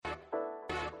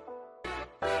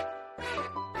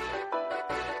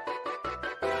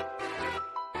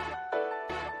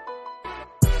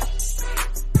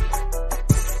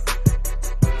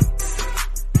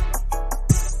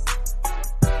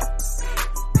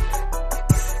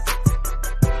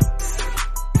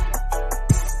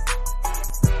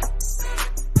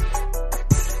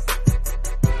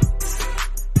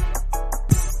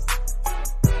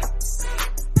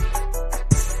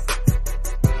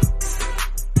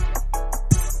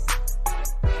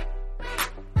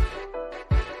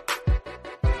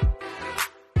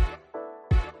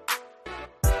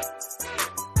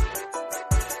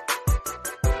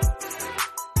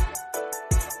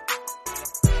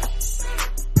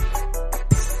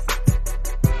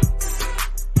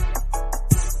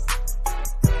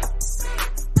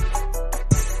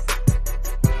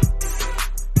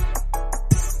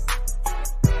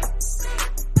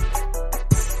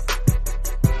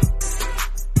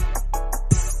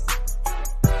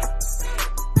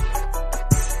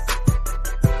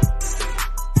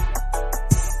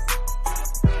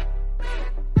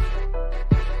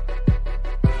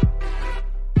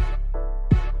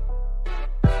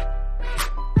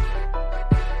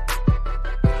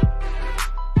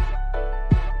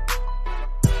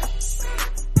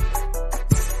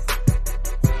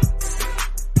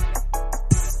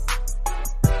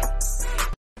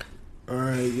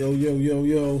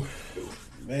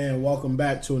Man, welcome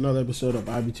back to another episode of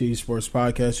IBT Sports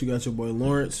Podcast. You got your boy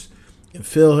Lawrence and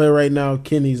Phil here right now.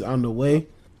 Kenny's on the way.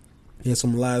 He has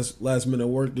some last minute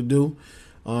work to do.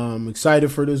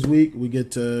 Excited for this week. We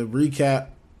get to recap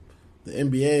the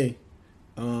NBA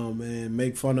and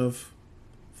make fun of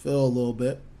Phil a little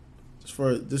bit, just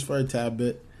for a tad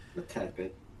bit. A tad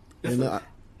bit. And,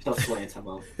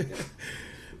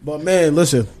 but man,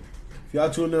 listen. If y'all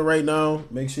tuning in right now,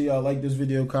 make sure y'all like this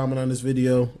video, comment on this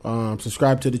video,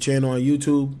 subscribe to the channel on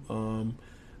YouTube.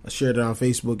 I shared it on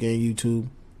Facebook and YouTube,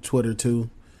 Twitter too.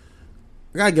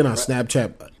 I gotta get on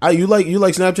Snapchat. You like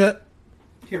Snapchat?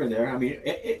 Here and there. I mean,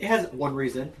 it has one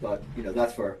reason, but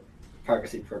that's for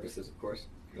privacy purposes, of course.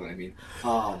 You know what I mean?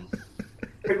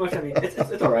 Pretty much. I mean,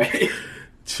 it's all right.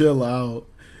 Chill out.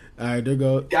 All right, there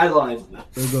go guidelines.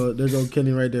 There go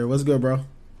Kenny right there. What's good, bro?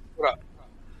 What up?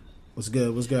 What's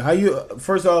good? How you?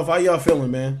 First off, how y'all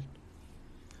feeling, man?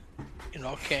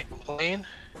 Can't complain.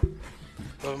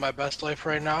 Living my best life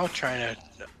right now. Trying to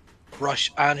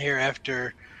rush on here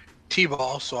after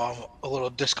T-ball, so I'm a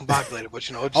little discombobulated. But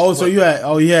so you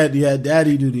had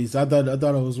daddy duties. I thought it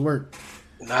was work.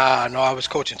 Nah, no, I was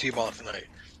coaching T-ball tonight.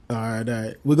 All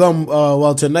right. We're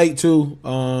going tonight too.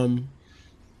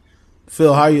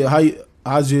 Phil, how's your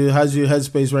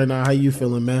headspace right now? How you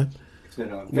feeling, man? It's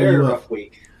been a very rough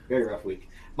week. Very rough week.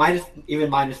 Minus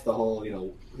the whole,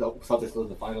 the Celtics losing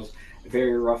the finals.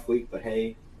 Very rough week, but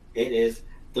hey, it is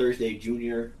Thursday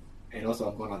Junior, and also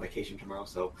I'm going on vacation tomorrow,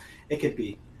 so it could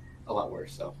be a lot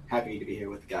worse. So happy to be here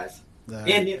with the guys.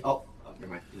 And never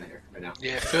mind, he's not here right now.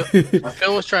 Yeah,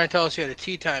 Phil was trying to tell us he had a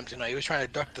tea time tonight. He was trying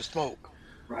to duck the smoke.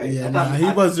 Right. Yeah,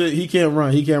 he can't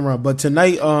run. But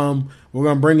tonight, we're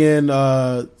gonna bring in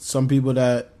some people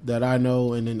that I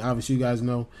know, and then obviously you guys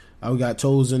know. We got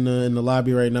Toes in the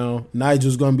lobby right now.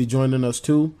 Nigel's gonna be joining us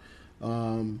too.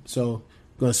 So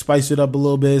gonna spice it up a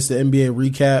little bit. It's the NBA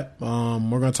recap.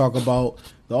 We're gonna talk about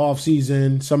the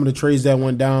offseason, some of the trades that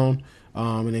went down,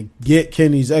 and then get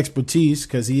Kenny's expertise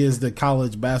because he is the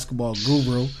college basketball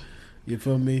guru. You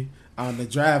feel me? On the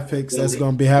draft picks that's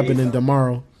gonna be happening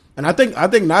tomorrow. And I think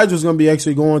Nigel's gonna be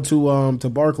actually going to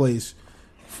Barclays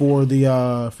for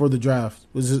the draft.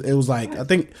 It was like I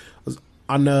think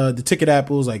on the ticket app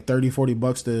it was like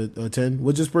 $30-$40 to attend,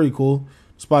 which is pretty cool.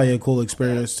 It's probably a cool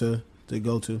experience to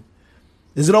go to.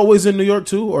 Is it always in New York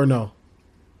too, or no?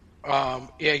 Yeah,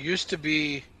 it used to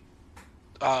be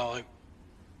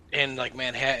in like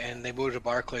Manhattan. They moved to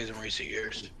Barclays in recent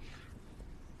years.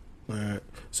 All right.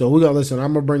 So we got listen.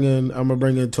 I'm gonna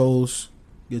bring in Toes.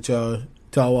 Get y'all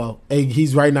tell well. Hey,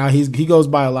 he's right now. He goes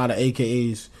by a lot of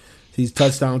AKAs. He's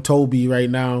touchdown Toby right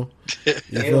now.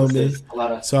 You feel me?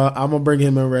 So I'm gonna bring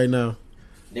him in right now.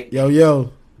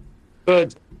 Yo.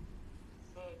 Good.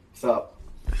 What's up?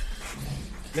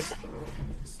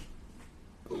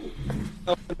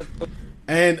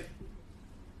 And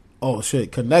oh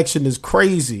shit, connection is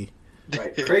crazy.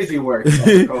 Right, crazy work.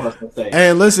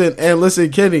 And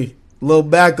listen, Kenny, little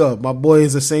backup. My boy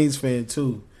is a Saints fan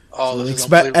too. Oh, so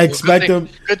expect him.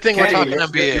 Good thing Kenny, we're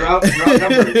talking NBA. You're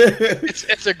outnumbered.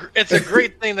 It's a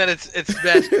great thing that it's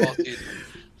basketball season.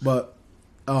 But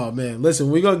oh man,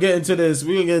 listen, we're gonna get into this.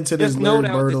 Larry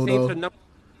Birtle though.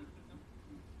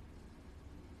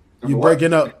 You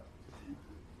breaking up?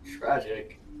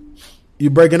 Tragic. You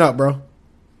breaking up, bro?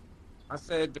 I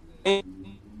said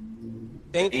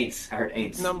Aints. I heard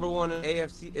Aints. Number one in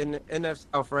AFC in the NFC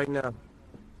South right now.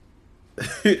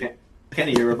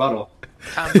 Kenny, your rebuttal.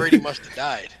 Tom Brady must have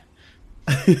died.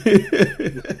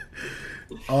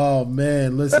 Oh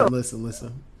man, listen.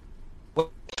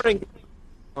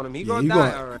 On him, he gonna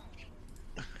die. All right.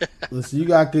 Listen, you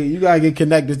gotta get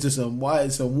connected to some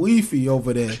Wi-Fi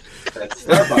over there.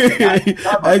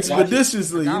 Starbucks.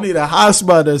 Expeditiously, you need a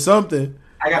hotspot or something.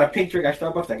 I got a pink drink at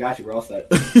Starbucks. I got you. We're all set.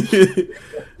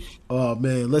 Oh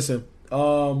man, listen.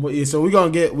 So we're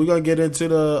gonna get into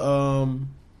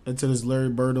this Larry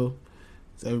Birtle.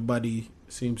 So everybody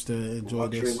seems to enjoy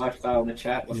this. Lifestyle in the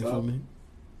chat. What's up? Me?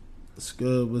 What's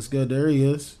good? There he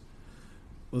is.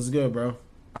 What's good, bro?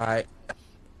 All right.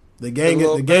 The gang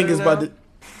is about to.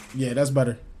 Yeah, that's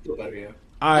better. Feel better, yeah.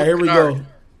 All right, here we go.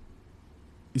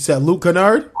 You said Luke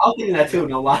Kennard? I was thinking that too.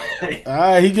 No lie. All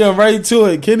right, he getting right to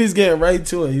it. Kenny's getting right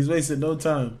to it. He's wasting no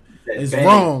time. It's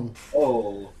wrong.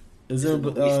 Oh, it's in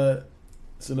the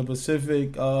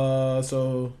Pacific.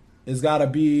 So it's got to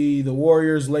be the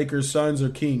Warriors, Lakers, Suns, or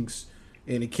Kings,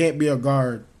 and it can't be a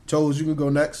guard. Toes, you can go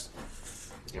next.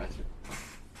 Gotcha.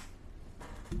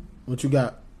 What you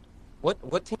got?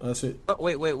 What team? That's it. Oh,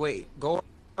 wait. Go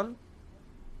on.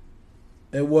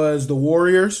 It was the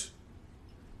Warriors,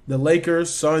 the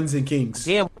Lakers, Suns, and Kings.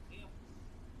 Damn.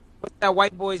 that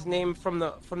white boy's name from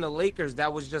the Lakers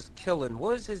that was just killing?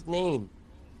 What is his name?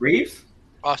 Reeves?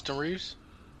 Austin Reeves.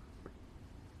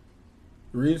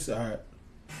 Reeves, all right.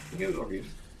 You go Reeves.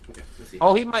 Okay, let's see.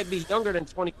 Oh, he might be younger than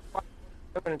 25.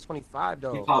 Younger than 25 He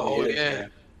though. probably Oh, is, yeah.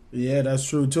 Yeah, that's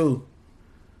true too.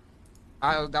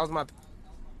 That was my.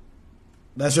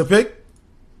 That's your pick?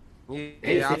 Hey,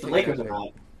 Yeah, I'll it's the take Lakers that. or not.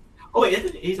 Oh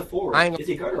wait, he's a forward. I ain't- Is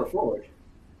he a guard or a forward?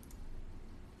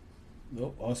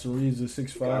 Nope. Austin Reeves is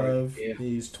 6'5". Yeah.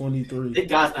 He's 23. Thank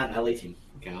God's not an LA team.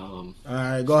 Okay, All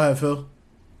right, go ahead, Phil.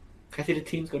 can I see the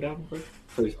teams go down real quick?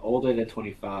 So he's older than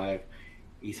 25.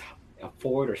 He's a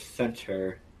forward or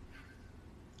center.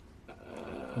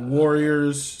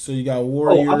 Warriors. So you got I'm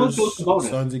Warriors, gonna go with Sabonis.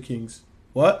 Suns, and Kings.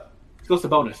 What? Let's go to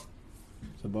bonus.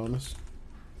 It's a bonus.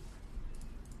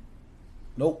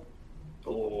 Nope.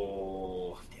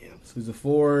 Oh, damn. So he's a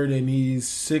forward, and he's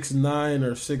 6'9"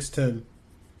 or 6'10".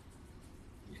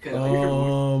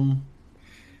 Okay,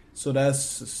 So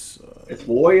that's it's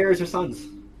Warriors or Suns.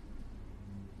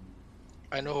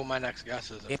 I know who my next guess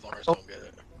is Yeah. if Lawrence don't get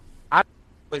it.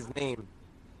 His name.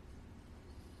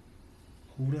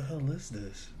 who the hell is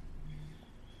this?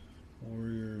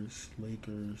 Warriors,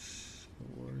 Lakers,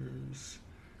 Warriors.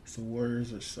 It's the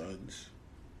Warriors or Suns.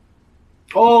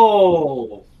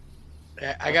 Oh,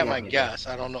 Yeah, I got Okay, my I'm gonna guess.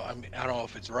 I don't know. I mean, I don't know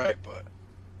if it's right, but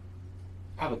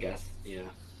I have a guess. Yeah.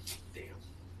 Damn.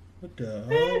 What the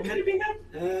Could hell? it be him?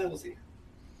 We'll see.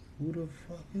 Who the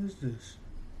fuck is this?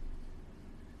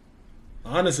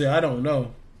 Honestly, I don't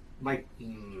know.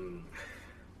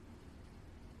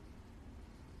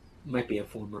 Might be a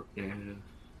former.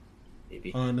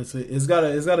 Maybe. Honestly, it's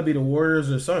gotta be the Warriors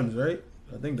or Suns, right?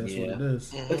 I think that's Yeah. what it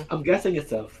is. Mhm. I'm guessing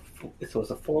it's a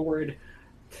forward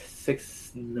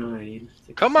 6'9".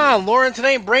 Come on, Lawrence. It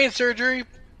ain't brain surgery.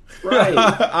 Right.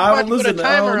 I I'm don't about to put a listen. I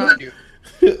timer don't on you.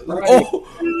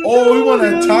 Oh, we want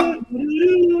to talk.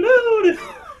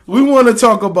 We want to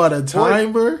talk about a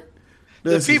timer.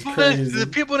 This is crazy. The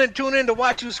people didn't tune in to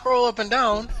watch you scroll up and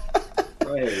down.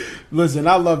 Right. Listen,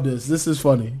 I love this. This is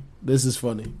funny. This is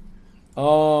funny. I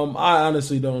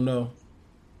honestly don't know.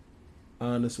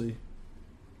 Honestly.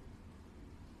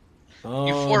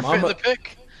 You forfeit the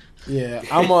pick. Yeah,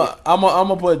 I'm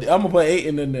gonna put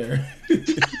Aiton in there.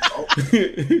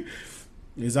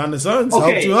 He's on the Suns.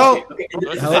 Helped you out. Okay.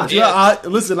 Helped you out.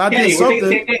 Listen, I Kenny, did we're thinking the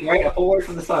something. same thing, right? A forward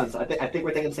from the Suns. I think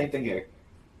we're thinking the same thing here.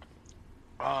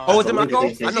 Oh, is it my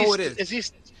believe goal? it. I know who it is. Is he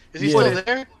Yeah. still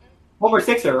there? Former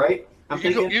Sixer, right? I'm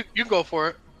You go, thinking. you go for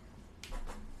it.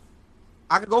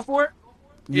 I could go for it.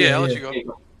 Yeah, I'll let yeah. you go. There you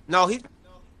go. No,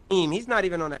 he's not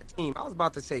even on that team. I was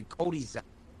about to say Cody's.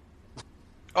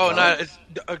 Oh, no, it's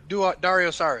Dario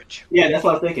Saric. Yeah, that's what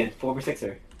I was thinking. Former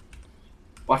Sixer.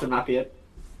 Watch him not be it.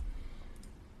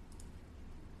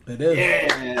 It is.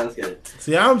 Yeah, that's good.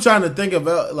 See, I'm trying to think of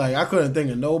I couldn't think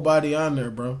of nobody on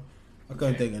there, bro. I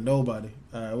couldn't think of nobody.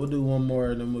 All right, we'll do one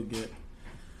more and then we'll get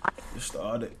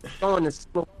started. Throwing the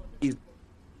slow these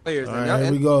players. All right,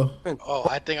 here we go. Oh,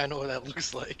 I think I know what that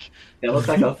looks like. It looks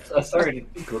like a certain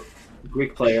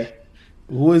Greek player.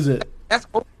 Who is it? That's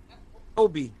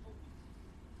Obi.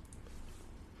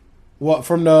 What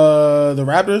from the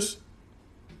Raptors?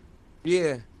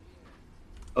 Yeah.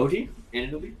 OG?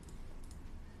 Anunoby?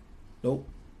 Nope.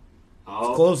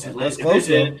 Oh, close. Atlanta That's close,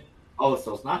 Division. Oh,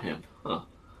 so it's not him. Huh.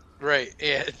 Right,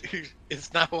 yeah.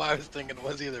 It's not who I was thinking it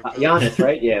was either. Bill. Giannis,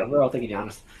 right? Yeah, we're all thinking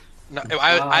Giannis. No,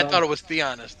 I thought it was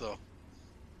Theonis, though.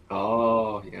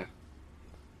 Oh, yeah.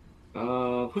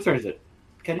 Whose turn is it?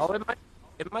 Kenny? Oh,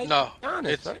 it might No, be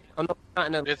honest, it's- right? Oh, no, not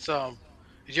in the,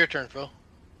 It's your turn, Phil.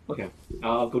 Okay.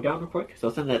 I'll go down real quick. So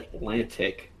it's in the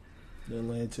Atlantic. The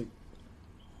Atlantic.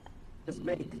 let's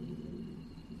make.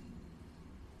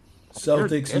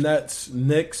 Celtics, Nets,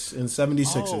 Knicks, and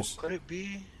 76ers. Oh, could it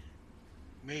be?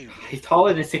 Maybe. He's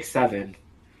taller than 6'7".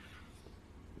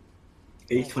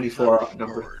 Age Oh, 24, he's not a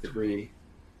number forward. 3.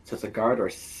 So it's a guard or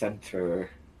center.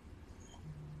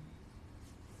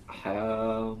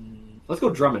 Let's go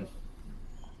Drummond.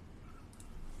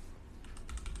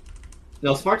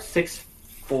 No, Smart's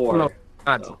 6'4". No,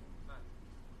 not. So.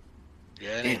 Yeah,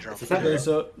 it Damn, ain't it's Drummond. a center. Okay,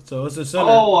 so it's a center.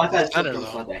 Oh, I thought Center,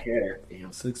 Drummond though. had that hair. Damn.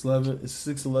 6'11",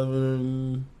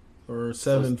 6'11", or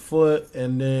 7 foot,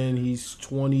 and then he's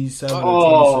 27 or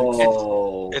 26.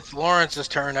 Oh. It's Lawrence's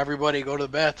turn. Everybody go to the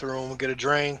bathroom, get a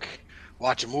drink,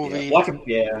 watch a movie. Yeah, watch him.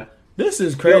 Yeah. This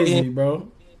is crazy,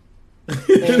 bro.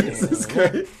 This is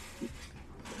crazy.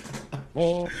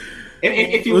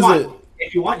 If you Was want, it-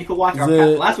 you can watch our is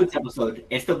it- last week's episode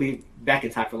and still be back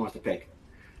in time for Lawrence to pick.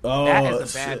 Oh, That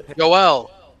is a bad shit. pick. Joel.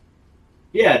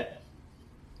 Yeah.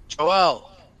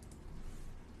 Joel.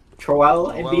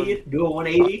 Joel Embiid, do a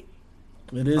 180.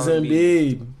 It is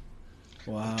Embiid. Embiid.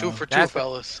 Wow. 2 for 2, That's-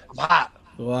 fellas. I'm hot.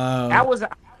 Wow. That was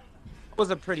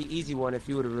a pretty easy one if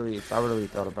I really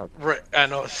thought about that. Right, I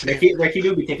know. See, Ricky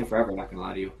do be taking forever. Not gonna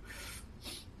lie to you.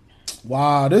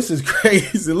 Wow, this is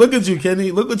crazy. Look at you,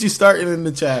 Kenny. Look what you starting in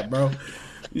the chat, bro.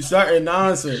 You starting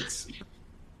nonsense.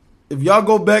 If y'all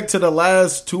go back to the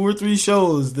last 2 or 3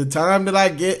 shows, the time that I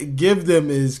give them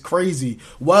is crazy.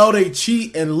 While they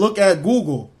cheat and look at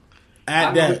Google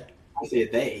at that. I say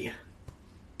they.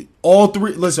 All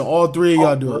 3 of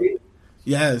y'all do it.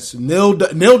 Yes, Neil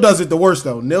does it the worst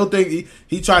though. Neil think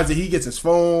he tries to. He gets his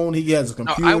phone. He has a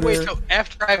computer. No, I wait till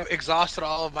after I've exhausted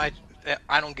all of my.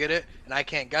 I don't get it, and I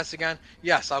can't guess again.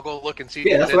 Yes, I'll go look and see.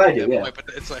 Yeah, that's what I do. Yeah. But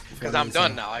it's like because I'm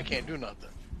done now. I can't do nothing.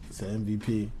 It's an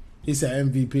MVP. He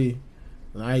said MVP.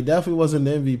 Nah, he definitely wasn't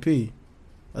the MVP.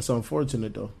 That's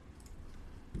unfortunate though.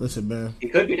 Listen, man. He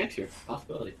could be next year.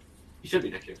 Possibility. He should be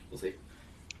next year. We'll see.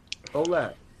 Hold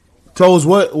that. Toes,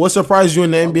 what surprised you in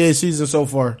the NBA season so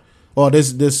far? Oh, this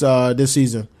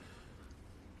season.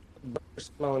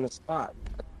 Slow in the spot.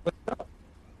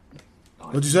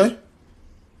 What'd you say?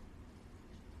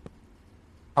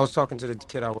 I was talking to the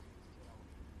kid.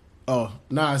 Oh,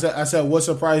 nah. I said what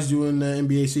surprised you in the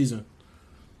NBA season?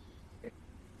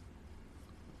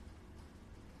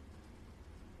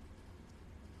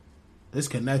 This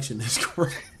connection is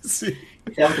crazy.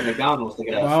 That was McDonald's to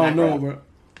get a I don't snack know, wrap.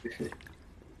 bro.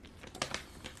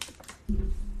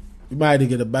 You might have to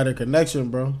get a better connection,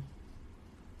 bro.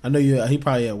 I know you. He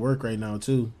probably at work right now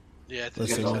too. Yeah, I think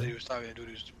Listen, he said man. he was talking to dude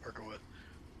he was working with.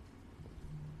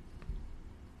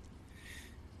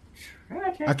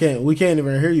 We can't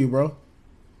even hear you, bro.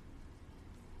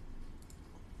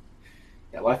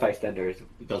 Yeah, Wi-Fi extender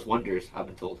does wonders. I've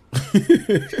been told. Yeah,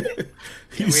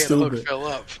 He's we had to look stupid. fill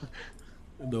up.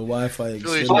 The Wi-Fi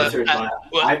Really extender. Sponsored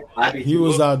by IBC. He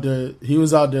was out there. He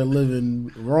was out there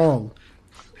living wrong.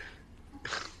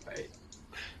 Right.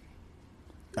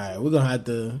 All right, we're gonna have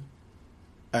to.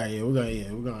 All right, yeah, we're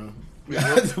gonna Yeah,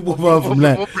 have to move on from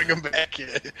that. We'll bring him back.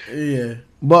 Yeah. Yeah,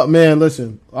 but man,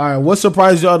 listen. All right, what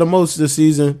surprised y'all the most this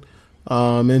season?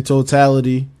 In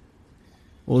totality,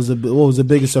 what was the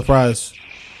biggest surprise?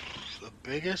 The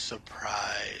biggest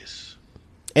surprise.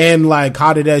 And like,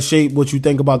 how did that shape what you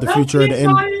think about the future of the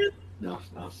end? No.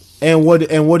 And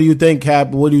what do you think, Cap?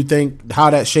 What do you think? How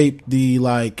that shaped the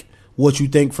like what you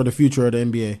think for the future of the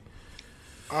NBA?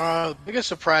 The biggest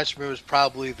surprise for me was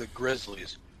probably the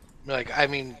Grizzlies. I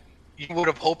mean, you would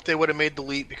have hoped they would have made the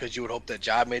leap because you would hope that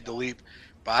Ja made the leap,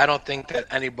 but I don't think that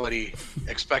anybody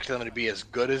expected them to be as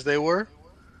good as they were.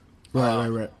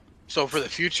 Right. So for the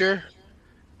future,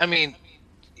 I mean,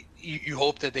 you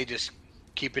hope that they just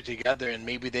keep it together and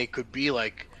maybe they could be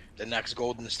like the next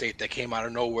Golden State that came out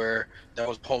of nowhere that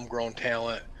was homegrown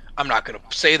talent. I'm not going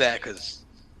to say that because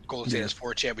Golden State has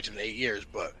 4 championships in 8 years,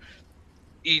 but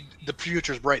the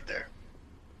future's bright there.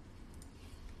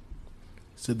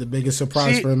 So the biggest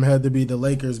surprise for him had to be the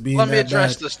Lakers being Let me that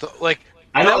address bad. this though. Like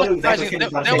I that know was exactly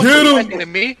surprising. what That you're was saying. surprising to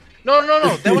me.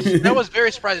 No. That was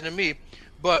very surprising to me.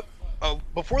 But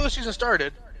before the season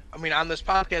started, I mean, on this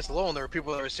podcast alone, there were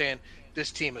people that were saying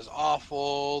this team is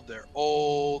awful. They're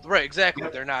old. Right? Exactly.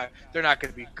 Yep. They're not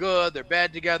going to be good. They're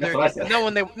bad together. That's what I said.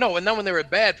 And then when they were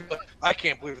bad, people were like, I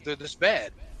can't believe they're this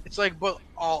bad. It's like, but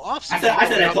all offseason.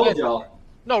 I told y'all.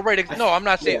 No, right? No, I'm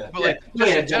not saying, Yeah, but like yeah,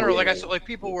 just yeah, in general, like I yeah. said, like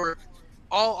people were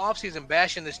all offseason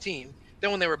bashing this team.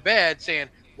 Then when they were bad, saying,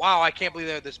 "Wow, I can't believe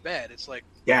they're this bad." It's like,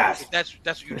 Yes. that's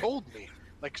what you told me.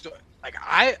 Like, so, like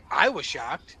I was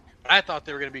shocked. But I thought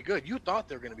they were going to be good. You thought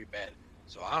they were going to be bad.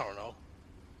 So I don't know.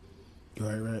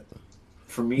 Right.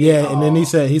 For me, Yeah, and then he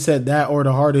said that or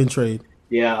the Harden trade.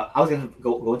 Yeah, I was gonna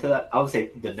go into that. I would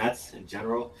say the Nets in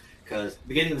general, because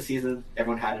beginning of the season,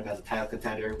 everyone had him as a title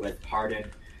contender with Harden,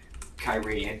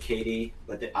 Kyrie, and KD.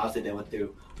 But obviously, they went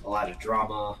through a lot of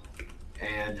drama,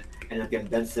 and ended up getting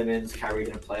Ben Simmons. Kyrie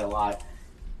didn't play a lot,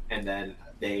 and then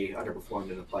they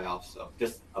underperformed in the playoffs. So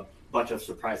just a bunch of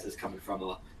surprises coming from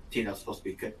a team that's supposed to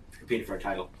be competing for a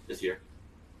title this year.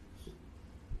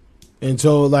 And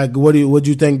so, like, what do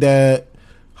you think that?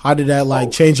 How did that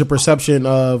like change your perception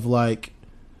of like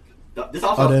This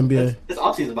also the NBA? This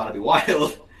offseason is about to be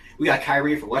wild. We got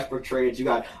Kyrie for Westbrook trades. You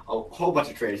got a whole bunch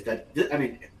of trades.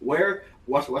 Where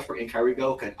Westbrook and Kyrie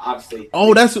go can obviously.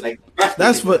 Oh, that's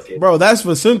for That's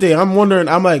for Cynthia. I'm wondering.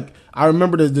 I'm like, I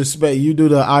remember the you do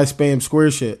the I spam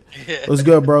square shit. What's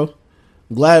good, bro?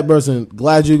 Glad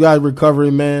you got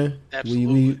recovery, man.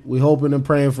 Absolutely. We hoping and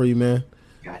praying for you, man.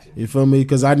 Gotcha. You feel me?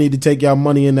 Because I need to take y'all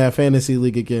money in that fantasy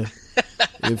league again.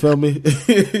 You feel me?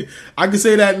 I can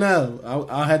say that now.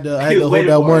 I had to hold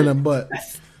that warning, but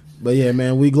yeah,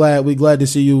 man, we glad to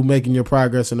see you making your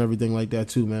progress and everything like that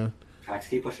too, man. Facts,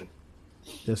 keep pushing.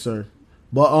 Yes, sir.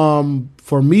 But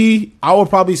for me, I would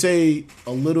probably say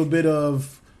a little bit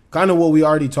of kind of what we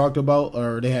already talked about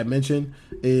or they had mentioned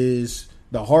is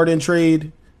the Harden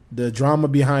trade, the drama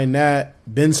behind that.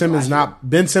 Ben Simmons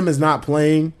not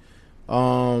playing,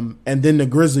 and then the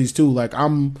Grizzlies too. Like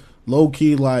I'm low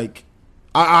key like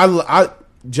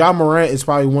Ja Morant is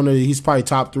probably he's probably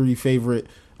top 3 favorite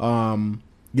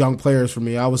young players for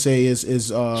me. I would say is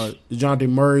DeJounte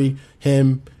Murray,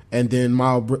 him, and then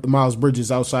Miles Bridges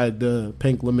outside the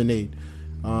Pink Lemonade.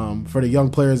 For the young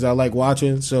players that I like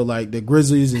watching, so like the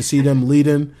Grizzlies and see them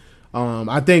leading.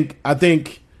 I think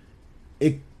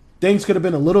things could have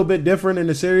been a little bit different in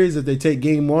the series if they take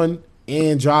Game 1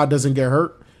 and Ja doesn't get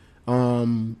hurt.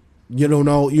 You don't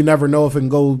know, you never know if it can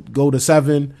go to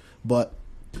 7, but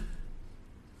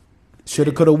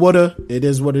shoulda, coulda, woulda. It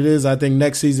is what it is. I think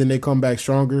next season they come back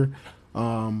stronger.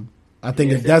 I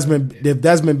think if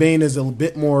Desmond Bane is a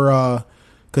bit more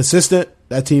consistent,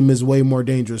 that team is way more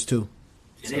dangerous too.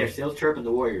 And they are still chirping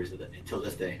the Warriors until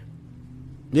this day.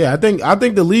 Yeah, I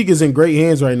think the league is in great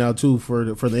hands right now too for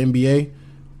the NBA.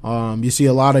 You see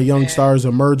a lot of young stars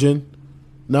emerging.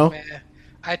 No, man,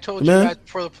 I told you guys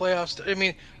before the playoffs. I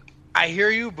mean, I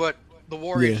hear you, but the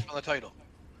Warriors won the title.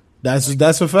 That's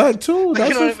a fact too.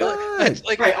 That's a fact.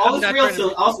 Like, right, all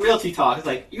this realty talk is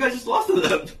like you guys just lost to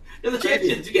them. They're the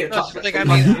champions. You can't talk. Like, I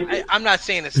mean, I'm not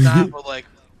saying it's not, but like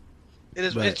it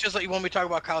is. Right. It's just like when we talk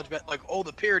about college bet, like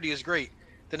the parity is great.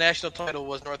 The national title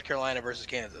was North Carolina versus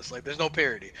Kansas. Like, there's no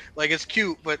parity. Like, it's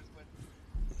cute, but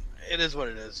it is what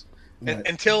it is. Right. And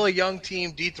until a young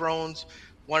team dethrones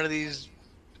one of these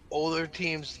older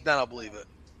teams, then I'll believe it.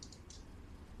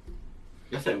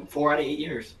 That's like 4 out of 8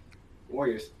 years.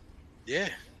 Warriors. Yeah.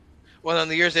 Well, then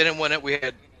the years they didn't win it, we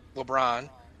had LeBron.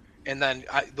 And then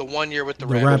the 1 year with the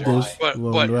Raptors. But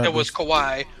it was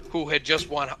Kawhi, who had just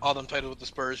won all them titles with the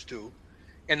Spurs, too.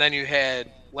 And then you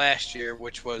had last year,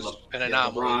 which was an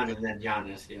anomaly. LeBron and then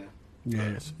Giannis,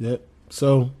 Yes. Yep.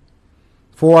 So,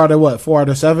 4 out of what? 4 out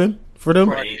of 7 for them?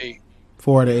 4 out of 8.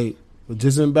 4 out of 8. Which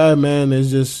isn't bad, man.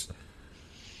 It's just,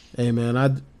 hey,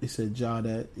 man, he said Ja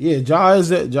that. Yeah, Ja is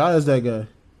that guy.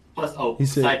 Plus,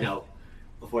 side note,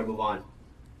 before we move on.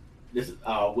 This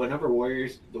whenever the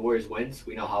Warriors wins,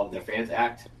 we know how their fans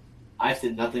act. I've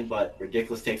seen nothing but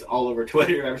ridiculous takes all over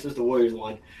Twitter ever since the Warriors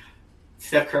won.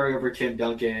 Steph Curry over Tim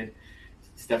Duncan,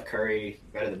 Steph Curry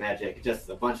better than Magic. Just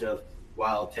a bunch of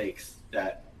wild takes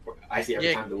that I see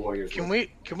every time the Warriors win.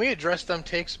 Can we address them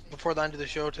takes before the end of the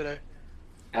show today?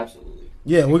 Absolutely.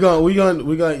 Yeah, we're gonna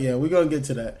get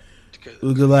to that.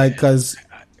 We're because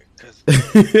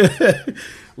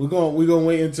we're gonna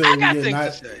wait until we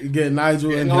get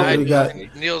Nigel and then we got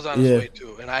Neil's on his way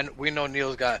too, and we know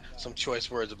Neil's got some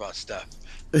choice words about Steph.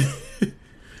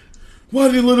 Why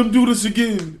did he let him do this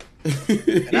again?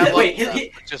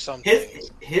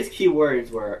 His key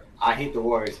words were, "I hate the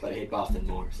Warriors, but I hate Boston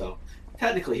more." So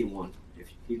technically, he won.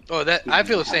 I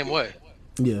feel the same way.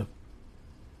 Yeah.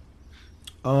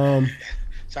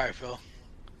 Sorry, Phil.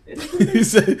 he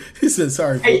said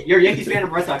sorry. Hey, you're a Yankees fan, I'm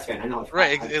a Red Sox fan. I know.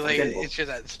 Right. It's just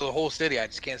it's the whole city. I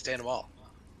just can't stand them all.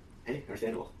 Hey,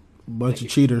 understandable. Bunch of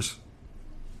cheaters.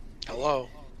 Hello.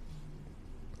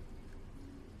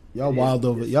 Y'all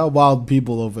wild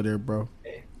people over there, bro.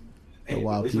 Hey,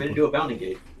 wild people. Way to do a bounty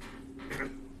gate.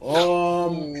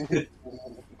 Oh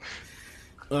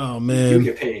man.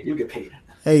 You get paid.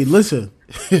 Hey, listen.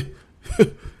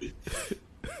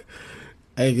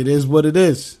 Hey, it is what it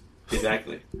is.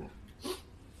 Exactly.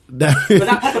 But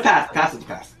that's the past. Past is the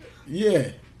past.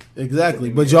 Yeah, exactly.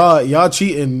 But y'all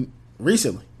cheating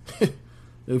recently.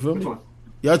 You feel me? Which one?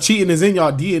 Y'all cheating is in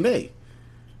y'all DNA.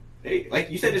 Hey,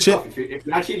 like you said yourself, if you're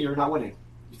not cheating, you're not winning.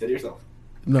 You said it yourself.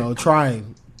 No,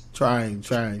 trying.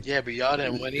 Yeah, but y'all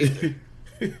didn't win either.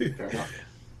 Fair enough.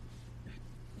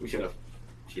 We should have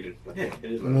cheated. But hey,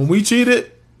 it is when we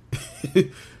cheated,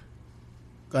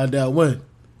 goddamn win.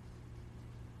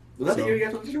 Was that the year you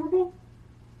guys won the Super Bowl?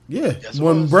 Yeah, yes,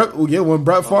 when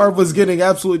Brett Favre was getting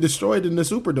absolutely destroyed in the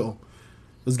Superdome,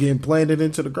 was getting planted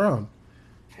into the ground.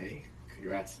 Hey,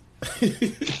 congrats.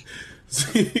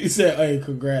 He said, "Hey,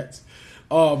 congrats."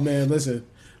 Oh man, listen.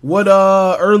 What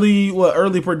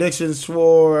early predictions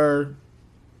for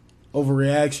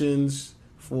overreactions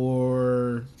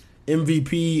for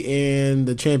MVP and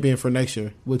the champion for next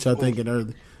year? Which I think in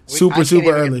early, super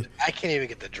early. I can't even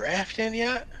get the draft in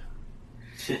yet.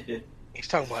 He's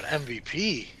talking about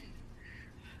MVP.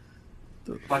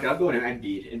 Fuck it, I'm going to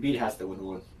Embiid. Embiid has to win the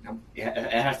one. It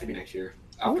has to be next year.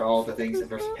 After all the things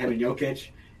versus him and Jokic,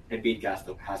 Embiid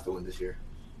has to win this year.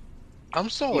 I'm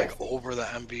so over the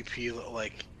MVP.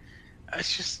 Like,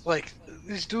 it's just like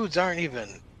these dudes aren't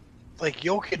even like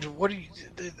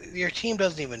Jokic, your team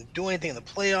doesn't even do anything in the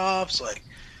playoffs. Like,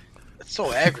 it's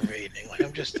so aggravating. Like,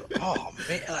 I'm just, oh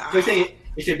man. So you're saying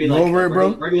it should be You like over it,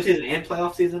 bro? regular season and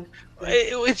playoff season?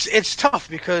 It's tough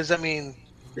because I mean,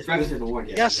 It's regular season award.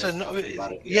 Yeah, yes and no.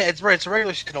 Yeah, it's right. It's a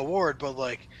regular season award, but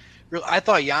like, I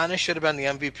thought Giannis should have been the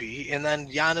MVP, and then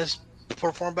Giannis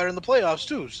performed better in the playoffs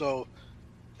too. So,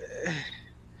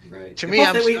 Right. To And me,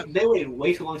 plus they waited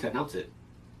way too long to announce it.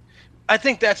 I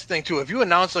think that's the thing too. If you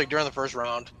announce like during the first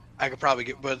round, I could probably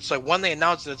get. But it's like when they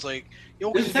announce it, it's like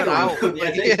Jokic's been second out. round.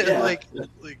 Yeah. Like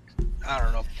I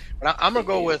don't know. But I'm gonna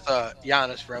go with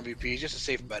Giannis for MVP. He's just a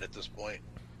safe bet at this point.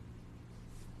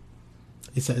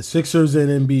 He said Sixers and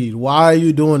Embiid. Why are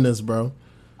you doing this, bro?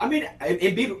 I mean,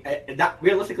 Embiid.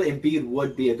 Realistically, Embiid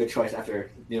would be a good choice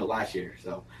after last year.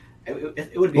 So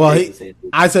it would be. Well, great to say Embiid.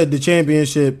 I said the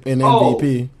championship and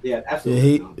MVP. Yeah, Yeah,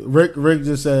 absolutely. Rick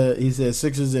just said he said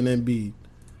Sixers and Embiid.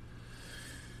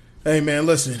 Hey man,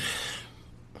 listen,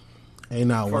 they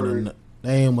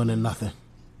ain't winning nothing.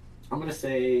 I'm gonna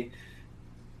say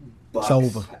Bucks. It's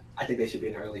over. I think they should be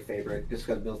an early favorite just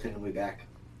because Middleton will be back.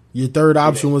 Your third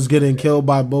option was getting killed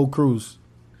by Bo Cruz.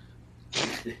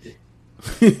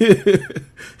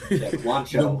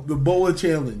 Juancho. The Boa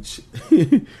challenge.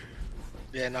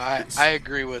 Yeah, no, I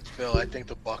agree with Phil. I think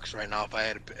the Bucks right now.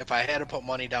 If I had to put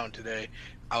money down today,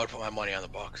 I would put my money on the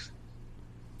Bucks.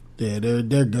 Yeah,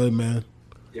 they're good, man.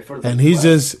 Yeah, for the And he's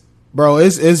West. just, bro,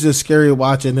 it's just scary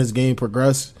watching his game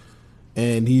progress.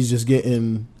 And he's just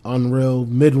getting unreal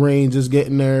mid range, just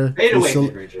getting there. Fade away He's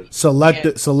mid-range.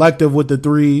 selective with the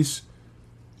threes.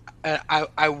 And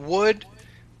I would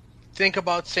think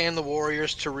about saying the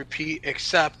Warriors to repeat,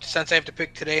 except since I have to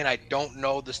pick today and I don't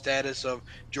know the status of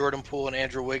Jordan Poole and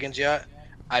Andrew Wiggins yet.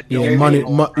 I don't Yo,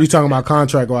 know. you talking about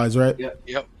contract wise, right? Yep.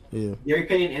 Yep. Yeah. Gary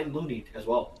Payton and Looney as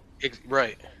well.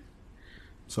 Right.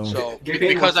 So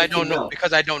Because I don't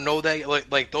know that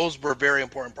like those were very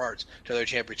important parts to their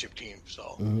championship team.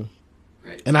 So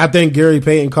Right. and I think Gary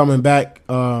Payton coming back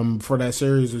for that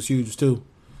series was huge too.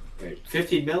 Right.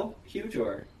 15 mil, huge,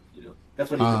 or that's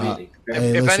what he's demanding.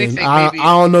 Hey, If listen, anything, I maybe-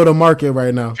 don't know the market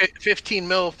right now. 15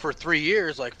 mil for 3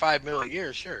 years, like 5 mil a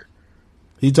year, sure.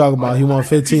 He talking about he want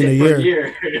 15 a Per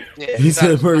year. Yeah, He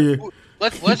said per year.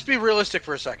 Let's be realistic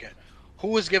for a second. Who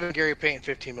was giving Gary Payton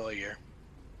 15 mil a year?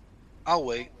 I'll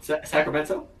wait.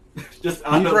 Sacramento? Just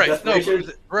on the Right, no,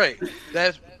 desperation? right.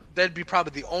 That'd be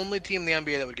probably the only team in the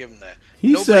NBA that would give him that.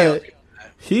 He Nobody said else gives him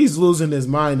that. he's losing his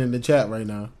mind in the chat right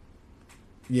now.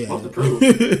 Yeah. Most improved.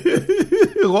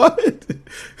 What?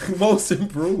 Most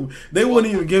improved. They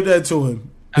wouldn't even give that to him.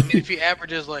 I mean, if he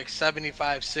averages like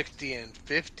 75, 60, and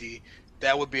 50,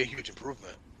 that would be a huge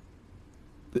improvement.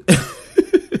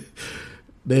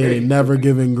 They ain't never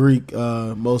giving Greek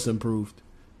most improved.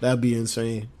 That'd be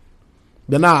insane.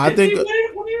 But nah, I Did think he win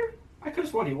it 1 year? I could have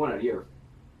sworn he won a year.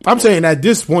 I'm saying at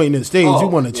this point in the stage, he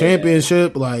won a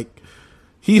championship. Like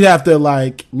he'd have to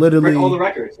like literally. Break all the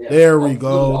records. Yeah. There we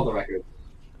go. All the records.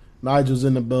 Nigel's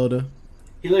in the building.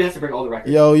 He literally has to break all the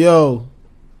records. Yo,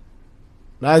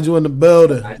 Nigel in the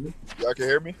building. Imagine. Y'all can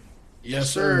hear me?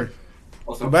 Yes, sir.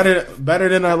 Also, Better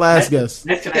than our last guest.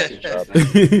 Next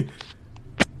connection.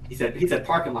 He said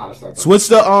parking lot or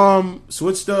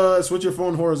Starbucks. Switch your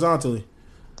phone horizontally,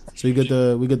 so we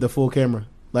get the full camera.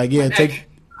 Like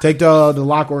take the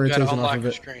lock You orientation gotta off unlock of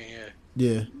your it. screen,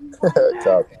 yeah. Yeah.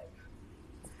 Copy.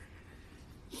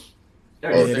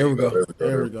 Yeah, there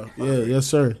we go. Yeah, yes,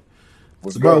 sir.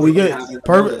 What's Bro, good? we get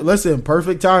perfect. Listen,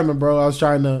 perfect timing, bro. I was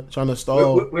trying to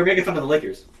stall. We're making fun of the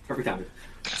Lakers. Perfect timing.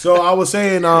 So I was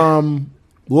saying, what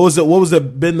was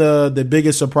the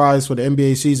biggest surprise for the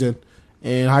NBA season,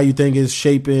 and how you think it's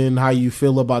shaping how you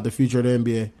feel about the future of the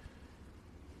NBA?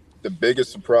 The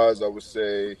biggest surprise, I would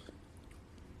say,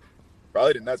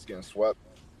 probably the Nets getting swept.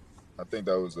 I think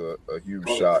that was a huge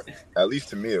shock. At least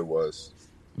to me, it was.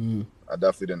 I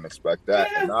definitely didn't expect that.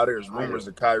 And now there's rumors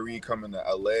of Kyrie coming to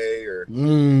LA or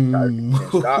Kyrie being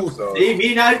stopped. So See,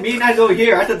 me and Nigel over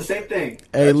here. I said the same thing.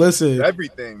 Hey, listen,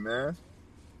 everything, man.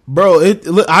 bro.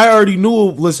 I already knew.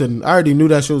 Listen, I already knew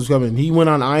that shit was coming. He went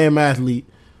on I Am Athlete,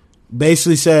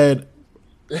 basically said,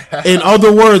 in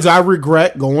other words, I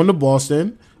regret going to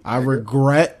Boston. I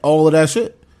regret all of that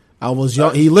shit. I was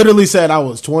young. He literally said I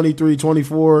was 23,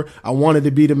 24. I wanted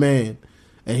to be the man.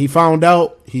 And he found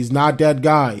out he's not that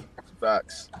guy.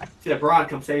 Facts. See, LeBron,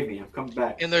 come save me. I'm coming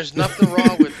back. And there's nothing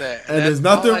wrong with that. And there's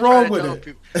that's nothing all I try wrong to with tell it.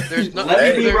 people. There's no,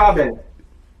 Let me be Robin.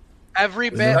 Every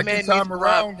Batman Second needs time a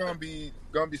around Robin.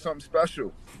 gonna be something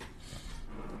special.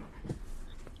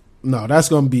 No, that's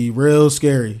gonna be real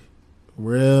scary.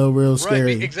 Real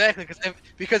scary. Right, exactly.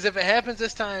 Because if it happens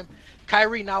this time,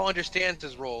 Kyrie now understands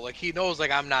his role. Like he knows,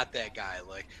 like I'm not that guy.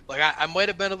 Like I might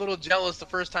have been a little jealous the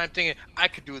first time, thinking I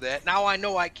could do that. Now I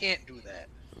know I can't do that.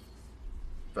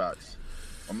 Facts.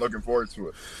 I'm looking forward to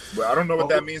it, but I don't know what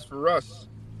that means for Russ.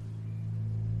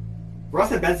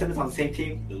 Russ and Ben Simmons on the same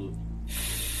team.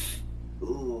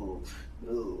 Ooh.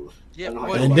 Yeah,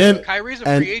 And then Kyrie's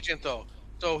a free agent though,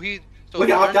 so he. So we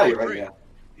can opt out, right? Yeah.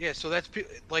 Yeah, so that's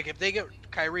like if they get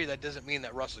Kyrie, that doesn't mean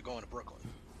that Russ is going to Brooklyn.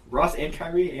 Russ and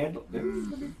Kyrie and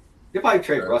they'll probably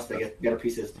trade Russ to get better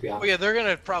pieces. To be honest. Oh yeah, they're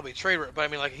gonna probably trade, but I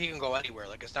mean, like he can go anywhere.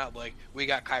 Like it's not like we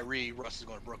got Kyrie, Russ is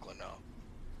going to Brooklyn now.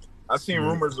 I've seen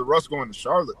rumors of Russ going to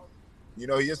Charlotte. You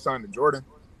know, he is signed to Jordan.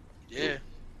 Yeah.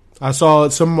 I saw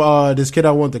some this kid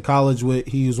I went to college with.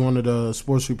 He was one of the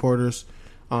sports reporters.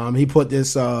 He put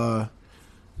his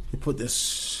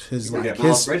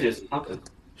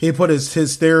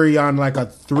theory on like a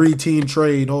 3-team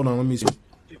trade. Hold on, let me see.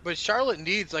 But Charlotte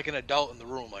needs like an adult in the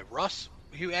room. Like Russ,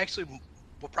 he actually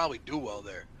will probably do well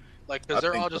there. Like because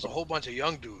they're all just a whole bunch of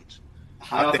young dudes.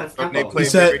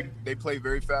 They play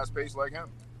very fast paced like him.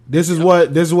 This is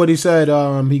what he said.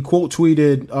 He quote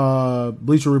tweeted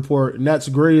Bleacher Report. Nets'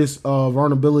 greatest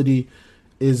vulnerability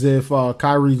is if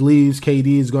Kyrie leaves,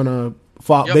 KD is gonna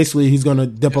fall. Yep. Basically, he's gonna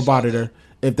dip up out of there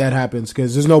if that happens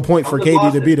because there's no point for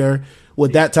KD to be there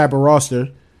with that type of roster.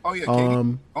 Oh yeah,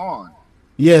 KD on.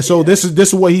 Yeah, so this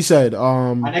is what he said.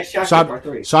 My next chapter, part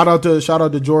 3. Shout out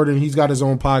to Jordan. He's got his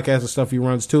own podcast and stuff he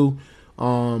runs too.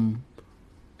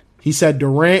 He said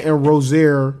Durant and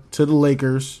Rozier to the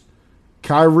Lakers,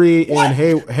 Kyrie and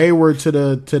Hayward to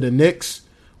the Knicks,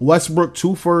 Westbrook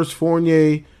 2 firsts,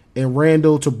 Fournier and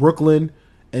Randall to Brooklyn,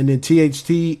 and then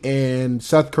THT and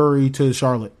Seth Curry to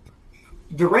Charlotte.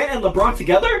 Durant and LeBron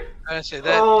together? I say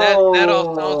that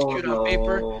all sounds cute on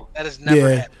paper. That is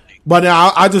never happening. But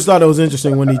I just thought it was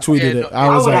interesting when he tweeted it. I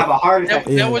was like, have a heart attack.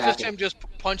 That was just him just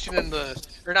punching in the,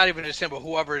 or not even just him, but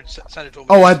whoever sent it to him.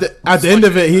 Oh, at the end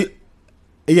of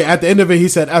it, he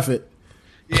said F it.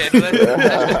 Yeah, that's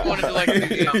just going into like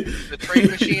the trade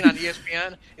machine on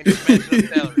ESPN and just matching up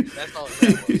salaries. That's all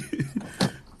that was.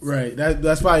 Right.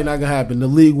 That's probably not gonna happen. The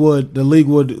league would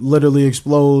literally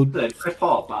explode. Chris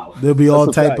Paul, wow. There'll be all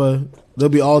type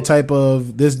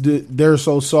of this. They're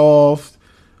so soft.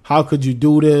 How could you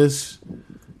do this?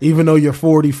 Even though you're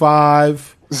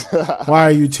 45, why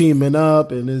are you teaming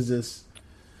up? And it's just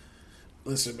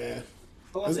listen, man.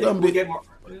 It's gonna be.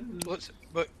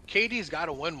 But KD's got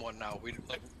to win one now.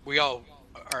 We all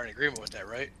are in agreement with that,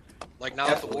 right? Like now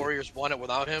that the Warriors won it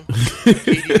without him,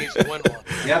 KD needs to win one.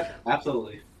 Yep,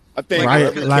 absolutely. I think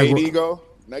wherever KD go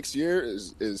next year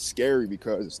is scary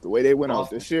because the way they went out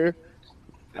this year,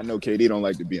 I know KD don't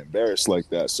like to be embarrassed like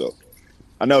that. So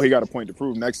I know he got a point to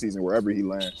prove next season wherever he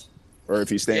lands, or if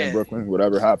he stay in Brooklyn,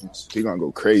 whatever happens, he's gonna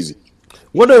go crazy.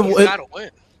 He's gotta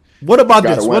win. What about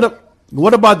this?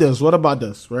 What about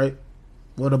this? Right?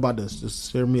 What about this?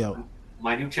 Just hear me out.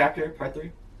 My new chapter, part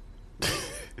 3.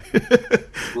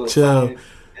 Chill.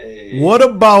 What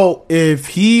about if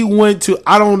he went to?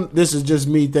 This is just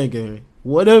me thinking.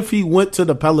 What if he went to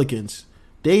the Pelicans?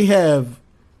 They have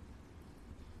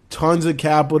tons of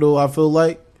capital. I feel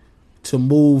like to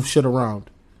move shit around.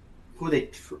 They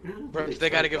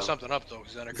got to give something up though.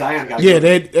 Zion got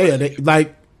they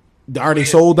like. Are they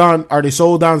sold on? Are they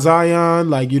sold on Zion?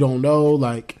 Like you don't know.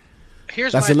 Like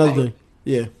that's another thing.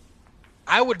 Yeah.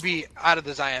 I would be out of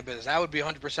the Zion business. I would be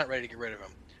 100% ready to get rid of him.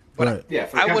 But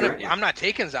I wouldn't. I'm not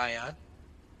taking Zion.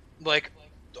 Like,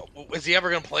 is he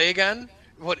ever going to play again?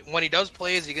 When he does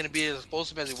play, is he going to be as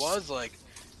explosive as he was? Like,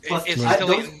 is he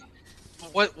still eating?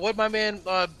 What my man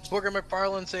Booger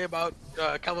McFarland say about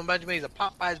Kelvin Benjamin? He's a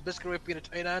Popeyes biscuit away from being a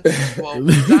tight end. Well,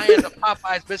 Zion's a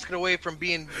Popeyes biscuit away from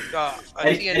being a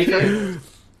TNT.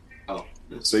 Oh,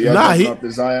 so y'all up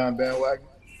the Zion bandwagon?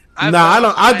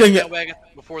 I think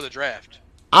before the draft.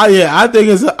 I think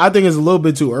it's a little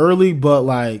bit too early, but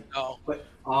like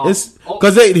it's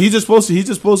because he just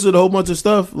posted a whole bunch of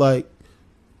stuff like.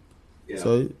 Yeah.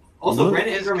 So also,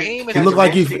 he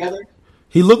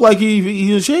looked like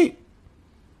he in shape.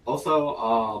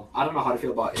 Also, I don't know how to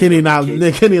feel about Kenny.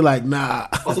 Kenny like nah.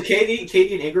 Also,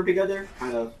 KD and Ingram together,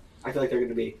 kind of. I feel like they're going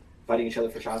to be fighting each other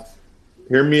for shots.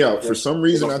 Hear me out. For some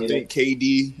reason, I think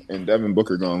KD and Devin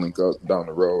Booker going to link up down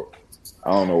the road.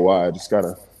 I don't know why. I just got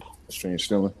a strange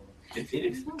feeling. In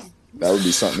Phoenix? That would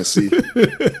be something to see.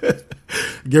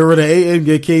 Get rid of A and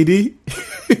get KD.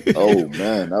 Oh,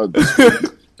 man. That would be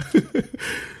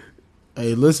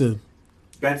Hey, listen.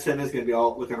 Ben Simmons is going to be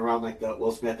all looking around like the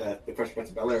Will Smith at the Fresh Prince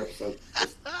of Bel-Air episode.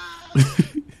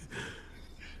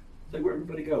 Like, where'd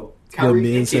everybody go?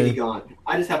 Kyrie and KD gone.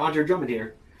 I just have Andre Drummond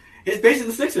here. It's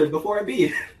basically the Sixers before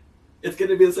Embiid. It's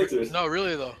gonna be the Sixers. No,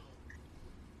 really though.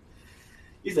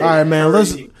 All right, man.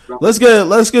 Let's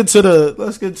get to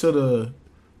the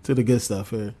good stuff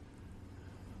here.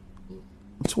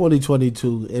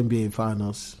 2022 NBA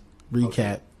Finals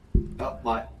recap. Oh,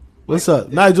 my. What's up,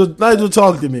 Nigel? Nigel,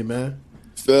 talk to me, man.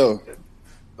 Phil.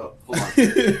 Oh, hold on.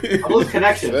 I lose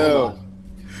connection. Phil. Hold on.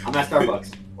 I'm at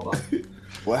Starbucks. Hold on.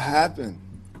 What happened?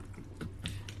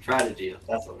 Strategy.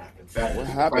 That's what happened. Strategy. What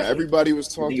happened? Pressure. Everybody was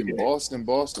talking Leave it. Boston.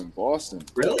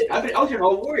 Really? I was hearing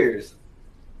all Warriors.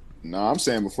 Nah, I'm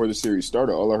saying before the series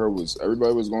started, all I heard was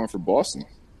everybody was going for Boston.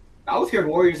 I was hearing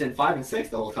Warriors in 5 and 6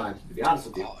 the whole time. To be honest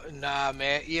with you. Oh, nah,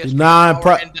 man. ESPN Nah,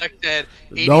 Power Index had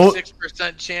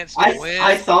 86% chance to win.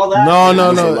 I saw that. No, There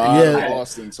was a no, lot of yeah.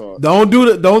 Boston talk. Don't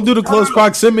do the close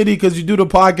proximity because you do the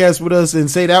podcast with us and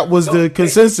say that was the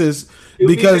consensus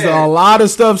because a lot of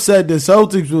stuff said the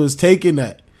Celtics was taking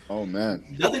that. Oh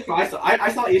man. Nothing from I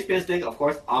saw ESPN's thing, of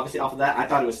course, obviously off of that. I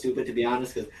thought it was stupid, to be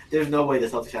honest, because there's no way the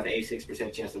Celtics had an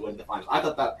 86% chance to win the finals. I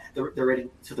thought that the rating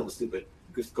system was stupid,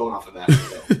 just going off of that.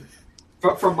 So.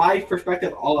 From my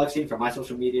perspective, all I've seen from my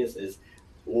social medias is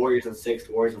Warriors in 6,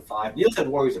 Warriors in 5. Neil said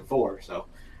Warriors in 4, so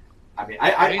I mean,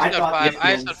 I said thought 5.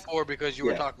 I ESPN's said 4 because you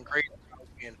were talking crazy.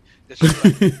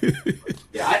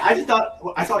 Yeah, I just thought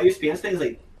I saw ESPN's things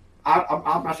like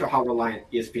I'm not sure how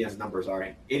reliant ESPN's numbers are.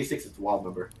 86 is the wild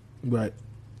number. Right.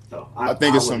 So I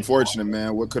think it's unfortunate,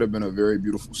 man. What could have been a very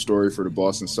beautiful story for the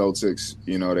Boston Celtics.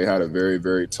 You know, they had a very,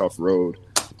 very tough road.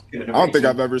 I don't think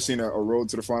I've ever seen a road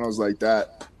to the finals like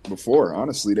that before.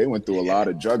 Honestly, they went through a lot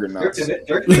of juggernauts.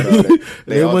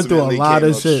 They went through a lot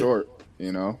of shit. Short,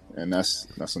 you know, and that's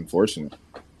unfortunate.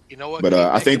 You know what? But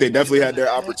I think they definitely had their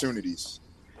opportunities.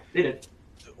 They did.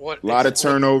 A lot of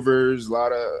turnovers, a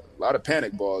lot of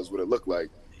panic balls. What it looked like.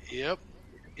 Yep.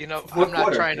 You know, I'm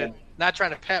not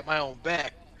trying to pat my own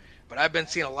back, but I've been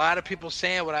seeing a lot of people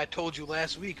saying what I told you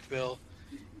last week, Phil.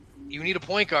 You need a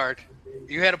point guard.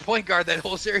 You had a point guard. That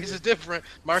whole series is different.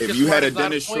 Marcus if you Smart had a is not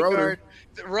Dennis point Schroeder, guard.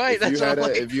 Right? That's what I'm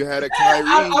like. If you had a Kyrie,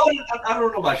 I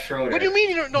don't know about Schroeder. What do you mean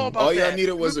you don't know about all that? y'all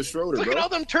needed was a Schroeder, Look bro. at all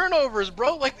them turnovers,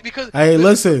 bro. Like because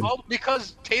listen.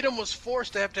 because Tatum was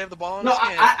forced to have the ball in No, his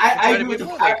hand. I agree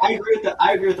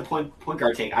with the point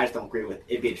guard take. I just don't agree with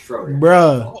it being Schroeder.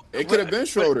 Bruh. It could have been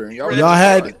Schroeder. And Y'all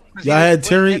had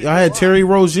Terry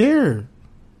Rozier.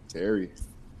 Terry,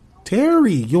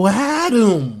 you had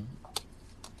him.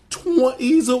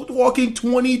 He's a walking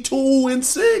 22 and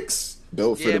 6.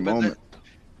 Built for the moment.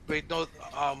 But that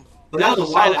was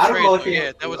a wild. I don't know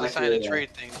if that was a sign and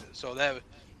trade thing. So that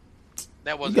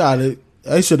wasn't. You got it.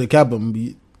 They should have kept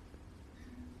him.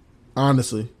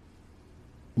 Honestly,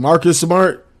 Marcus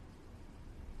Smart.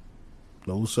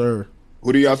 No, sir.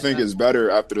 Who do y'all think is better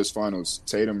after this finals,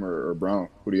 Tatum or Brown?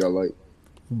 Who do y'all like?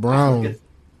 Brown.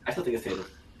 I still think it's Tatum.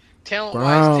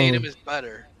 Talent-wise, Tatum is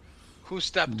better. Who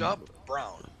stepped up?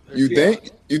 Brown. You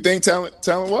think? You think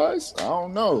talent-wise? I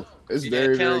don't know. It's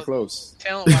very close.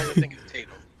 Talent-wise, I think it's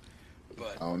Tatum.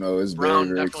 But I don't know. It's Brown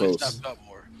very definitely close. stepped up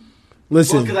more.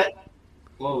 Listen.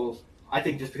 I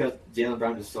think just because Jaylen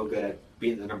Brown is so good at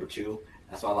being the number 2,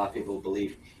 that's why a lot of people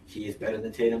believe he is better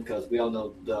than Tatum, because we all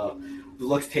know the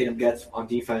looks Tatum gets on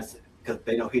defense because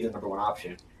they know he's the number 1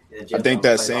 option. I think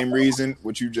that same reason,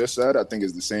 what you just said, I think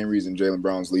is the same reason Jaylen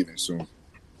Brown's leaving soon.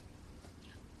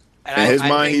 In his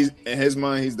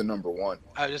mind, he's the number 1.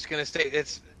 I was just gonna say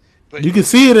but you can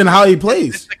see it in how he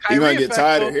plays. He's gonna get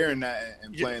tired of hearing that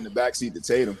and playing the backseat to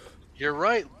Tatum. You're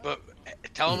right, but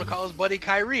tell him to call his buddy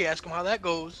Kyrie. Ask him how that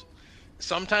goes.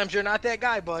 Sometimes you're not that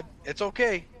guy, bud. It's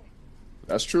okay.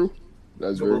 That's true.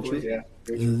 That's very true.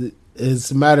 Yeah.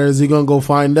 It's a matter. Is he gonna go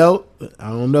find out? I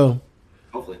don't know.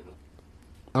 Hopefully.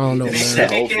 I don't know, man.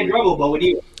 He can't dribble, but when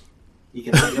he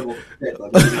can dribble.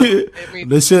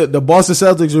 The Boston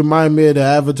Celtics remind me of the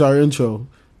Avatar intro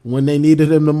when they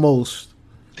needed him the most,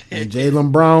 and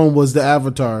Jaylen Brown was the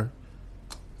Avatar.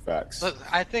 Facts. Look,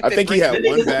 I think he had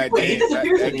one bad game.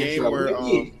 That game where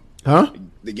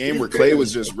the game where Clay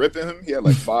was just ripping him. He had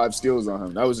like 5 steals on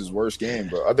him. That was his worst game.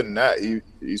 But other than that,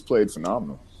 he's played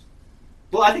phenomenal.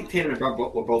 Well, I think Tatum and Brown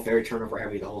were both very turnover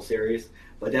heavy the whole series,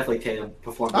 but definitely Tatum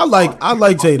performed. I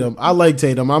like Tatum. I like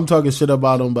Tatum. I'm talking shit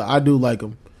about him, but I do like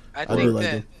him. I think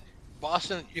that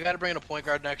Boston, you got to bring in a point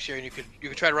guard next year, and you could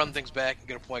try to run things back and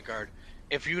get a point guard.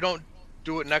 If you don't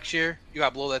do it next year, you got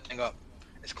to blow that thing up.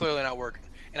 It's clearly not working.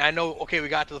 And I know, okay, we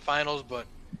got to the finals, but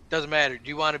it doesn't matter. Do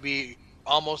you want to be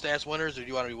almost as winners, or do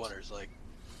you want to be winners? Like,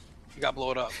 you got to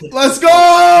blow it up. Let's go!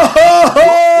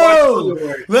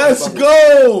 Let's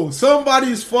go!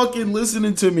 Somebody's fucking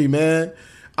listening to me, man.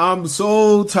 I'm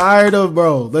so tired of,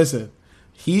 bro. Listen,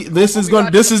 this is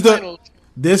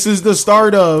the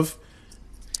start of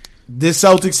this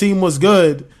Celtics team was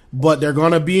good, but they're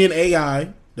gonna be an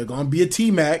AI. They're gonna be a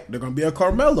T-Mac. They're gonna be a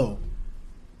Carmelo.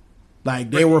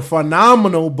 Like they were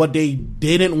phenomenal, but they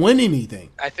didn't win anything.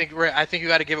 I think you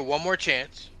got to give it one more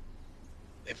chance.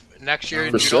 If next year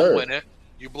For you sure. don't win it,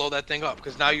 you blow that thing up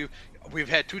because now we've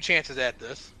had 2 chances at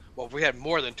this. Well, we had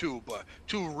more than 2, but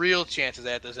 2 real chances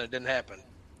at this, and it didn't happen.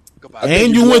 Goodbye. I think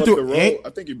And you blow went up through- the role- and- I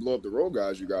think you blow up the role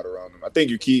guys you got around them. I think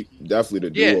you keep definitely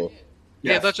the Yeah. duo.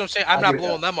 Yeah, Yes. that's what I'm saying. I I'm not agree with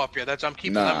blowing them up here. I'm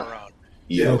keeping Nah. them around.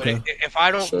 Yeah. Okay. But if I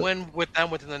don't Sure. win with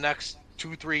them within the next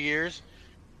 2-3 years,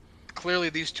 clearly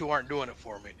these 2 aren't doing it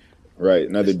for me. Right.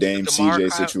 Another Dame DeMar CJ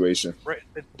Kyle- situation. Right,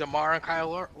 DeMar and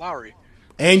Kyle Lowry.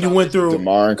 And you went through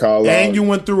DeMar and Kyle Lowry. and you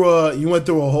went through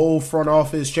a whole front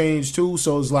office change too.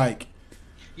 So it's like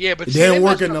Yeah, but It see, didn't they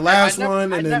work messed in the up. last I never-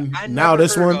 one, I and ne- then I now never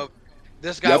this heard one? of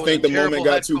This guy Y'all was think a the terrible moment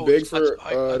got head too coach. big for Let's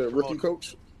the rookie promote.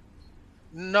 coach?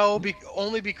 No,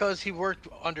 only because he worked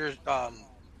under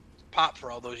Pop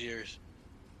for all those years.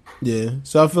 yeah.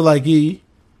 So I feel like I mean,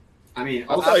 I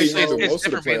thought he Obviously, handled it's most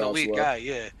of the different being the playoffs lead well. guy.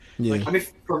 Yeah. yeah. I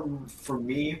mean, for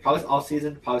me, probably all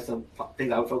season, probably some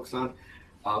things I would focus on.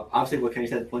 Obviously, what Kenny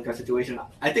said, the point guard situation.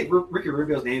 I think Ricky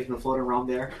Rubio's name's been floating around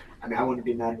there. I mean, I wouldn't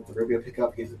be mad with the Rubio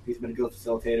pickup. He's been a good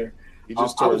facilitator. He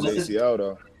just I tore would his listen- ACL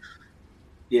though.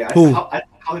 Yeah, Who? I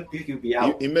think he would be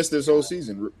out. He missed this whole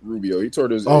season. Rubio. He tore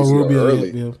his Oh, ACL Rubio.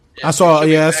 early. Yeah. Yeah, I saw. he should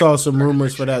be Yeah, I back saw for some the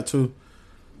rumors for next that too.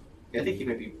 I think he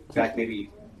may be back maybe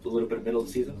a little bit of middle of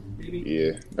the season, maybe.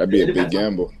 Yeah, that'd be a big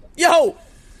gamble. Yo,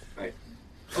 Right.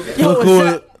 Okay. yo, Look what's who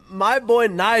up? My boy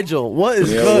Nigel. What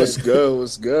is Yeah, good? what's good?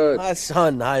 What's good? My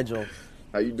son Nigel.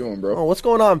 How you doing, Oh, bro? what's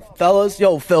going on, fellas?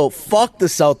 Yo, Phil, fuck the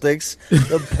Celtics.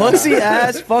 The pussy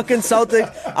ass fucking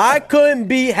Celtics. I couldn't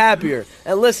be happier.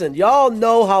 And listen, y'all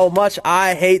know how much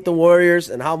I hate the Warriors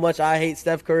and how much I hate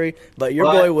Steph Curry, but your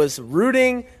What? boy was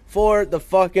rooting for the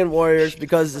fucking Warriors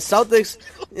because the Celtics,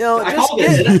 you know, I just called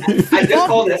it. I just fuck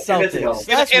called the it. a minute ago. Celtics.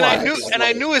 That's and why.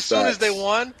 I knew as soon as they Facts.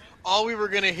 won, all we were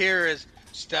gonna hear is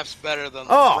Steph's better than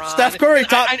Oh, LeBron. Steph Curry And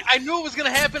top- I knew it was gonna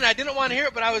happen. I didn't want to hear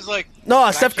it, but I was like, No,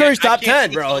 I Steph can't- Curry's I top can't 10,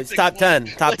 see bro. the He's Celtics top 10.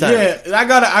 win. Top 10. Yeah, I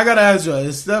gotta ask you: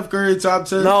 is Steph Curry top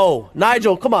 10? No,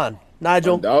 Nigel, come on.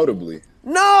 Nigel. Undoubtedly.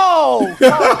 No!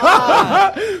 Come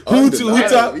on.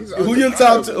 Who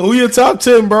your top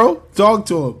 10, bro? Talk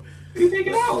to him. You take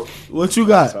it out. What you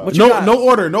got? What you got? No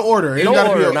order. No order. Ain't No gotta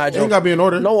order, be. Nigel. Ain't gotta be in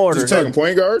order. No order. Just talking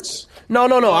point guards? No. I'm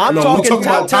No, we talking talking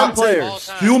top about top 10 All players.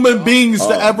 time. Human beings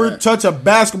to Oh, ever man. touch a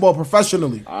basketball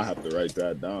professionally. I have to write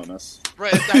that down. That's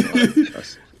Right, exactly.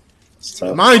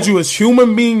 tough. Mind you, it's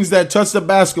human beings that touch the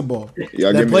basketball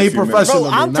Yeah, that give me play a few minutes. professionally.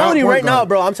 Bro, I'm not telling you point right now, guard.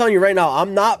 bro. I'm telling you right now.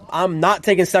 I'm not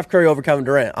taking Steph Curry over Kevin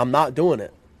Durant. I'm not doing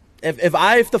it. If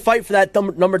I have to fight for that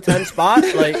number 10 spot,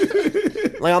 like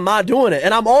I'm not doing it.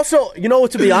 And I'm also,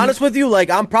 to be honest with you, like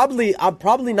I'm probably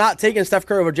not taking Steph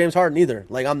Curry over James Harden either.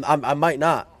 Like I might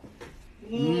not.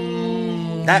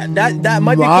 That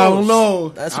might be close. I don't know.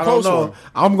 That's a I don't close know.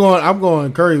 one. I'm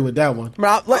going Curry with that one.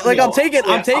 I'm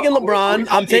taking LeBron,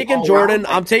 I'm taking Jordan,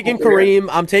 I'm taking Kareem,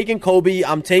 I'm taking Kobe,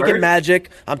 I'm taking Magic,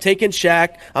 I'm taking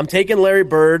Shaq, I'm taking Larry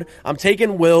Bird, I'm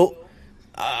taking Wilt,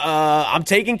 I'm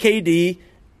taking KD,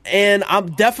 and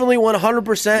I'm definitely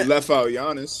 100%. You left out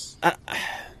Giannis.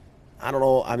 I don't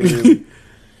know. I mean,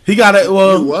 He got it.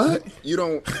 Well, What? You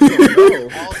don't know.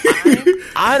 All time.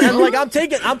 I'm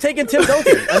taking Tim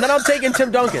Duncan, and then I'm taking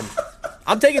Tim Duncan.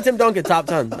 I'm taking Tim Duncan top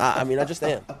 10. I mean, I just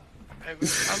am. he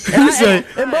said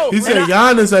bro,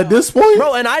 Giannis at this point.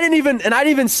 Bro, and I didn't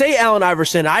even say Allen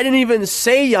Iverson. I didn't even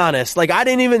say Giannis. Like I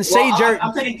didn't even say Jerry.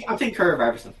 I'm taking Curry over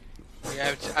Iverson.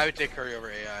 Yeah, I would take Curry over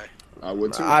AI. I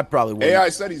would too. I probably would. AI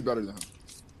said he's better than him.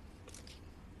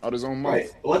 Out his own mouth.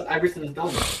 Right. What Iverson has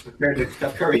done compared to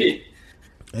Steph Curry.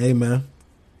 Hey man,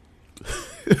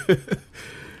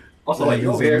 Also, That you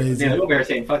is over here, amazing. you over here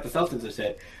saying fuck the Celtics are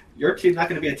shit. Your team's not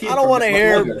going to be a team. I don't for want to much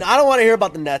hear. longer. I don't want to hear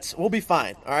about the Nets. We'll be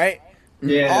fine. All right.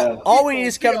 Yeah. All we need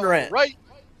is Kevin Durant. Right.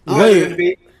 You guys are gonna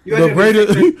be- you guys the are gonna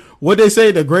be- greatest. What they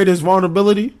say, the greatest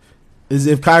vulnerability is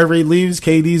if Kyrie leaves,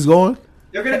 KD's going.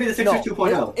 They're going to be the Sixers No.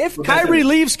 2.0. If With Kyrie Ben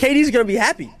leaves, KD's gonna be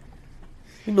happy.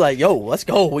 He'd be like, "Yo, let's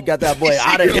go. We got that boy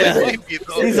out of here. Might be,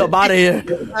 though. He's up out of here."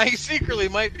 He secretly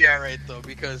might be all right though,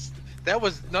 because that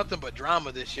was nothing but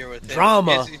drama this year with him.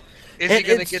 Drama. Is he And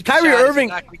going to it's get the Kyrie shot? Is he Irving-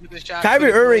 not gonna get the shot? Kyrie Could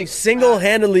he Irving play?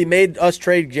 single-handedly made us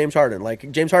trade James Harden.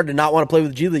 Like James Harden did not want to play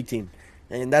with the G League team,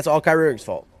 and that's all Kyrie Irving's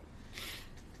fault.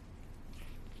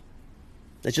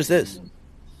 It just is.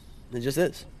 It just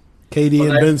is. KD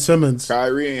and Ben Simmons.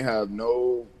 Kyrie ain't have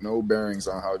no bearings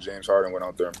on how James Harden went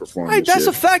out there and performed. Right, this that's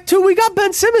year. a fact too. We got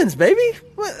Ben Simmons, baby.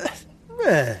 What?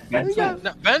 Man, we got,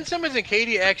 No, Ben Simmons and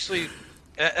KD actually,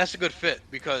 that's a good fit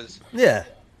because yeah.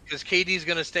 because KD's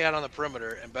going to stay out on the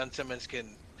perimeter, and Ben Simmons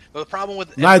can. But the problem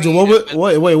with Nigel,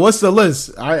 Embiid wait, what's the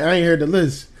list? I ain't heard the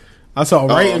list. I saw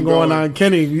writing I'm going going- on,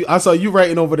 Kenny. I saw you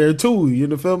writing over there too.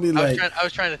 You feel me? I Like,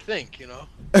 was trying to think, you know.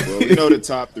 Well, we know the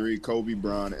top three: Kobe,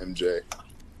 Bron, MJ.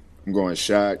 I'm going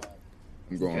Shaq.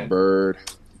 I'm going Okay. Bird.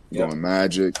 I'm Yep. going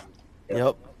Magic.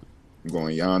 Yep. I'm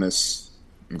going Giannis.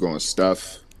 I'm going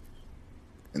Steph.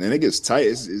 And then it gets tight.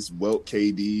 It's Wilt,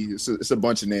 KD. It's a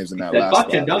bunch of names in that last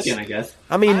Fuck Tim spot. Duncan, I guess.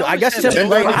 I mean, I I guess understand Tim.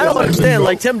 that. Like, I don't understand.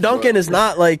 Like Tim Duncan is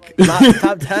not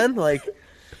top 10.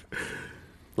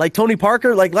 Like Tony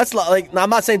Parker. Like I'm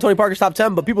not saying Tony Parker's top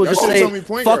 10, but people Y'all just should say tell me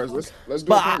point fuck. guards. Let's do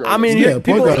But a point guard. I mean, Yeah,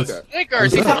 people. point guards. Point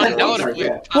guards, he's undoubtedly.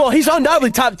 Yeah. Well, he's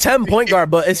undoubtedly top 10 point guard,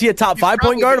 but is he a top 5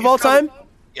 point guard of all time?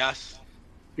 Yes.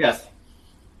 Yes.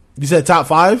 you said top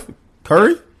 5?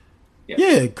 Curry? Yeah.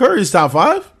 Yeah, Curry's top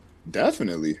 5.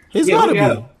 Definitely. He's Yeah, gotta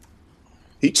yeah. be.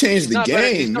 He changed the He's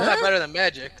game, not man. better than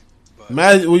Magic. But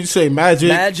Magic, what you say? Magic,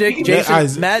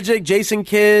 Magic, Jason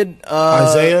Kidd,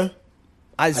 Isaiah,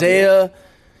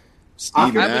 Steve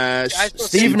I Nash,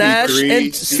 Steve Nash, CP3,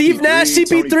 and Steve Nash,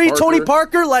 CP3, Tony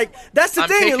Parker. Like that's the I'm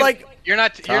thing. taking, Like you're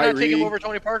not taking Kyrie. him over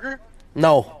Tony Parker.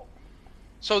 no,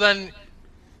 So then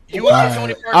you All want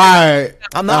Tony right, Parker? all right.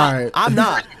 I'm not. All right. I'm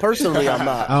not personally. I'm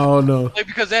not. I don't know. Like,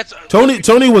 because that's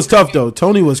Tony was tough though.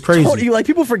 Tony was crazy. Tony, like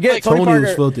people forget Like, Tony Tony Parker.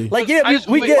 was filthy. Like yeah, I just-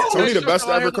 we wait, get. wait, Tony wait, the best to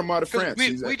wait, ever wait, come out of 'cause France. We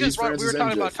He's just friends we were with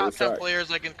talking MJ about for a top 10 fact. players,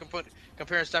 like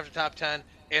comparing stuff to top 10,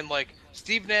 and like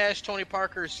Steve Nash, Tony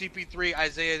Parker, CP3,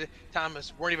 Isaiah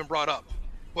Thomas weren't even brought up.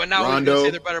 But now we're going Rondo. to say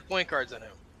they're better point guards than him.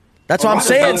 That's what I'm Rondo's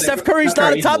saying. better than- Steph Curry's Steph not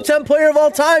a Curry's top the- 10 player of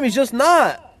all time. He's just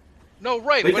not. No,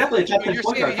 right. But he's definitely a top 10 you're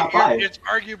point saying guard, top 5. it's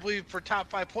arguably for top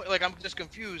 5 point. Like, I'm just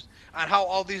confused on how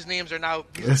all these names are now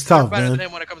It's they're tough, better man. than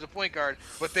him when it comes to point guard,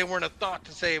 but they weren't a thought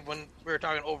to say when we were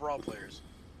talking overall players.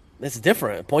 It's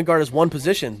different. Point guard is one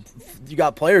position. You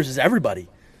got players is everybody.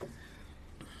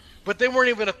 But they weren't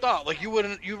even a thought. Like, you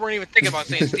weren't even thinking about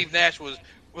saying Steve Nash was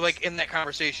like in that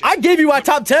conversation. I gave you my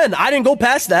top 10. I didn't go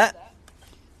past that.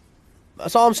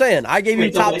 That's all I'm saying. I gave you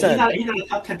Wait, top so 10. He's not a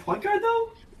top 10 point guard,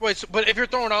 though? Wait, but if you're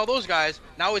throwing all those guys,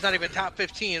 now he's not even top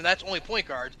 15. That's only point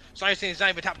guards. So I'm saying he's not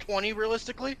even top 20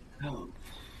 realistically. No.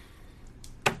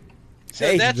 So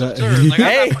Hey, that's you got- absurd. Like, I'm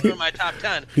Hey. not putting him in my top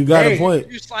 10. You got Hey. a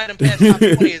point. You slide him past top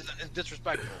 20 is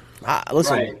disrespectful.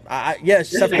 Listen, Right. yes,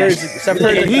 Steph Curry's. Steph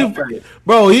Curry's He-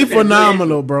 Bro, he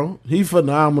phenomenal, bro. He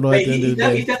phenomenal at Wait, the end of he's the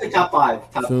he's day. definitely top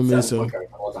 5, top Feel me, 7 so- point guard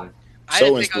of all time. I So didn't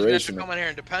think I was going to have to inspirational. come in here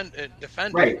and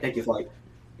defend Right, thank you, Flight.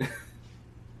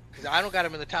 because I don't got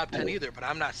him in the top 10 either, but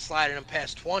I'm not sliding him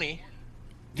past 20.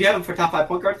 Do you have him for top 5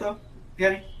 point guards, though?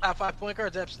 Kenny? Top 5 point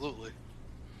guards, absolutely.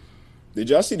 Did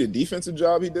y'all see the defensive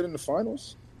job he did in the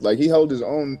finals? Like he held his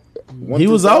own. He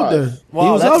was out there. Wow,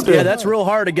 He was that's, out there. Yeah, that's real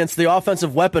hard against the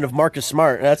offensive weapon of Marcus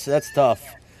Smart. That's tough.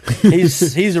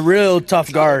 He's a real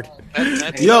tough guard.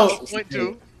 That's Yo. point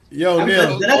two. Yo, I mean,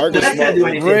 Neil. the Nets Marcus can't do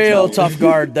Smart- anything. Real so- tough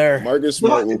guard there. Marcus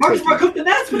Smart will Marcus cook Smart you. cooked the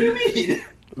Nets? What do you mean?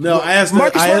 No, I asked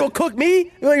Marcus I Smart will asked, cook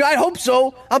me? I hope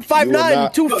so. I'm 5'9",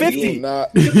 You will 250.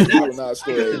 not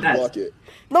score a bucket.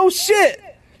 No shit.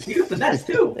 He cooked the Nets,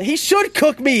 too. He should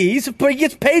cook me. He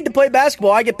gets paid to play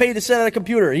basketball. I get paid to sit at a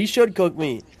computer. He should cook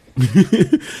me.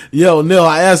 yo, Neil.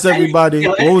 I asked everybody Yeah,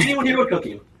 what was anyone here would cook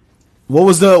you.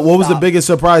 the Stop. biggest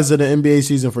surprise of the NBA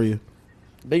season for you?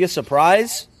 Biggest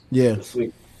surprise? Yeah,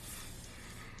 Sweet.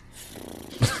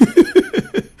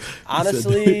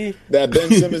 Honestly, That Ben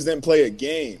Simmons didn't play a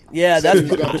game. yeah, Said he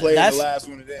that's was gonna play in that's the last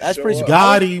one. And didn't that's show pretty up.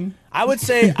 got him. I'd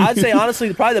say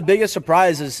honestly, probably the biggest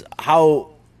surprise is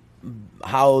how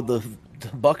the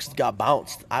Bucks got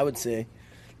bounced. I would say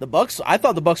the Bucks. I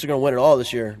thought the Bucks were going to win it all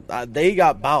this year. They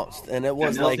got bounced, and it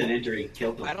was That like Middleton injury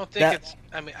killed him. I don't think That- it's.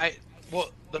 I mean,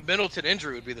 the Middleton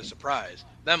injury would be the surprise.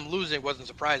 Them losing wasn't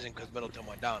surprising because Middleton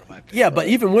went down. In my opinion. yeah. But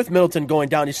even with Middleton going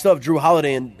down, you still have Drew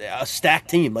Holiday and a stacked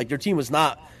team. Like your team was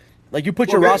not like you put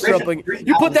Well, your roster up. Grayson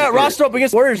You put that Allen's roster up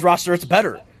against Warriors roster. It's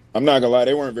better. I'm not gonna lie,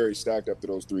 they weren't very stacked up to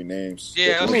those three names.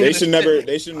 Yeah, I they, mean, should never.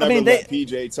 They should I never mean, let they-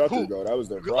 PJ Tucker Who- go. That was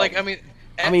their problem. Like I mean,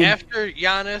 mean- after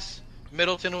Giannis,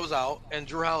 Middleton was out, and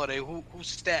Drew Holiday, who's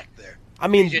stacked there? I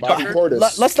mean, PJ Bobby Tucker?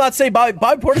 Portis. let's not say Bobby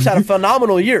Portis had a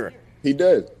phenomenal year. He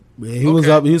did. Yeah, he was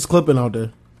Okay. up. He was clipping out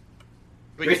there.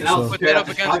 But Grayson you Allen's put straight that out up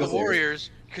the against the Chicago series. Warriors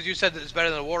because you said that it's better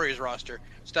than the Warriors roster.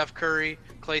 Steph Curry,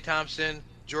 Klay Thompson,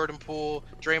 Jordan Poole,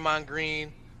 Draymond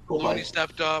Green, Cool Looney play.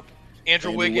 stepped up,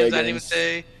 Andrew Andrew Wiggins. I didn't even Wiggins.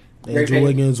 say. Andrew pick.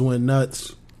 Wiggins went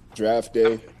nuts. Draft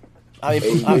day. I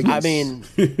mean, I mean.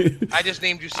 I just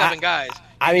named you seven guys.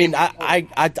 I mean,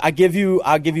 I give you.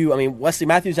 I mean, Wesley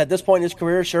Matthews at this point in his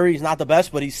career, sure, he's not the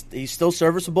best, but he's still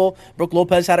serviceable. Brook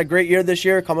Lopez had a great year this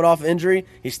year, coming off injury.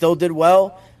 He still did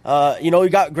well. You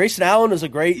got Grayson Allen is a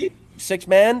great six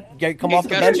man, come off the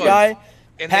Guess bench what? guy,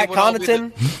 And Pat they would all be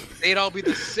Connaughton. they'd all be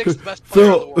the sixth best player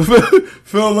in the world.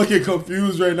 Phil looking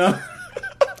confused right now.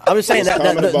 I'm just saying It's that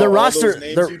common the about all roster. those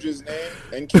names the- you just named.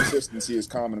 Inconsistency is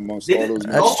common amongst They all did- those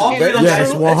names. That's all true. three of those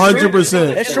Yes, guys-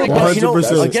 100%. It's true, Like, but you know,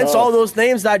 100%. against all those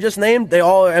names that I just named, they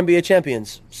all are NBA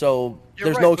champions. So You're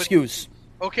there's right, no but- excuse.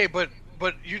 Okay, but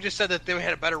you just said that they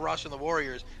had a better roster than the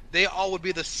Warriors. They all would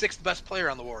be the sixth best player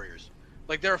on the Warriors.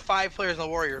 Like there are 5 players on the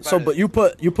Warriors. So, but you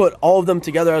put all of them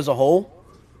together as a whole,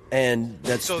 and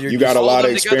that's So You got a all lot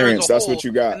them of together as a experience. That's whole, what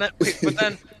you got. and but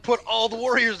then put all the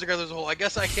Warriors together as a whole. I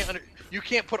guess I can't. You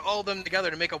can't put all of them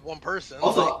together to make up one person.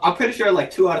 Also, I'm pretty sure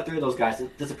like 2 out of 3 of those guys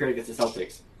disappeared against the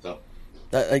Celtics. So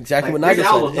that, exactly Like, what Nigel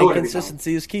Grayson Allen said. was nowhere to be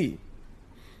Inconsistency is key.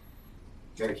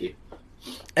 very key.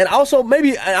 And also,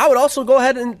 maybe I would also go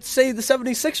ahead and say the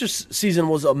 76ers season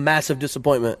was a massive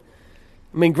disappointment.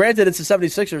 I mean, granted, it's the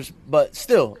 76ers, but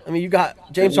still, I mean, you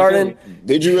got James Harden.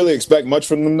 Did you really expect much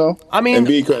from them, though? I mean,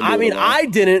 Embiid couldn't do it alone. I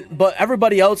didn't, but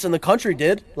everybody else in the country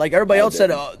did. Like everybody else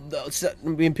said, I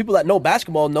mean, people that know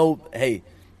basketball know, hey,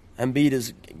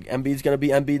 Embiid's going to be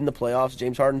Embiid in the playoffs.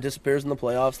 James Harden disappears in the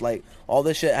playoffs. Like all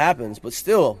this shit happens, but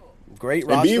still, great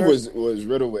roster. Embiid was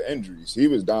riddled with injuries. He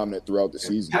was dominant throughout the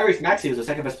season. Tyrese Maxey was the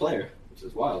second best player, which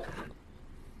is wild.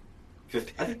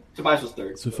 Fifth, I think Tobias was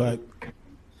third. It's a fact.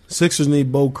 Sixers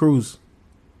need Bo Cruz.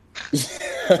 They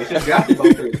should have drafted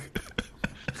Bo Cruz.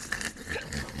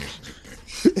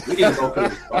 We need a Bo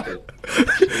Cruz. Fuck it.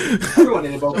 Everyone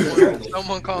needed Bo Cruz. apparently.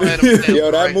 Someone call Adam Sandler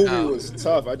Yo, that right movie now. was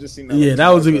tough. I just seen that. Yeah, on that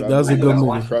was a- TikTok. that was a good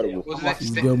movie. Incredible. Wasn't it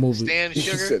It's a good movie. Stan He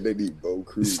Sugar? said they need Bo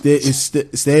Cruz.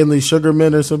 Stanley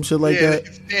Sugarman or some shit like yeah, that.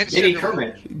 Stan They need Sugar.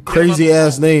 Kermit. Crazy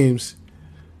ass names.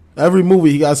 Every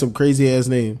movie he got some crazy ass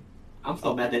name. I'm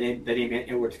so mad they named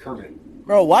Edwards Kermit.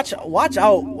 Bro, watch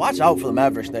out for the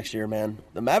Mavericks next year, man.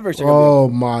 The Mavericks are going Oh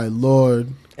my lord.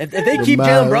 to be. If they the keep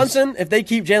Mavs.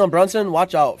 Jalen Brunson,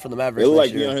 watch out for the Mavericks He'll next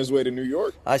like be on year. his way to New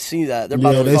York. I see that. They're Yeah,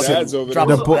 about they to said- Dad's over drop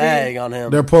there. a bag on him.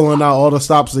 They're pulling out all the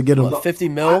stops to get him. 50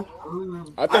 mil.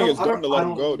 I think it's dumb to let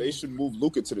him go. They should move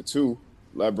Luka to the 2.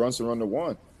 Let Brunson run the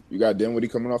 1. You got Dinwiddie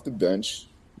coming off the bench.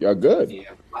 Y'all good. Yeah.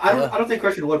 I don't think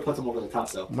Christian Wood puts him over the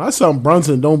top though. My son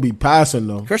Brunson don't be passing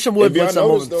though. Christian Wood If y'all puts them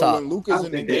over notice the though, top. when Luka's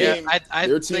in the Yeah, game, I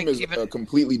their team think is even- a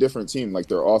completely different team. Like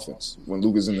their offense when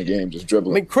Luka's in the game, just I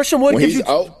dribbling. mean, Christian Wood when gives he's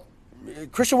you out,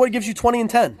 Christian Wood gives you 20 and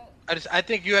 10. I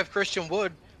think you have Christian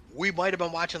Wood. We might have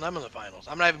been watching them in the finals.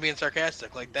 I'm not even being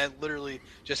sarcastic. Like that, literally,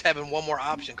 just having one more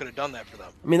option could have done that for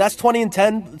them. I mean, that's 20 and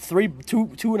 10, 2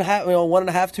 and a half,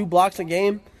 1.5, 2 blocks a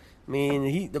game. I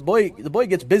mean, the boy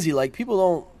gets busy. Like people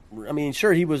don't. I mean,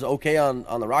 sure he was okay on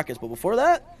the Rockets, but before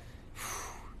that,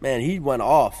 man, he went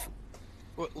off.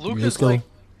 Well, Luke Let's is go. like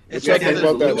it's Yeah, like think the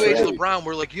about that new age trade. LeBron.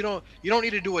 Where like you don't need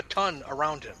to do a ton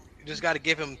around him. You just got to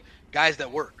give him guys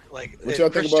that work. Like What y'all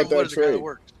think Christian about that Wood is a guy trade? that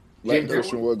works. let James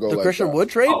Christian Harden. Wood go. The like Christian that. Wood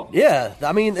trade? Oh. Yeah.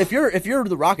 I mean, if you're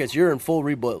the Rockets, you're in full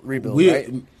rebuild, right?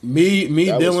 Me,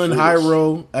 That was Dylan, foolish.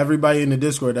 Hyro, everybody in the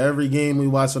Discord, every game we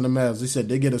watch on the Mavs, they said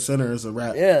they get a center, it's a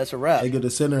wrap. Yeah, it's a wrap. They get a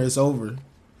center, it's over.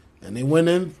 And they went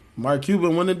in. Mark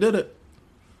Cuban went and did it.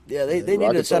 Yeah, they needed a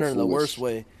Rockets center are in the foolish. worst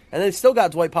way. And they still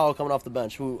got Dwight Powell coming off the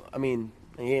bench, who, I mean,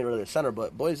 he ain't really a center,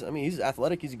 but boys, I mean, he's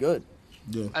athletic, he's good.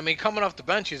 Yeah. I mean, coming off the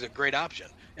bench, he's a great option.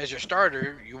 As your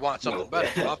starter, you want something better.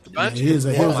 But off the bench, he is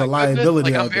a oh my liability goodness,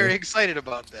 like, out I'm very there. excited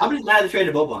about I'm that. just mad they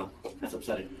traded Boban. That's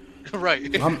upsetting. right.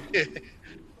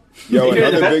 Yo, He could've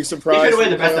another been- big he surprise could've in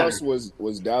been the the best playoffs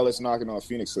was Dallas knocking off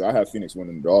Phoenix. So I have Phoenix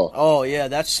winning it all. Oh, yeah,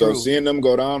 that's So true. seeing them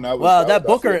go down, that was Well, that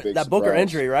was definitely a big that Booker surprise.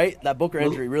 injury, right? That Booker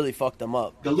injury really fucked them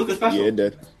up. The Lucas special. Yeah, it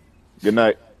did. Good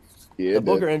night. Yeah, The it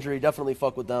Booker did. injury definitely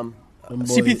fucked with them. Them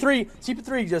boys-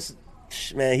 CP3 just,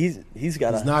 man, he's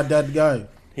got He's to, not that guy.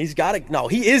 he's got to, no,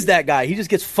 he is that guy. He just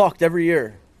gets fucked every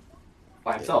year.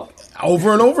 By himself.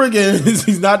 Over and over again,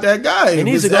 he's not that guy. He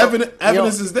needs His to go,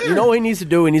 evidence is there. You know what he needs to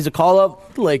do? He needs to call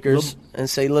up the Lakers and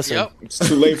say, listen, Yep. It's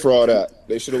too late for all that.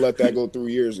 They should have let that go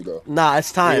 3 years ago. nah,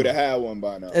 it's They time. would have had one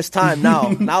by now. It's time now.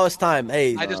 Now it's time.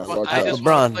 Hey, I just Nah, want fuck that. to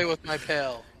LeBron. play with my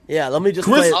pal. yeah, let me just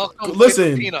Chris- play I'll come Listen,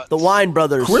 play with Peanuts. the Wine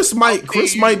Brothers. Chris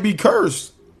might be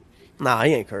cursed. Nah,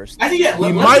 he ain't cursed. I think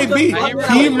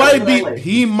He might be.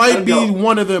 He might be Go.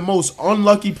 one of the most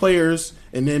unlucky players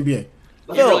in the NBA.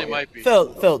 Let's He go. really might be.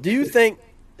 Phil, do you think?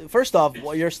 First off,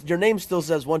 well, your name still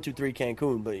says 123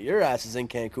 Cancun, but your ass is in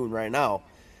Cancun right now.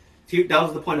 See, that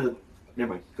was the point of the.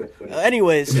 Never mind. Good.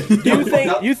 Anyways, do you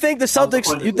think the That was the Celtics?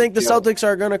 point of You think the the- Celtics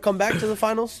are going to come back to the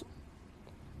finals?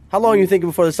 How long are you thinking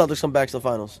before the Celtics come back to the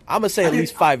finals? I'm gonna say at think-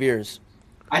 least 5 years.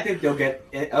 I think they'll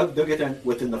get there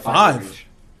within the 5. range.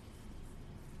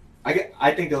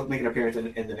 I think they'll make an appearance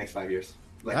in the next 5 years.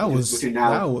 Like, That was- between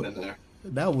now that and was- there.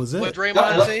 That was it. What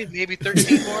Draymond say? Maybe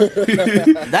 13 more.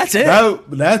 That's it.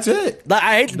 That's it. Like,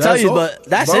 I hate to tell you, all. but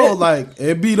that's Bro, it. Like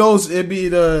it be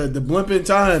the blimp in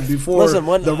time before Listen,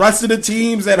 the rest of the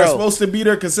teams that are supposed to be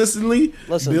there consistently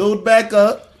build back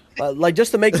up. Like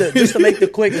just to make the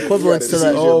quick equivalence to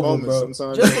the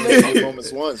Sometimes just to make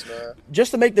moments once, man.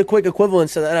 Just to make the quick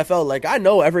equivalence to the NFL. Like I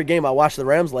know every game I watch the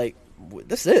Rams. Like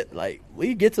this is it. Like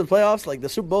we get to the playoffs, like the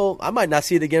Super Bowl. I might not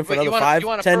see it again for another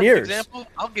 5-10 years. Example?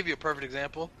 I'll give you a perfect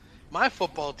example. My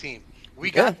football team. We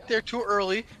got there too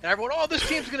early, and everyone, this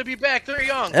team's going to be back. They're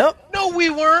young. Yep. No, we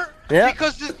weren't. Yep.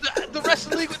 Because the rest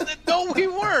of the league, no, we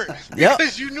weren't. Yep.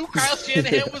 Because you knew Kyle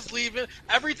Shanahan was leaving.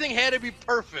 Everything had to be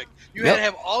perfect. You had to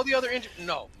have all the other injuries.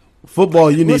 No. Football,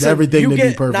 you need everything to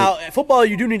be perfect. Now, football,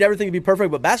 you do need everything to be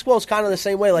perfect, but basketball is kind of the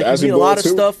same way. Like you need a Basketball, lot of too.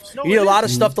 stuff. You need a lot of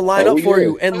stuff to line up for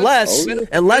you, unless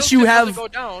you have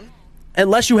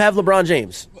LeBron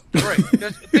James. Right.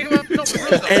 Think about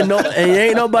and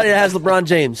ain't nobody that has LeBron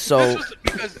James. So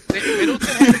because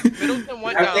Middleton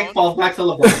went I down. think falls back to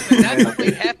LeBron. The Nets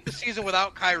played half the season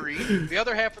without Kyrie. The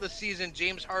other half of the season,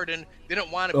 James Harden didn't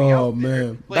want to be out there.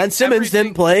 Man. Ben Simmons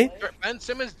didn't play. Ben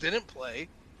Simmons didn't play.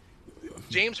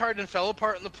 James Harden fell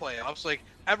apart in the playoffs. Like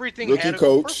everything Rookie had to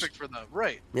go coach. perfect for them.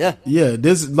 Right. Yeah. Yeah,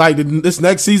 this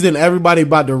next season, everybody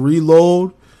about to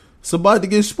reload. It's about to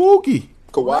get spooky.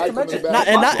 Kawhi coming back.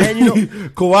 And you know,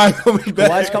 Kawhi coming back.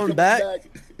 Kawhi's coming back.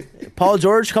 Paul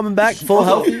George coming back, full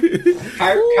health.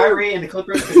 Kyrie and the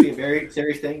Clippers could be a very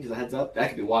serious thing. Just a heads up, that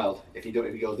could be wild if he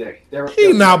goes there.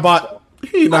 He not about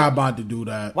to do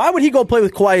that. Why would he go play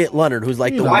with Kawhi Leonard, who's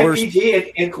like the Kawhi, worst?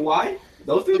 PG, and Kawhi.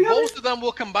 Those two together? Both of them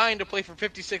will combine to play for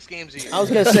 56 games a year. I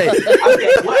was gonna say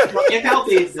if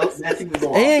healthy, that seems to go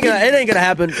off. it ain't gonna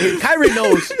happen. Kyrie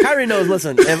knows.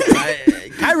 Listen,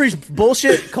 Kyrie's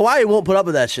bullshit. Kawhi won't put up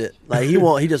with that shit. Like he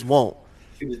won't. He just won't.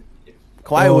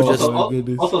 Kawhi would just.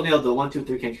 Also, Neil, the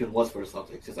 1-2-3 King was for the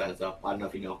Celtics. Just a heads up. I don't know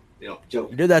if you know. Joe.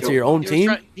 You did that to your own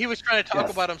team. He was trying to talk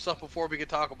about himself before we could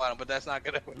talk about him, but that's not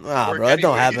gonna. Nah, bro, that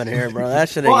don't happen here, bro. That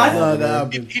shit ain't gonna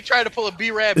happen. He tried to pull a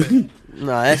B Rabbit. No,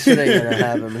 that shit ain't gonna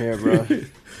happen here, bro.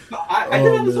 I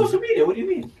did it on the social media. What do you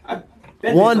mean?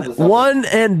 One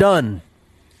and done.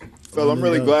 Phil, I'm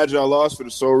really glad y'all lost for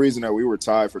the sole reason that we were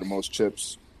tied for the most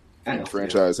chips in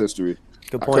franchise history.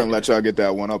 Good I point. couldn't let y'all get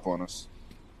that one up on us.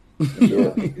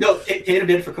 No, Tatum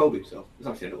did it for Kobe, so it's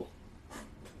understandable.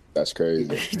 That's crazy.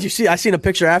 Did you see? I seen a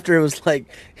picture after. It was like,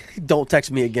 "Don't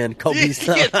text me again, Kobe's."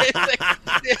 Crazy.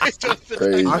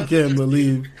 I can't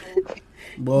believe,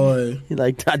 boy.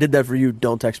 Like, I did that for you.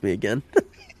 Don't text me again.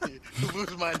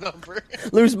 Lose my number.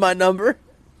 Lose my number.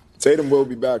 Tatum will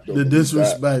be back though. The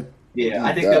disrespect. Yeah,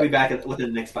 I think they'll be back within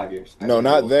the next 5 years. No,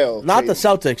 not they'll. Not the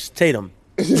Celtics. Tatum.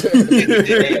 Let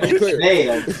me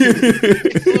clarify.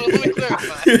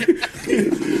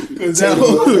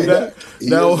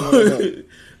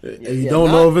 You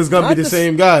don't know if it's gonna be the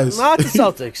same guys. Not the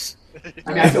Celtics. I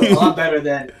mean, I feel a lot better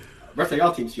than the rest of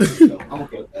y'all teams, so I'm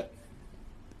okay with that.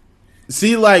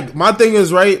 See, like my thing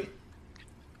is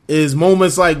is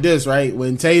moments like this, right?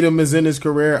 When Tatum is in his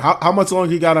career, how much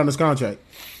longer he got on his contract?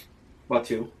 About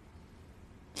 2.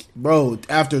 Bro,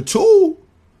 after 2,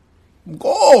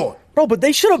 God. Bro, but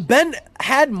they should have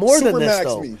had more than this, Supermax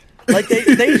though. me. Like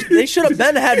they should have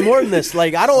had more than this.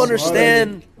 Like I don't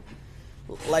understand.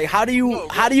 Like how do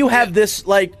you have this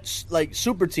like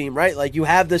super team, right? Like you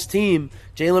have this team,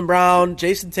 Jaylen Brown,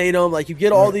 Jason Tatum, like you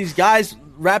get all these guys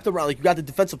wrapped around. Like you got the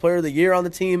defensive player of the year on the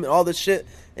team and all this shit,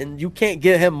 and you can't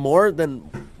get him more than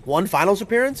one finals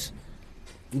appearance.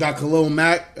 Got Khalil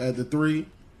Mack at the 3.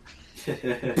 You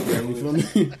feel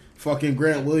me? Fucking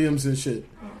Grant Williams and shit.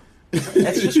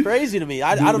 That's just crazy to me.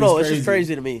 I don't know. It's just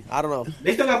crazy to me. I don't know.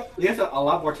 They have a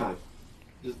lot more time.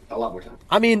 Just a lot more time.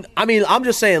 I mean, I'm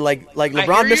just saying, like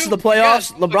LeBron misses the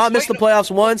playoffs. Yes, LeBron missed the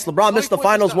playoffs once. LeBron missed the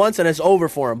finals once, and it's over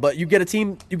for him. But you get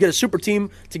a super team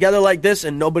together like this,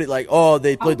 and nobody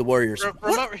they played the Warriors.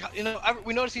 Remember,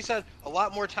 we noticed he said a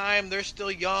lot more time. They're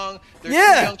still young. They're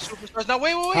Yeah. still young superstars. Now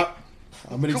wait.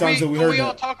 How many times have we heard we all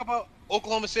that? talk about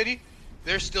Oklahoma City?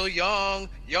 They're still young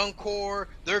core.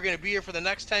 They're going to be here for the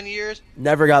next 10 years.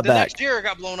 Never got The back. next year it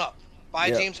got blown up by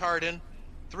Yeah. James Harden.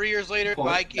 3 years later,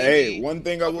 by KD. Hey, one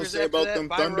thing I will Years say after about that, them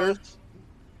by Thunder Russ.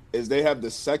 is they have the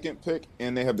 2nd pick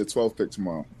and they have the 12th pick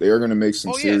tomorrow. They are going to make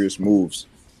some Oh, yeah. serious moves.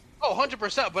 Oh,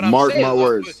 100%. But I'm Mark saying, my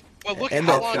words. But look And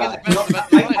at how long God. it's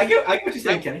been. I get what you're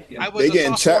saying, Kenny. Yeah. They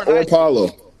getting Chet or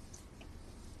Paulo.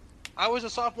 I was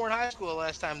a sophomore in high school the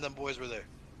last time them boys were there.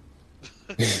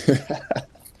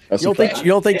 That's You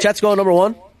don't think Chet's going number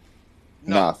 1?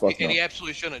 No, Nah, fuck and no. he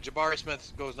absolutely shouldn't. Jabari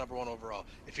Smith goes number 1 overall.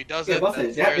 If he does Yeah, it, what's then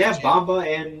it? They have Bamba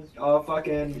and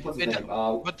fucking what's his name?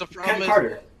 but the Ken problem is,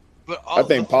 Carter. But all, I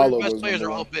think the Paolo three best was players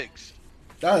number are all one. bigs.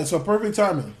 All right, so perfect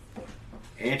timing.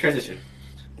 And transition.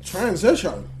 All right, so perfect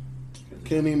timing. And transition. Transition.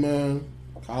 Kenny, man,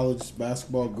 college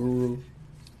basketball guru.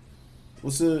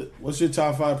 What's your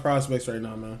top 5 prospects right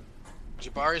now, man?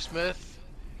 Jabari Smith,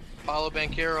 Paulo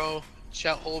Banchero,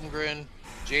 Chet Holmgren,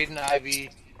 Jaden Ivey,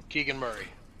 Keegan Murray.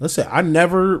 Listen, I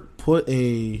never put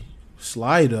a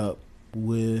slide up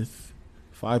with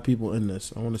 5 people in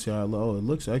this. I want to see how it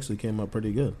looks. It actually came up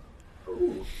pretty good.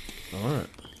 Ooh. All right.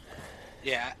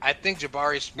 Yeah, I think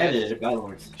Jabari Edited Smith by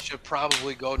Lawrence. should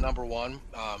probably go number 1.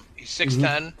 He's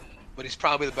 6'10", but he's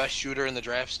probably the best shooter in the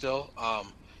draft still.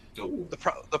 Ooh.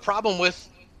 The problem with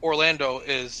Orlando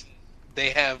is they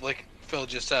have, like Phil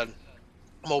just said,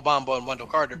 Mo Bamba and Wendell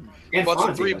Carter. And But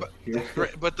Franz the three, even. Yeah.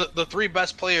 but the 3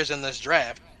 best players in this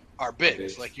draft are bigs.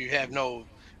 Bigs. Like you have no.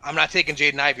 I'm not taking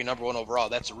Jaden Ivey number 1 overall.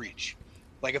 That's a reach.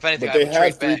 Like if anything, But I they would trade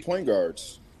have 3 back. point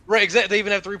guards. Right, exactly. They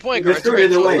even have 3 point They're guards. screwed Right,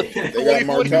 either so, way. like, They what got do you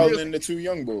Markel really- and the 2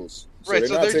 young bulls. So Right, they're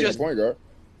so not they're taking just- a point guard.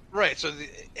 Right, so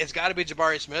it's got to be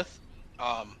Jabari Smith.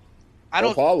 I Or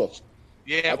don't. Paulo.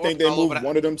 Yeah, I think they Paulo, moved but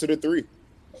one of them to the 3.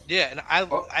 Yeah, and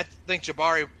I think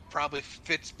Jabari probably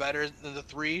fits better than the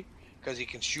 3 because he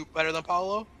can shoot better than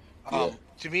Paulo.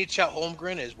 To me, Chet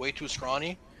Holmgren is way too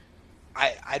scrawny.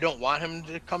 I don't want him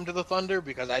to come to the Thunder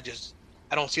because I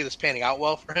don't see this panning out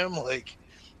well for him. Like,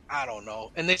 I don't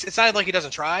know. And it's not like he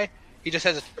doesn't try. He just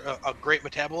has a great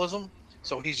metabolism,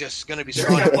 so he's just going to be They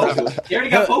already scrawny got forever. Poku. They already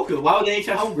got Poku. Why would they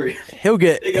Chet Holmgren?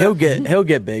 He'll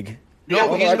get big. No, Yeah,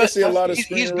 but I can see a lot of he's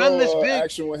screen and been this roll big.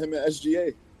 action with him at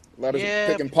SGA. A lot of Yeah.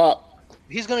 pick and pop.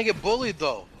 He's going to get bullied,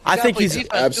 though. I think he's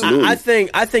Absolutely.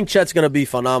 I think Chet's gonna be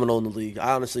phenomenal in the league.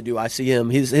 I honestly do. I see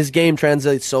him. His game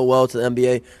translates so well to the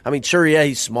NBA. I mean, sure, yeah,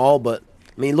 he's small, but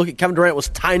I mean, look at Kevin Durant was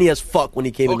tiny as fuck when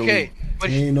he came in the Okay, league. but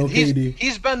He ain't no KD.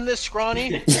 he's been this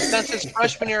scrawny since his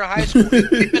freshman year of high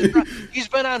school. He's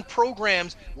been on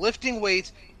programs, lifting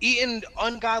weights, eating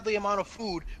ungodly amount of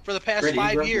food for the past Brady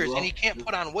 5 Ingram years, as well. and he can't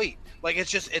put on weight. Like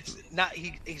it's not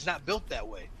he's not built that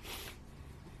way.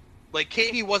 Like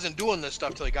KD wasn't doing this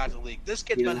stuff till he got to the league. This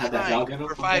kid's He been doesn't have that trying dog in him,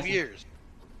 for I'm 5 guessing? years.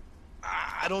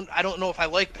 I don't know if I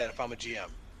like that if I'm a GM.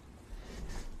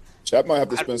 Chet might have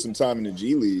to spend some time in the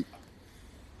G League.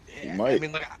 Yeah, might. I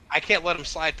mean, like I can't let him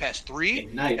slide past 3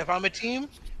 Ignite. if I'm a team,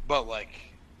 but like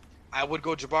I would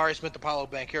go Jabari Smith, Paulo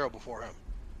Banchero before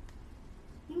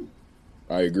him.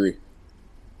 I agree.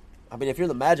 I mean, if you're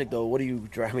the Magic though, what do you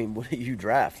draft? I mean, what do you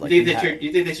draft? Like, You you think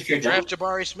have- they should trade Draft John?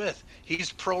 Jabari Smith.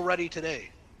 He's pro ready today.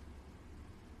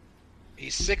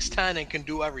 He's 6'10" and can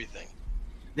do everything.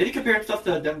 Did he compare himself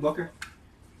to Devin Booker?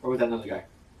 Or was that another guy?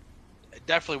 It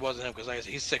definitely wasn't him because like I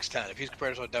said, he's 6'10". If he's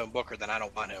compared to Devin Booker, then I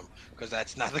don't want him because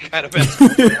that's not the kind of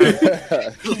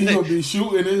basketball. He's gonna be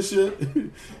shooting and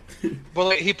shit. But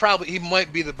like, he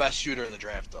might be the best shooter in the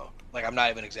draft though. Like I'm not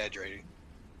even exaggerating.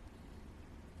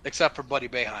 Except for Buddy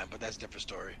Boeheim, but that's a different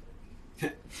story.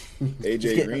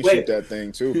 AJ Green Wait. shoot that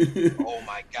thing too. Oh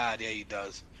my God, yeah, he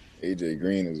does. AJ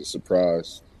Green is a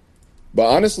surprise. But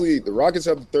honestly, the Rockets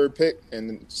have the 3rd pick,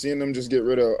 and seeing them just get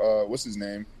rid of what's his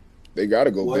name, they got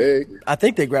to go What? big. I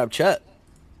think they grabbed Chet.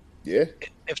 Yeah,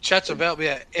 If Chet's available,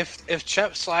 yeah. If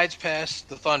Chet slides past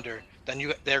the Thunder,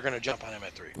 then they're gonna jump on him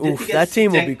at 3. Didn't Oof, he get that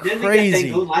team would be Didn't he get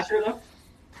crazy. Sengun last year, though?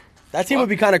 That team would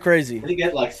be kind of crazy. Did he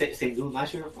get like Sengun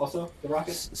last year also, the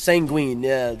Rockets? Sanguine,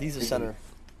 yeah, he's a center.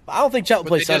 But I don't think Chet will But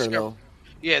play they just center got- though.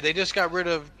 Yeah, they just got rid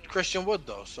of Christian Wood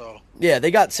though, so Yeah,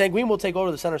 they got Sanguine will take over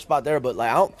the center spot there, but like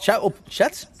I don't,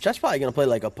 Chet's probably gonna play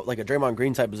like a Draymond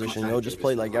Green type position. He'll just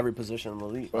play like every position in the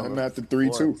league. put him at the 3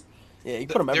 too. Yeah, you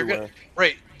put him they're everywhere.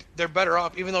 right. They're better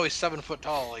off, even though he's 7 foot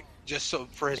tall. Like just so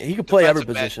for his, Yeah, he could play every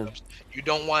defensive position. matchups, You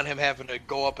don't want him having to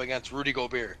go up against Rudy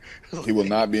Gobert. He will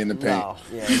not be in the paint. No,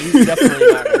 yeah, he's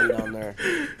definitely not gonna be down there,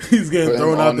 He's getting Put him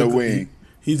thrown out on the wing.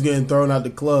 He's getting thrown out the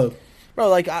club. bro.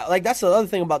 Like that's the other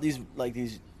thing about these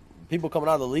people coming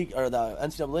out of the league or the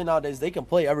NCAA nowadays. They can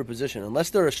play every position unless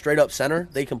they're a straight up center.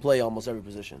 They can play almost every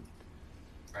position.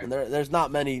 Right. And there's not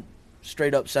many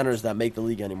straight up centers that make the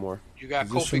league anymore. You got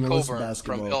Positionless Kofi Coburn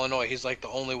basketball. from Illinois. He's like the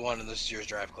only one in this year's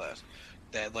draft class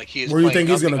that like he is. Where do you playing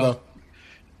think he's gonna nothing go? else.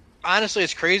 Honestly,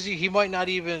 it's crazy. He might go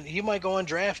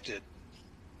undrafted.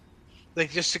 Like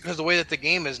just because the way that the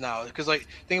game is now. Because like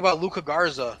think about Luka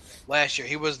Garza last year.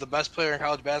 He was the best player in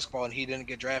college basketball, and he didn't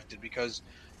get drafted because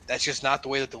that's just not the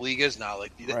way that the league is now.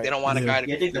 Like Right. they don't want a Yeah. guy to.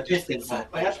 Yeah, I think the Pistons. I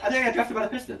think I got drafted by the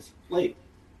Pistons late.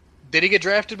 Did he get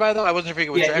drafted by them? I wasn't sure if he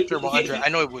was Yeah, drafted or he- undrafted. I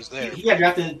know he was there. He got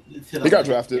drafted. He got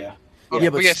drafted. Yeah. Okay,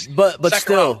 Yeah, yes, but second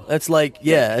still, round. it's like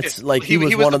it's like he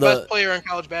was was one the of best the player in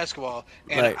college basketball,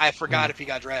 and Right. I forgot if he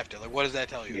got drafted. Like, what does that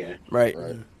tell you? Yeah. right,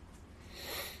 Right.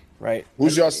 right.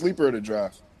 Who's y'all sleeper of the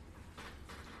draft?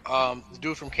 The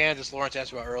dude from Kansas, Lawrence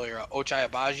asked about earlier, Ochai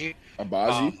Agbaji.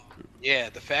 Abaji. Yeah,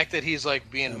 the fact that he's like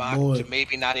being mocked boy. to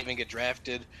maybe not even get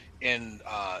drafted in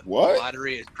What? the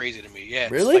lottery is crazy to me. Yeah,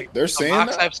 it's Really? like, They're saying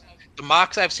that? The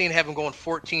mocks I've seen have him going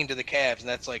 14 to the Cavs, and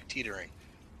that's like teetering.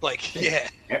 Like, yeah.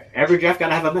 Every draft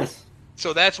gotta have a miss.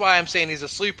 So that's why I'm saying he's a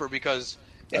sleeper, because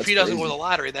That's if he doesn't crazy. win the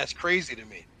lottery, that's crazy to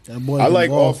me. That boy I can like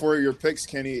all ball. 4 of your picks,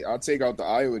 Kenny. I'll take out the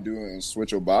Iowa dude and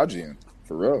switch Obaji in.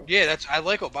 For real. Yeah, I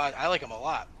like Obama. I like him a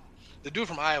lot. The dude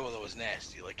from Iowa though was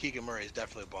nasty. Like Keegan Murray is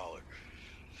definitely a baller.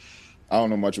 I don't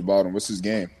know much about him. What's his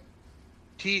game?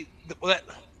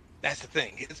 That's the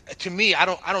thing. To me, I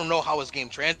don't know how his game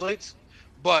translates,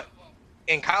 but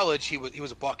in college he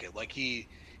was a bucket. Like he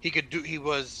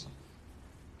was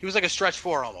like a stretch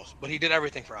 4 almost, but he did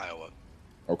everything for Iowa.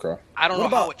 Okay. I don't What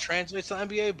know how about- it translates to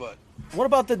NBA, but What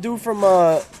about the dude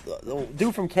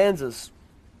from Kansas?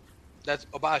 that's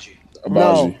Agbaji.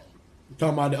 Abaji. You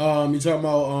talking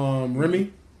about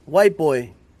Remy? White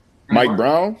boy. Mike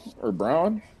Brown or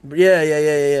Brown?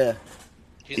 Yeah.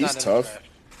 He's He's not in tough. The draft.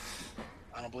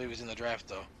 I don't believe he's in the draft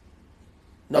though.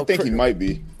 No, I think he might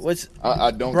be. What's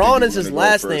I don't. Braun think is he's his gonna go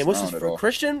last first name. What's his round at all.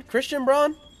 Christian? Christian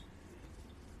Braun?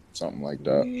 Something like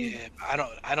that. Yeah,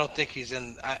 I don't think he's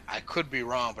in. I could be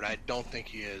wrong, but I don't think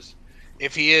he is.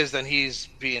 If he is, then he's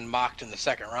being mocked in the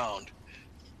second round or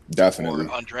Definitely.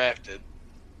 undrafted.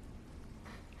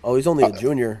 Oh, he's only a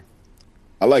junior.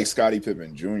 I like Scottie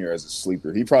Pippen Jr. as a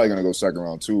sleeper. He's probably gonna go second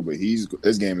round too, but his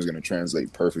game is gonna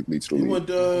translate perfectly to the He league.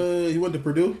 went to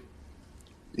Purdue,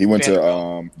 He went to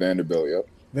Vanderbilt. Vanderbilt. Yep.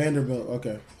 Vanderbilt.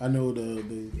 Okay, I know the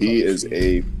He is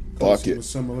a Coach bucket. was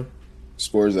similar.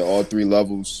 Scores at all 3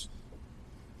 levels.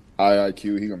 High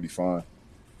IQ. He gonna be fine.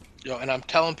 Yo, and I'm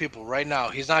telling people right now,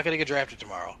 he's not going to get drafted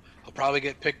tomorrow. He'll probably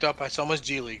get picked up by someone's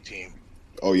G League team.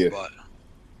 Oh yeah. But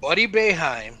Buddy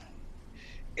Boeheim,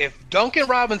 if Duncan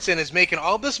Robinson is making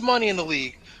all this money in the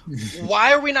league,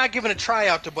 why are we not giving a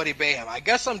tryout to Buddy Boeheim? I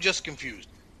guess I'm just confused.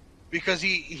 Because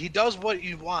he does what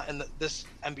you want in this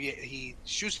NBA. He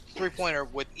shoots 3-pointer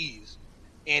with ease,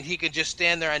 and he can just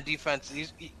stand there on defense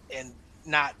and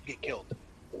not get killed.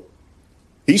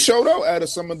 He showed out at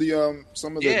some of the Yeah,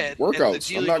 at the workouts.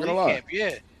 G I'm League not gonna Elite lie. Camp,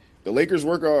 yeah. The Lakers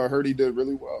workout, I heard he did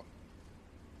really well.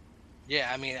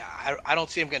 Yeah, I mean, I don't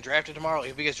see him getting drafted tomorrow.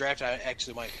 If he gets drafted, I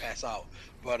actually might pass out.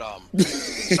 But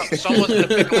someone's going to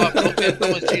pick him up. He'll be on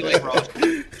someone's G League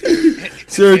roster.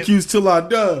 Syracuse till I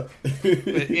die.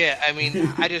 But yeah, I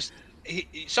mean,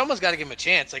 someone's got to give him a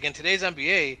chance. Like in today's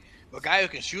NBA, a guy who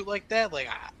can shoot like that, like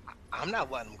I'm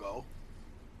not letting him go.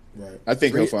 Right. I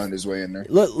think he'll find his way in there.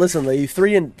 Listen, the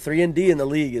 3 and D in the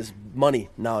league is money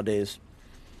nowadays.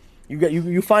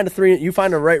 You find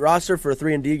a right roster for a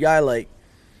 3 and D guy, like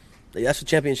that's a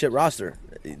championship roster.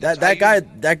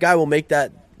 That guy will make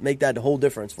that whole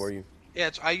difference for you. Yeah,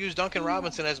 I use Duncan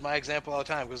Robinson as my example all the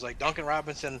time because like Duncan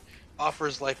Robinson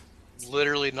offers like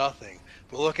literally nothing.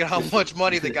 But look at how much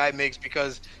money the guy makes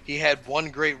because he had one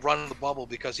great run in the bubble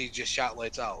because he just shot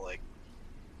lights out. Like,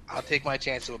 I'll take my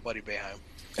chances with Buddy Boeheim.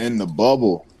 In the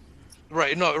bubble.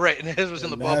 Right, no, right. And his was in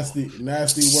the Nasty work for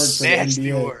Nasty the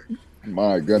NBA. work.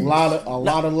 My A goodness.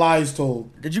 lot of lies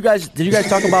told. Did you guys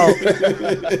talk about?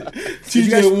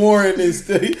 TJ Warren is.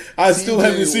 I still TJ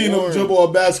haven't seen him Warren. dribble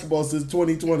a basketball since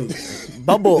 2020.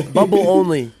 Bubble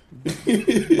only.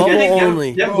 Bubble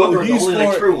only. That Bro, Booker he was the only like,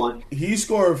 scored- true one. He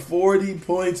scored 40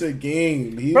 points a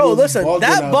game. He Bro, was listen, bugging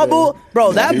that out bubble, there. bro,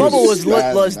 Nah, that he bubble was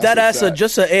was just dead that's ass a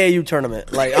just an AAU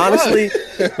tournament. Like honestly,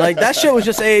 like that shit was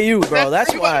just AAU, bro.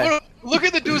 That's why. Look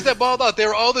at the dudes that balled out. They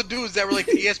were all the dudes that were like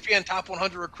the ESPN top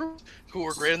 100 recruits who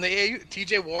were great in the AAU.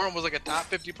 TJ Warren was like a top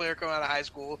 50 player coming out of high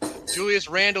school. Julius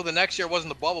Randle the next year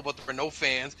wasn't the bubble, but there were no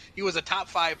fans. He was a top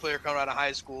 5 player coming out of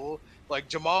high school. Like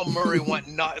Jamal Murray went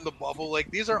nut in the bubble. Like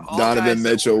these are all Donovan guys that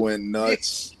Mitchell were- went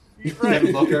nuts. Right.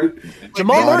 Devin Booker.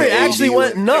 Jamal Bron Murray and actually AD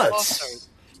went went nuts.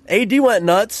 AD went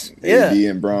nuts. AD Yeah,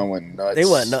 and Braun went nuts. they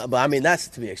went nuts. But I mean, that's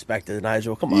to be expected,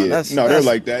 Nigel. Come on, Yeah. that's No, they're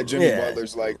like that. Jimmy yeah.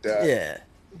 Butler's like that. Yeah,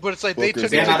 But it's like they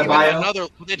Booker's took it Bam to Adebayo. another.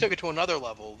 They took it to another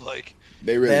level. Like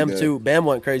They really Bam did. too. Bam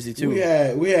went crazy too.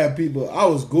 We had people. I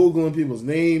was googling people's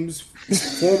names,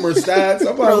 former stats. I'm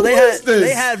like, Bro, they what's had this?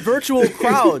 they had virtual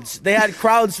crowds. They had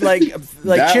crowds like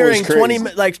That cheering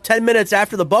was crazy. 10 minutes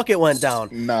after the bucket went down.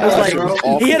 Nah, it was that like was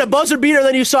awful. he hit a buzzer beater, and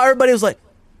then you saw everybody was like,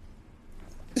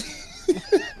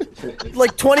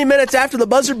 like 20 minutes after the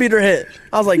buzzer beater hit.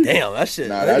 I was like, damn, that shit.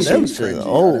 Nah, that shit was crazy. I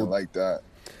Old. didn't like that.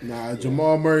 Nah,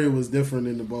 Jamal Murray was different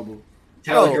in the bubble.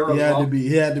 Tyler Bro, Hero He as had well. to be.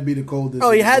 He had to be the coldest. Oh,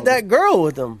 in he the had bubble. that girl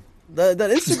with him, that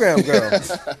Instagram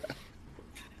girl.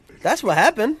 That's what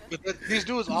happened. But these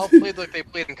dudes all played like they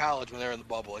played in college when they were in the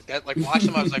bubble. Like that, like watch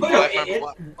them. I was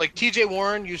like, like T.J.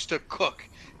 Warren used to cook.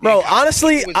 Bro, in college.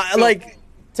 honestly, He was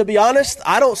to be honest,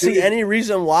 I don't see any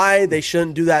reason why they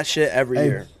shouldn't do that shit every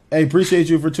year. Hey, appreciate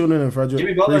you for tuning in, Frederick.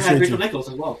 Jimmy Butler had Appreciate Rachel you. Nichols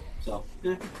as well. So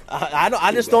yeah.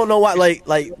 I just don't know why.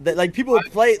 Like people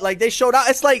play like they showed out.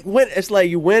 It's like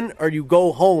you win or you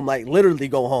go home. Like literally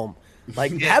go home.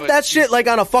 Like Yeah, have but- that shit like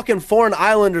on a fucking foreign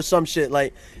island or some shit.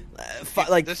 Like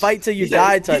fight till you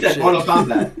die type shit. Mortal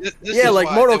Kombat. This Yeah, is like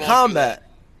why Mortal they won't do that. Kombat.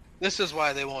 This is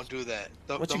why they won't do that.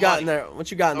 What The you got money. in there? What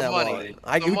you got in The that money.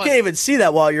 wall? The You money. can't even see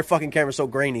that wall. Your fucking camera's so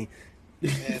grainy.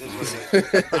 Yeah, that's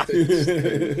what it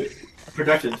is.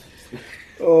 Production.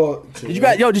 Oh,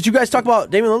 Did you guys talk about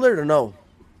Damian Lillard or no?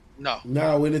 No.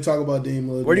 No, we didn't talk about Dame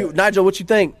Lillard. Where do you, Nigel? What you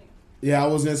think, Yeah, I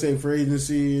was gonna say free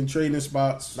agency and trading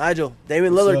spots. Nigel?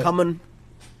 Damian What's Lillard up? coming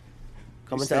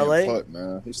He's to staying LA? put,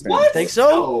 man. He's staying What? Think so?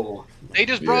 No. They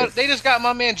just got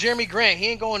my man Jeremy Grant. He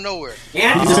ain't going nowhere.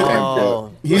 And He's in-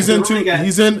 Oh, He's Look, in the too. running guy-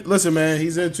 He's in. Listen, man.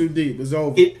 He's in too deep. It's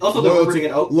over. Also, the loyalty,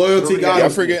 running guy- loyalty the got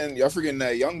running Y'all him. forgetting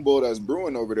that young bull that's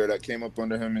brewing over there that came up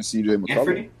under him and CJ McCollum.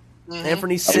 Anthony.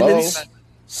 Anthony Hello? Simmons,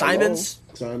 Simons.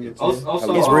 Simon,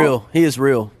 Also, He's real. He is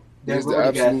real. they're He's the going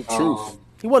to get, absolute truth.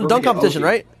 He won a dunk We're gonna get competition, OG.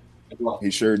 right? as well.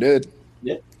 He sure did.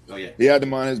 Yeah. Oh yeah. He had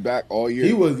them on his back all year.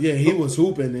 He was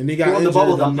hooping and he got He won the injured.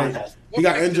 bubble And dunk they, contest. he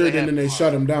got What injured pick do and then they they have?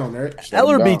 shut him down. Right? Shut him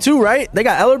Ellerby down. too, right? They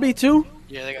got Ellerby too.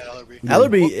 Yeah, they got Ellerby.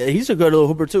 Ellerby, he's a good little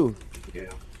hooper too. Yeah.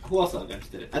 Who else are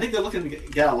interested in? I think they're looking to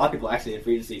get a lot of people actually in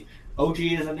free agency. OG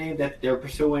is a name that they're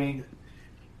pursuing.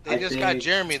 They I just think- got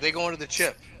Jeremy. They going to the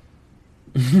chip.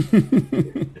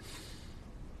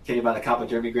 Can you buy the cop of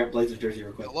Jeremy Grant Blazers jersey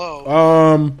real quick?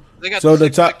 Hello. They got so the the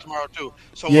sixth top- pick tomorrow too.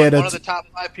 So Yeah, when one that's- of the top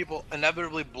 5 people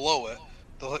inevitably blow it,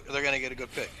 they're gonna get a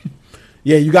good pick.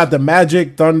 Yeah, you got the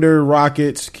Magic, Thunder,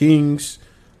 Rockets, Kings,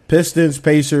 Pistons,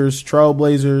 Pacers,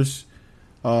 Trailblazers,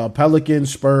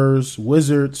 Pelicans, Spurs,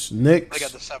 Wizards, They Knicks,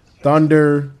 got the 7th.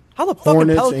 Thunder. How the fucking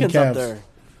Hornets and Pelicans up Cavs. there?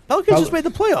 Pelicans just made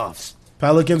the playoffs.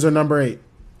 Pelicans are number 8.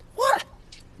 What?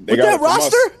 They With got that it from us.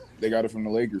 roster? They got it from the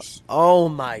Lakers. Oh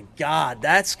my God,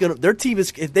 that's gonna. Their team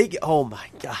is if they get. Oh my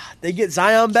God, they get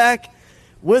Zion back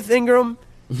with Ingram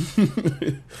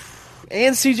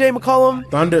and CJ McCollum.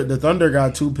 The Thunder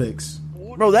got 2 picks.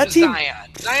 Bro, that team-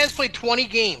 Zion's played 20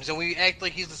 games, and we act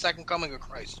like he's the second coming of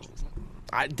Christ.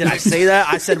 Did I say that?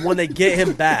 I said when they get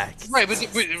him back. Right, but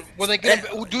when they get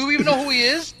him, do we even know who he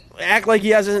is? Act like he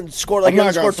hasn't scored. Like I'm he not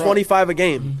hasn't gonna scored front. 25 a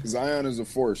game. Zion is a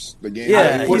force. The game.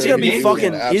 Yeah, What he's they gonna be mean?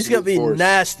 fucking. An He's gonna be absolute force.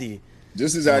 nasty,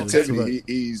 Just his that's activity.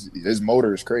 His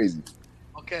motor is crazy.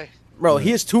 Okay. bro.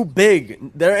 He is too big.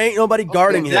 There ain't nobody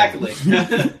guarding him. Exactly.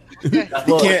 That's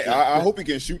He all. can't. I hope he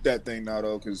can shoot that thing now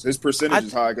though, because his percentage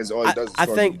is high. Because all he does is I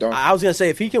fucking think dunk. I was gonna say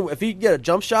if he can get a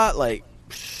jump shot like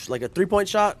a 3-point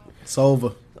shot, It's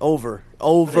over. over.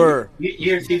 You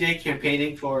hear CJ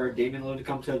campaigning for Damian Lillard to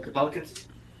come to the Pelicans?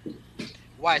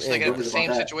 Why? So they Yeah, got the what same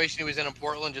about that? situation he was in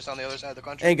Portland, just on the other side of the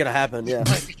country. Ain't gonna happen. Yeah.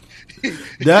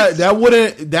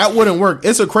 That wouldn't work.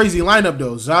 It's a crazy lineup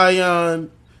though.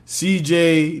 Zion,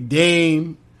 CJ,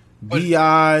 Dame, But Bi,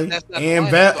 that's not the and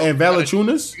lineup, though.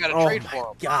 Valanciunas. You got to Oh trade my for him.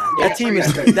 God, Yeah, that team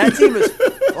is trade.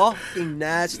 fucking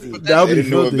nasty. That would They be the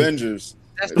new filthy. Avengers.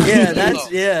 That's Yeah, though.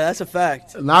 that's a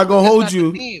fact. Not gonna That's hold not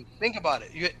you. the team. Think about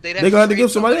it. They'd They're gonna have to trade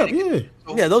give somebody up. to get- Yeah.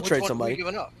 So Yeah, they'll which trade one somebody. we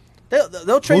giving up?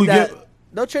 They'll trade Who that. get-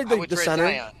 They'll trade I would the trade center.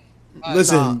 Zion.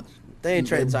 Listen, Nah, they ain't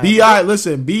trading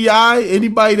Zion. Bi.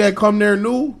 Anybody that come there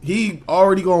new, he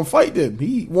already gonna fight them.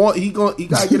 He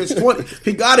gotta get his 20.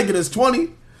 He gotta get his 20.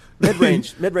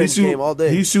 Mid-range He shoot- game all day.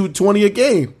 He shoot 20 a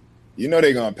game. You know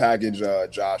they're gonna package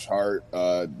Josh Hart,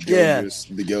 Gilgeous,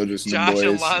 the Gilgeous and Josh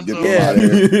the boys. Alonzo. Get them Yeah. out of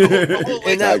here.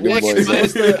 And that, Good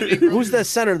boys. who's the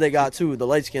center they got too? The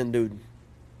light skinned dude.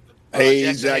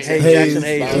 Hayes, Jackson Jackson Hayes. Hayes, Jackson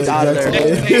Hayes, Jackson out of there.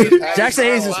 Hayes. Jackson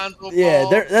Hayes is Alonzo yeah.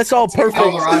 Ball. That's all perfect.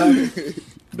 Alvarado.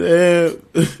 Damn.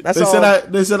 That's they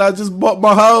all. said I just bought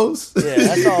my house. Yeah,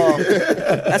 that's all.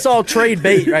 That's all trade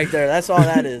bait right there. That's all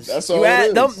that is. That's you all add,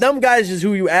 it is. Them guys is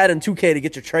who you add in 2K to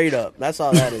get your trade up. That's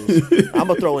all that is. I'm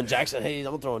gonna throw in Jackson Hayes.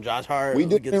 I'm gonna throw in Josh Hart. We Let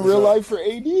me did get in this real up. life for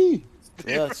AD. Yeah,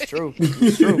 it's true.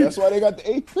 It's true. That's why they got the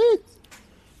 8th pick.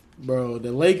 Bro,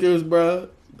 the Lakers, bro,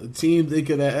 the team they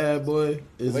could have had, boy,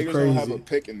 is Lakers don't have a crazy.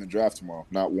 pick in the draft tomorrow.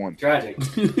 Not one. Tragic.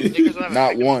 Lakers don't have a Not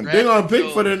pick in the one. draft They're gonna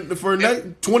pick until- for next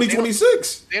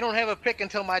 2026. They don't have a pick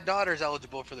until my daughter's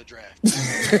eligible for the draft.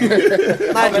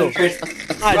 Nigel,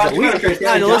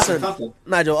 Nigel, listen.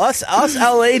 Nigel, us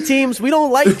LA teams, we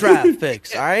don't like draft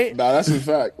picks. All right, Nah, that's a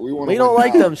fact. We want. we don't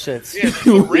like them shits. Yeah,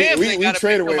 the Rams We ain't got a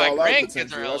trade pick away till my all our grandkids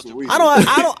potential. are That's what eligible.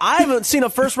 we. I haven't seen a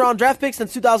first round draft pick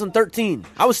since 2013.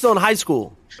 I was still in high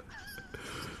school.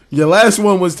 Your last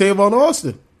one was Tavon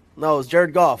Austin. No, it was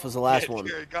Jared Goff was the last one.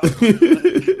 Jared Goff.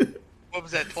 What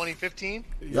was that? 2015.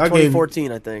 Y'all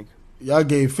 2014, I think. Y'all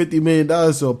gave $50 million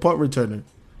to a punt returner.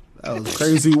 That was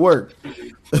crazy work.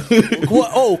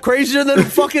 What? Oh, crazier than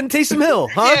fucking Taysom Hill,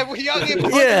 huh? Yeah, well, y'all gave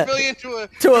 $100 million to a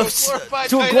glorified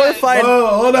to a tight end. glorified. Oh,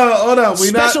 hold on.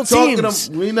 We not Special talking. teams.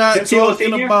 We not Tim Tebow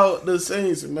talking Senior? about the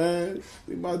Saints, man.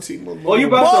 Leave my team alone. Well, you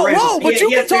brought Whoa, the Rams. whoa, but you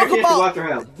can talk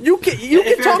about you can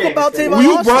It's fair talk game. about Tavon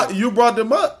Well, Austin. you brought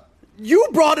them up. You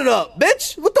brought it up,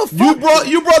 bitch. What the fuck?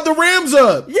 You brought the Rams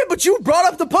up. Yeah, but you brought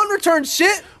up the punt return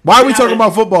shit. Why are we talking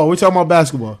about football? We talking about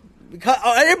basketball. Because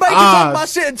everybody can talk about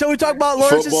shit until we talk about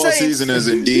Lawrence and Football Saints. season is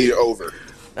indeed over.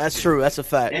 That's true. That's a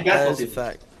fact. And That basketball is a season.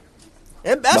 fact.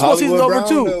 And basketball season's over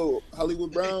too.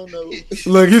 Hollywood Brown, though.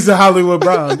 Look, he's a Hollywood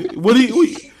Brown. What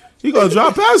he gonna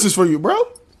drop passes for you, bro?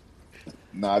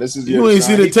 Nah, this is You ain't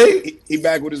see the tape? He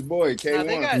back with his boy Nah,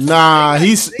 they K1. got- Nah, they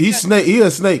he's got- snake. He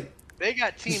a snake. They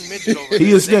got Team Midget over He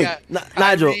there. a snake. They got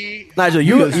Nigel,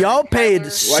 Kyrie, y'all paid Why you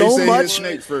so say he a much.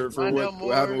 snake for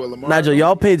what happened with Lamar? Nigel,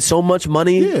 y'all paid so much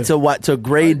money Yeah. to I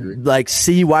grade agree. like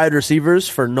C wide receivers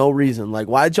for no reason. Like,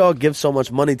 why'd y'all give so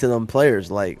much money to them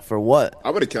players? Like, for what? I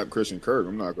would have kept Christian Kirk.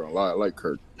 I'm not gonna lie. I like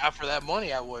Kirk. Not for that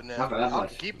money, I wouldn't have. Not for that I'll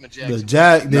much. keep him a The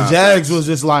Jackson. Jags facts. was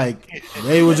just like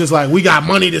they were just like we got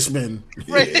money to spend.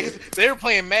 Right. They were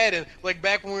playing Madden like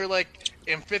back when we were like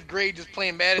in 5th grade, just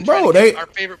playing Madden. Bro, trying to they- get our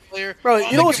favorite player. Bro, Oh,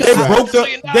 you know what's give They gonna us broke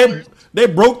 $1 the million. they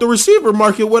broke the receiver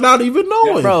market without even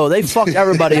knowing. Bro, they fucked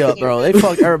everybody up, bro. They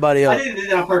fucked everybody I up. didn't do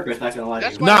that on purpose. Not gonna lie to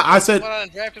That's you. why Nah, I they said- went out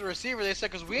and drafted a receiver. They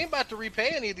said because we ain't about to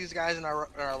repay any of these guys in our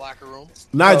locker room.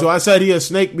 Nigel, I said he a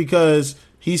snake because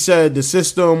he said the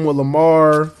system with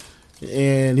Lamar,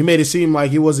 and he made it seem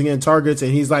like he wasn't getting targets,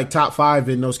 and he's like top 5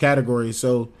 in those categories.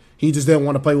 So he just didn't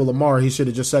want to play with Lamar. He should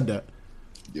have just said that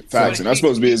Yeah, facts, and that's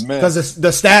supposed to be his man. because the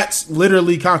stats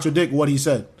literally contradict what he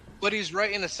said. But he's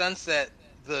right in the sense that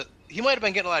he might have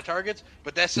been getting a lot of targets,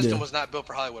 but that system Yeah. was not built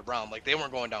for Hollywood Brown. Like they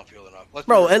weren't going downfield enough. Let's be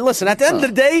Bro, real. and listen, at the end of the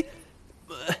day,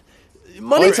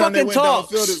 money Only time they fucking went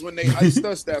talks. downfield is when they iced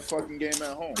us that fucking game at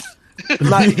home.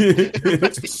 Like,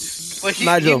 Like he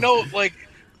Nigel. know like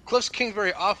Cliff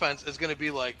Kingsbury offense is going to be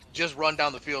like just run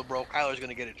down the field, bro. Kyler's going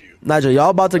to get it to you. Nigel, y'all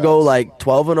about to go like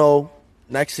 12-0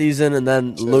 next season, and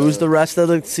then lose the rest of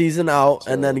the season out,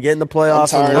 and then get in the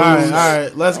playoffs. I'm And tired. All lose. right, all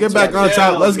right. Let's get back on Yeah,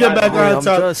 top. Let's get back I'm on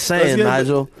top. just saying, Let's get-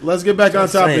 Nigel. Let's get back on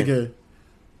Just topic saying.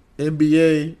 here.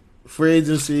 NBA, free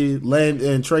agency, land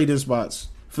and trading spots.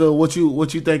 Phil, what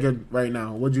you thinking right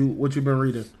now? What you been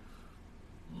reading?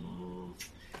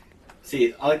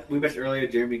 See, like we mentioned earlier,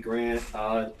 Jeremy Grant,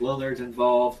 Lillard's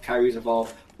involved, Kyrie's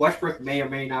involved. Westbrook may or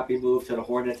may not be moved to the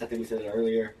Hornets. I think we said it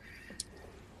earlier.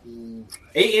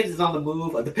 Ayton is on the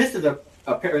move. The Pistons are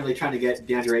apparently trying to get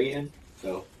DeAndre Ayton,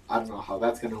 so I don't know how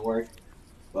that's going to work.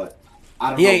 But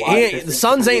I don't know why The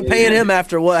Suns ain't paying him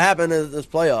after what happened in this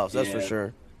playoffs. That's for Yeah.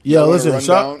 sure. Yo, wanna listen, run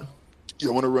shot. down-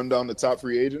 You want to run down the top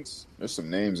free agents? There's some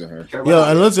names in here. Yo,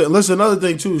 and listen. Another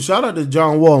thing too. Shout out to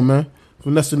John Wall, man.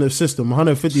 Finessing the system,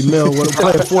 150 mil with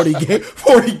playing 40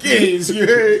 games. You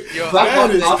heard? Yo,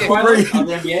 That is crazy. on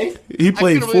the NBA. He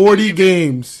played couldn't believe 40 that.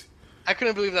 games. I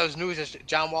couldn't believe that was news. That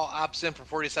John Wall opts in for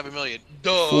 $47 million.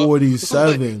 Duh.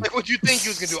 47. Like what you think he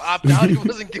was gonna do? Opt out? He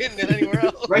wasn't getting it anywhere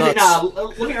else. Right Nuts. now,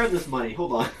 let me earn this money.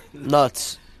 Hold on.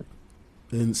 Nuts.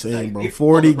 Insane, bro. Like,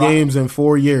 40 LeBron. games in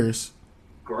 4 years.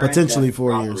 Grand Potentially theft 4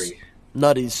 robbery. years.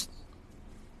 Nutties.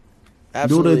 Do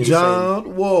Absolutely the insane.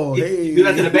 John Wall. Hey, Do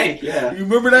that to the bank, yeah. You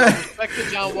remember that? Respect to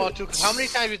John Wall too. 'Cause how many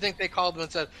times do you think they called him and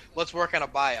said, "Let's work on a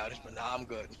buyout"? He's been, "Nah, I'm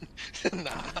good."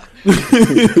 Nah.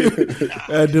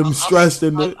 Had them stressed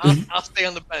in the. I'll stay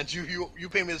on the bench. You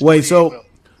pay me this. Wait, $48 million.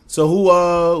 so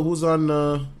who's on?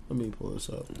 Let me pull this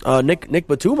up. Nick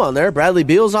Batum on there. Bradley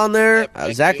Beal's on there. Yeah,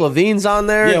 Nick Zach Beal. Levine's on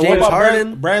there. Yeah, what James about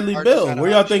Harden. Bradley Harden Bill? got Where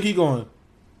an y'all option. think he going?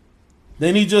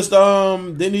 Then he just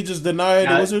deny the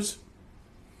Nah. Wizards.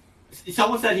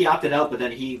 Someone said he opted out, but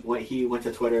then he went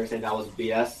to Twitter saying that was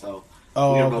BS. So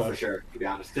Oh, we don't know okay. for sure, to be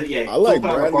honest. 'Cause, yeah, I like someone put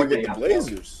out a Bradley report with saying the he opted out.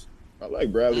 Blazers. I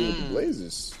like Bradley with the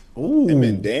Blazers. Him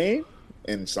and Ooh. Dame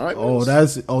and Simons.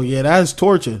 That's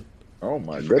torture. Oh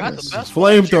my Forgot the goodness. best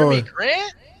one. Flamethrower. Jeremy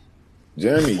Grant.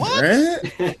 Jeremy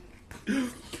Grant.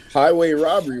 Highway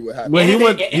robbery would happen. Wait, he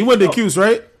And- went to and- Cuse,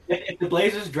 right? If the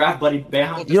Blazers draft Buddy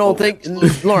Bam, You don't think,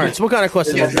 Lawrence? What kind of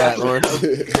question is that, Lawrence?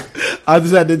 I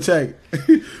just had to check.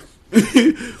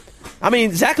 I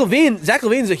mean, Zach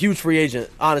Levine's a huge free agent.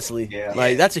 Honestly, Yeah.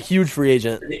 like that's a huge free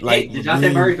agent. Like,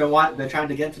 DeJounte Murray's been trying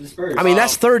to get into the Spurs. I mean,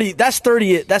 that's 30. That's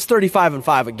 30. That's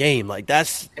 35-5 a game. Like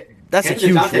that's a Him and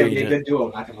huge DeJounte free would be a agent. good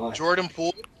duo. Not gonna lie. Jordan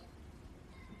Poole.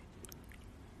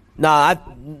 Nah,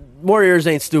 Warriors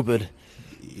ain't stupid.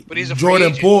 but he's a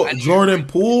Jordan free agent. Poole. I need Jordan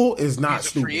Poole is not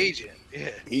He's a free stupid. agent. Yeah.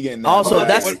 He getting Also, bag.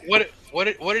 that's-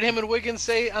 What did him and Wiggins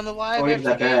say on the live? Oh, after he's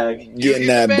that the game? bag. You Getting get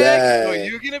that the bag. No,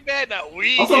 you get a bag. Now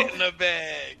we Also- getting a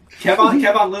bag.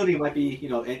 Kevin Looney might be,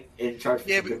 in charge for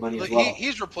Yeah, some good but money as like, well.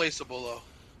 he's replaceable though.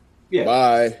 Yeah.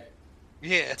 Bye.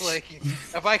 Yeah, like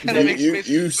if I kind of make space,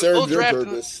 You they'll served your draft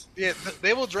purpose.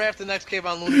 They will draft the next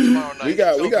Kevon Looney tomorrow night. We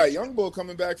got So- Young Bull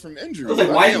coming back from injury. I was like,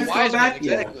 Bye. why Yeah, is this Wiseman, coming back?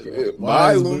 exactly. Bye,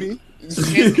 Wiseman. Looney.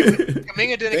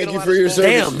 Kaminga didn't get Thank a you lot for of your smoke.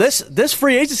 service. Damn, this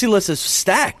free agency list is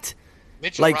stacked.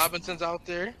 Mitchell like- Robinson's out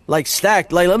there. Like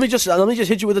stacked. Like let me just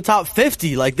hit you with the top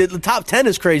 50. Like the top 10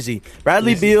 is crazy.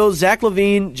 Bradley Beal, Zach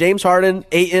LaVine, James Harden,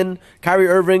 Ayton, Kyrie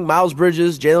Irving, Miles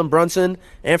Bridges, Jalen Brunson,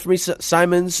 Anthony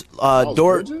Simons, Miles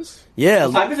Dort. Bridges? Yeah,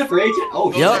 Simon's a free agent?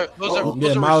 Oh, Those Yep. are, those are, Oh, those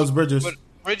Yeah, are Miles Bridges. But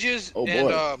Bridges Oh, and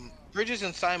boy. Bridges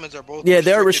and Simons are both. Yeah,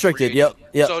 they're restricted. restricted. Yep, free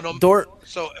yep. agents. So, Dort.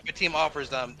 So if a team offers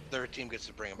them, their team gets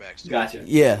to bring them back. Still. Gotcha.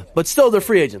 yeah, but still they're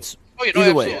free agents. Oh yeah, no,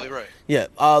 Either way. absolutely right.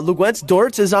 Yeah, Luke Wentz,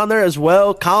 Dortz is on there as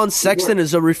well. Colin Sexton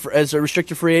is a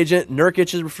restricted free agent.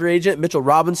 Nurkic is a free agent. Mitchell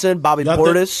Robinson, Bobby Y'all think-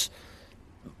 Portis.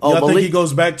 Y'all think Malik he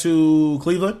goes back to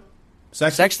Cleveland?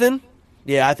 Sexton?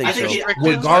 Yeah, I think I think so. he-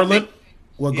 With Garland?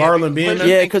 With Garland being there?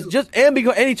 Yeah, because and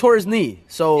he tore his knee.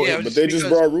 So Yeah, But they just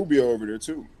because- brought Rubio over there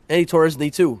too. and he tore his knee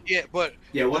too. Yeah, but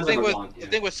Yeah, one the thing number with one, yeah.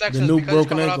 the thing with Sexton new is because he's broken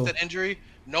coming ankle. off that injury,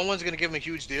 no one's going to give him a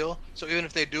huge deal. So even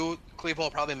if they do, Cleveland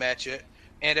will probably match it.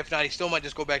 And if not, he still might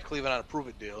just go back to Cleveland on a prove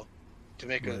it deal to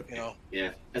make a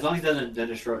Yeah. As long as he doesn't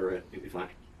Dennis Schroeder it, he'll be fine.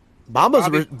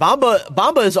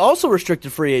 Bamba is also a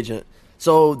restricted free agent.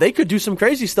 So they could do some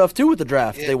crazy stuff too with the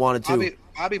draft if they wanted to.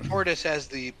 Bobby Portis has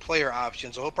the player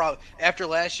option, so he'll probably after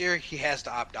last year he has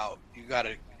to opt out. You got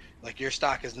to your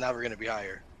stock is never going to be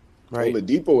higher. Right.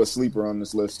 Oladipo a sleeper on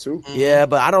this list too. Yeah,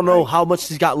 but I don't know how much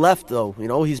he's got left though.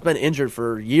 He's been injured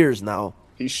for years now.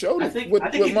 He showed I it think with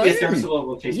he Miami. gets serviceable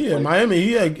with Chase Yeah, Play. Miami.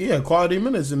 He had quality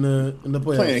minutes in the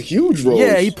playoffs. Playing huge roles.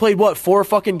 Yeah, he played what 4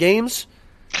 fucking games.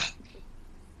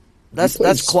 That's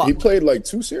He played like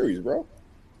 2 series, bro.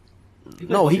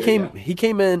 No, he Yeah.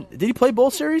 came in. Did he play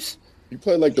both series? He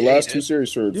played like the Yeah, he last did. 2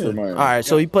 series for Miami. All right,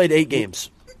 so he played 8 games.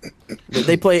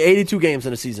 They play 82 games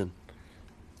in a season.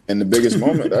 And the biggest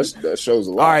moment, that shows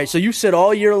a lot. All right, so you sit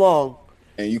all year long.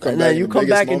 And you come And back then in you the come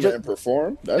biggest back and moment just- and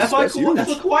perform. That's That's what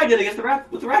huge. Kawhi did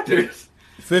against with the Raptors.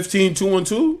 15,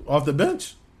 2-2 off the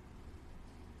bench.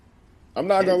 I'm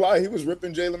not gonna lie, he was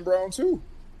ripping Jaylen Brown too.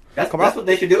 That's what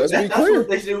they should do. Let's be That's clear. what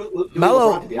they should do with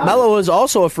Melo LeBron, to be honest. Melo is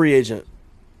also a free agent.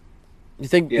 You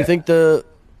think Yeah. the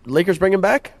Lakers bring him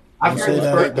back? I've Don't heard say the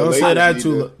that. Spurs- Don't the say Lakers that need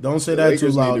too. to- Don't say the that too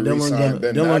Lakers loud. need to Dylan re-sign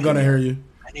Ben gonna McLemore. hear you.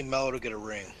 I need Melo to get a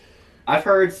ring. I've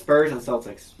heard Spurs and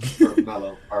Celtics for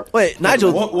Melo. Wait,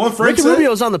 Nigel. What Frank Ricky said?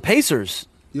 Rubio's on the Pacers.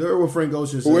 You heard what Frank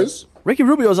Ocean said. Who is? Ricky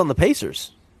Rubio's on the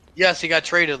Pacers. Yes, he got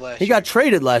traded last He year. got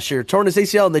traded last year, torn his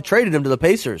ACL, and they traded him to the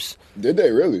Pacers. Did they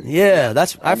really? Yeah,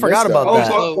 I forgot missed about Oh,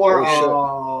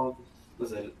 that.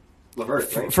 was it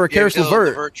Levert, right? For Karis Dylan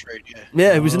LeVert. trade, yeah.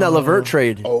 Yeah, he was in that LeVert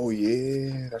trade. Oh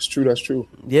yeah, that's true. That's true.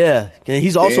 Yeah,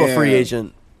 he's also a free Damn.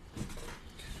 agent.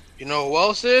 You know who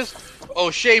else is?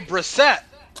 O'Shea Brissett.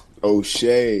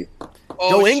 O'Shea.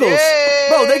 Joe Ingles.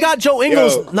 Bro, they got Joe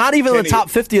Ingles Yo, not even in the Kenny. top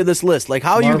 50 of this list. Like,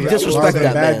 how you Marvin- disrespect Marvin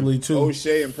that man? Bagley too.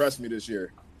 O'Shea impressed me this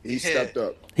year. He stepped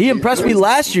up. He impressed me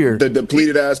last year. The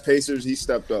depleted ass Pacers, he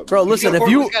stepped up. Bro, listen, if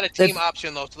He's you got a team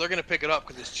option though, so they're going to pick it up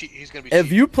because he's going to be. if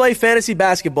cheap. you play fantasy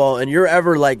basketball and you're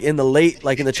ever like in the late,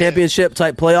 like in the championship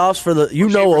type playoffs for the,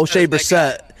 O'Shea Brissett's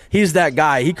that Brissett, he's that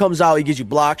guy. He comes out, he gives you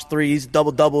blocks, threes,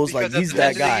 double doubles, because like he's at the that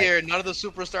end of the guy. year, none of the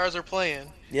superstars are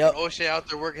playing. Yep. And O'Shea out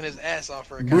there working his ass off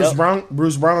for a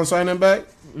Bruce Brown signing back.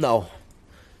 No,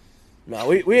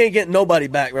 we ain't getting nobody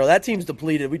back, bro. That team's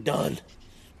depleted. We done.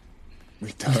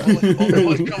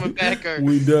 Only coming back are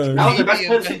We done. That was the best Maybe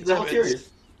player of the whole Simmons. series.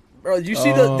 Bro, did you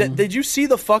see did you see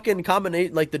the fucking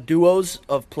combination, like the duos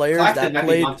of players Claxton might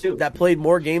be gone, too. that played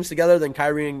more games together than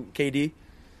Kyrie and KD?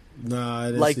 Nah, I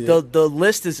didn't Like see the it. the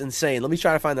list is insane. Let me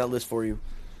try to find that list for you.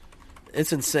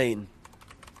 It's insane.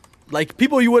 Like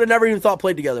people you would have never even thought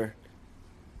played together.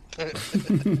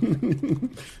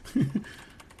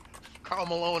 Karl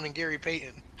Malone and Gary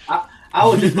Payton. I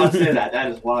was just about to say that.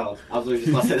 That is wild. I was just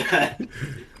about to say that. the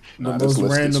This most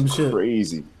list random is shit.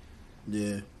 crazy.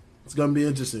 Yeah, it's gonna be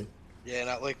interesting. Yeah,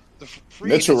 not like the free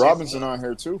Mitchell agency- Robinson on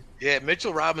here too. Yeah,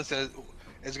 Mitchell Robinson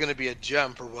is going to be a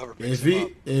gem for whoever picks If him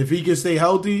up. he can stay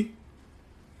healthy,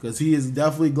 because he is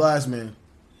definitely glass man.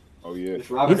 Oh yeah. It's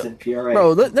Robinson, PRA.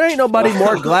 Bro, there ain't nobody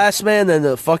more glass man than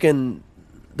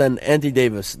Anthony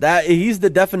Davis. That he's the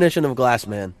definition of glass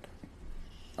man.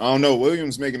 I don't know.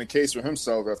 Williams making a case for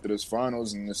himself after this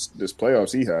finals and this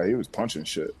playoffs he had. He was punching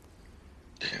shit.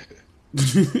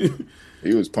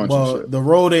 He was punching Well, shit. the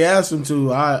role they asked him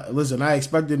to, I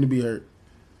expected him to be hurt.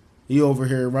 He over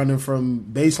here running from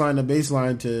baseline to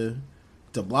baseline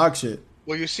to block shit.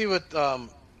 Well, you see what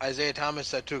Isaiah Thomas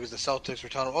said too, because the Celtics were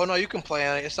telling him, "Oh no, you can play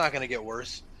on it. It's not going to get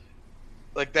worse."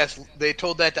 Like they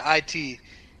told that to IT,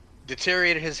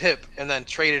 deteriorated his hip, and then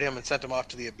traded him and sent him off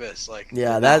to the abyss. Like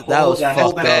Yeah, that was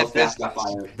whole fucked mental up. staff got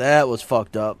fired. That was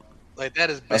fucked up. like that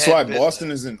is bad. That's why business.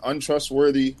 Boston is an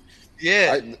untrustworthy.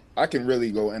 Yeah. I can really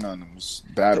go in on them. It's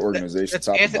bad organization.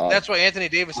 Top to bottom. That's why Anthony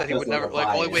Davis said he would never. Like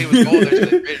only way he was going there. So they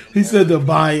traded him. He said the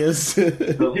bias.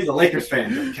 So he's a Lakers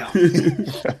fan. Doesn't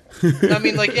count. I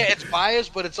mean, like, yeah, it's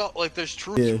biased, but it's all like there's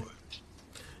truth Yeah. to it.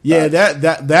 Yeah,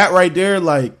 that right there,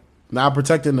 like not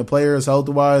protecting the players health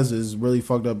wise is really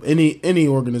fucked up. Any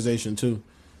organization too,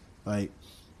 like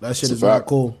that shit It's a is not fact.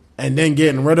 cool. And then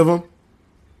getting rid of them,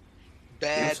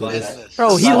 Bad Absolutely. business.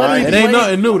 Bro, he It literally ain't played,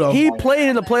 nothing new, though. He played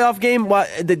in the playoff game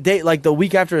the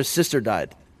week after his sister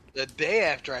died. The day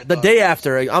after I The thought. day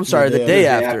after. I'm sorry, the day day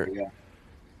Yeah, after. yeah.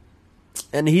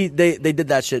 And they did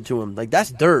that shit to him. Like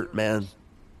that's dirt, man.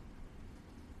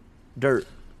 Dirt.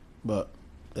 but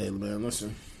hey man, listen.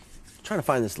 I'm trying to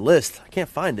find this list. I can't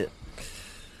find it.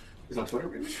 He's on Twitter,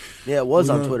 maybe? Yeah, it was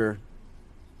on Mhm. Twitter.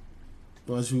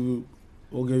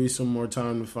 We'll give you some more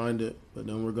time to find it, but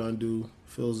then we're gonna do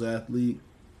Phil's athlete.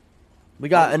 We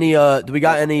got any do we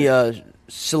got any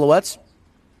silhouettes?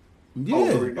 Yeah,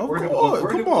 we're of gonna- course. we're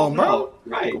Come gonna on, go bro. out.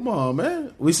 Right. Come on,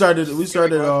 man. We started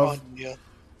off. Yeah.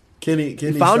 Kenny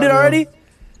Found it started already? off-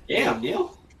 Yeah,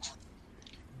 Neil.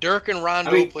 Dirk and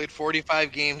Rondo I mean- played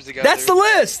 45 games together. That's the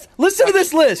list. Listen to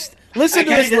this list. Listen to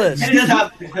Kenny this does- list. Kenny does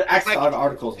have access to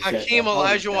articles and shit. Hakeem so-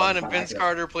 Olajuwon and Oh, Vince yeah.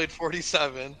 Carter played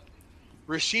 47.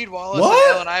 Rasheed Wallace What?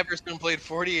 and Allen Iverson played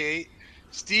 48.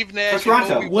 Steve Nash and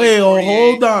Toronto. Kobe Wait, played 48.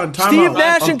 hold on. Time Steve out.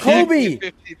 Nash and Okay. Kobe.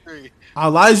 53.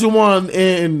 Elijah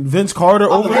and Vince Carter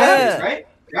Oh, over the there. Raptors, right?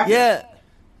 Raptors. Yeah.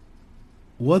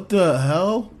 What the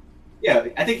hell? Yeah,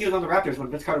 I think he was on the Raptors when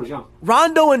Vince Carter was young.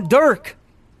 Rondo and Dirk.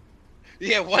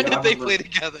 Yeah, when Yeah, did they I play remember.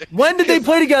 together? When did they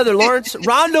play together, Lawrence?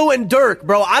 Rondo and Dirk,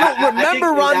 bro. I don't I think remember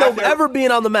it was Rondo after- ever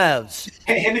being on the Mavs.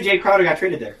 Him and Jay Crowder got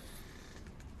traded there.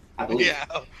 I believe. Yeah,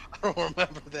 I don't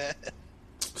remember that.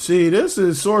 See, this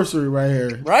is sorcery right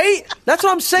here. Right? That's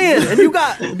what I'm saying. And you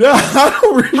got No, I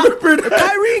don't remember that.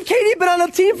 Kyrie and Katie been on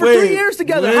a team for Wait, 3 years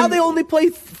together. when- How they only play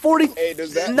 40? Hey,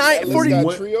 does that Nine- list 40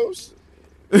 got trios?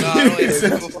 No, I don't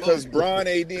even- Because Bron,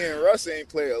 AD, and Russ ain't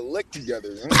play a lick together.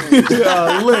 Look,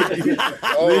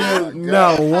 Oh, my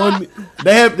no, God. one.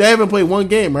 They haven't played one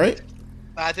game, right?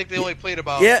 I think they only played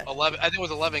about Yeah. 11. I think it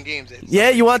was 11 games. Yeah,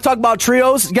 you want to talk about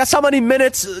trios? Guess how many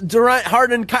minutes Durant,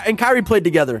 Harden, and Kyrie played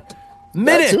together?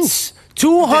 Minutes.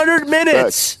 200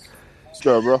 minutes. What's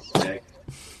up, bro?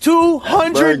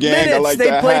 200 Bird gang, I minutes like they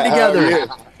that played hat. Hell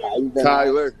together. yeah.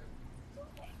 Tyler.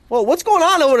 Well, what's going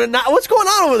on over there? What's going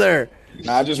on over there?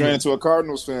 Nah, I just ran into a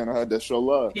Cardinals fan. I had to show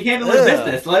love. He handled his Yeah.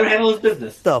 business. Let him handle his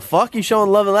business. The fuck you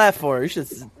showing love and laugh for? You should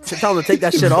tell him to take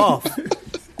that shit off.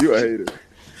 You a hater.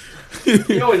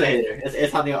 He's always a hater.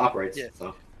 It's how Neil operates. Yeah.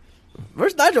 So.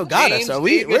 Where's Nigel got us? James Are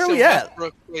we? Davis Where are we and at?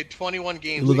 Westbrook played 21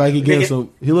 games. He looked like he together. getting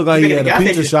some. He looked like he Making had a a gas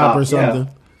pizza station shop or stop, yeah.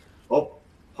 something. Oh,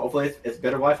 hopefully it's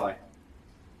better Wi-Fi.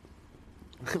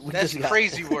 We That's just got-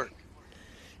 crazy work.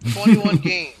 21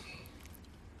 games.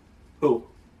 Who?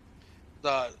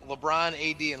 The LeBron,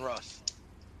 AD, and Russ.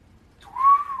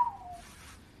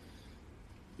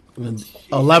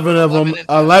 11 of them.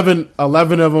 11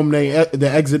 11 of them. They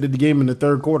exited the game in the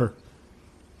third quarter.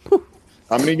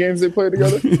 How many games they played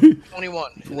together?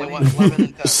 21. And they went 11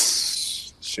 and 10.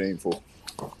 Shameful.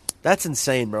 That's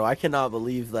insane, bro. I cannot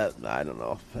believe that. I don't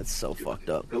know. That's so fucked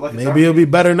up. Good luck. Maybe it'll be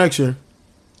better next year.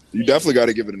 You definitely got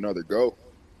to give it another go.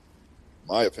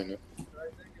 My opinion.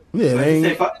 Yeah, they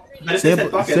ain't,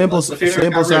 sample sample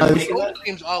size. Both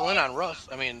teams all in on Russ.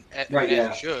 I mean, Right, as yeah.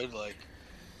 you should. Like,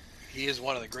 he is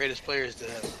one of the greatest players to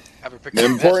have ever picked The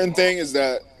up important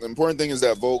basketball. thing is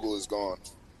that Vogel is gone.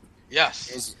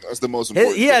 Yes. That's the most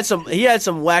important. He had some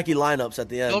wacky lineups at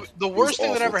the end. The worst thing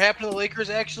that awful. ever happened to the Lakers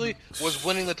actually was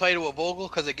winning the title with Vogel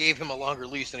because it gave him a longer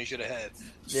leash than he should have had.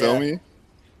 Feel Yeah. me?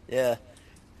 Yeah.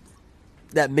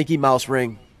 That Mickey Mouse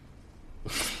ring.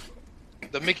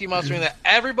 The Mickey Mouse ring that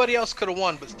everybody else could have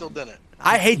won but still didn't.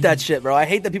 I hate that shit, bro. I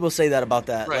hate that people say that about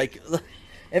that. Right. Like,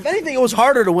 if anything, it was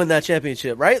harder to win that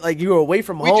championship, right? Like, you were away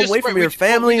from home, away from your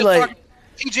family. we Like,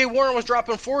 T.J. Warren was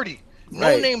dropping 40. No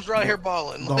Right. names were out here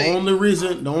balling. The Like, only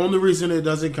reason it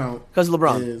doesn't count because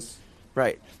LeBron. is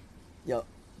Right. Yep.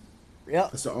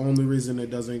 Yep. that's the only reason it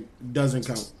doesn't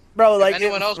count. Bro, if like,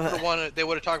 anyone else would have won it, they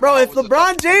would have talked bro, about if it was the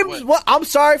LeBron toughest one to James, win. I'm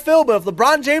sorry, Phil, but if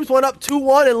LeBron James went up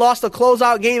 2-1 and lost a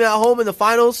closeout game at home in the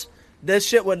finals,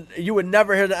 you would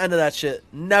never hear the end of that shit.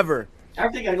 Never.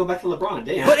 Everything got to go back to LeBron.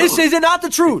 Damn. But is it not the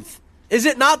truth? Is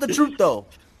it not the truth though?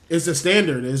 It's the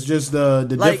standard. It's just the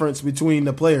difference between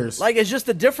the players. Like it's just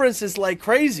the difference is like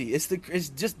crazy. It's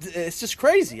just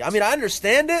crazy. I mean, I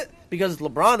understand it because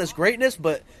LeBron is greatness,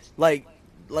 but like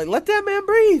let that man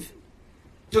breathe.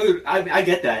 Dude, I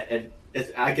get that, and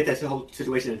I get that whole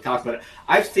situation and talk about it.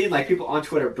 I've seen like people on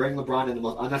Twitter bring LeBron in the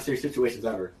most unnecessary situations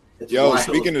ever. It's Yo, wild.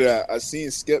 speaking of that, I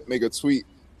seen Skip make a tweet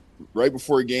right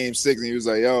before Game 6, and he was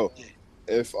like, "Yo,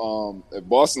 if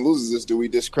Boston loses this, do we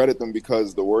discredit them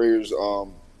because the Warriors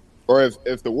or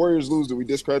if the Warriors lose, do we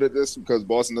discredit this because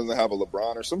Boston doesn't have a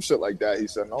LeBron or some shit like that?" He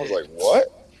said, and I was like,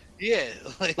 "What?" Yeah.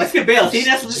 Let's get Bale. He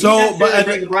bring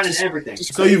LeBron in everything.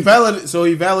 So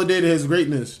he validated his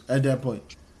greatness at that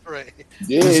point. Right.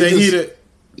 Yeah,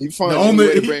 he finds a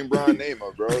way to bring Bron's name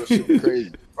up, bro. That shit be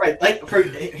crazy. Right,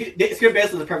 Skip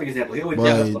Bayless is the perfect example. He always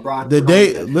jealous LeBron. The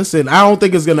day, listen, I don't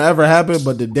think it's gonna ever happen,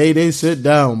 but the day they sit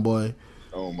down, boy.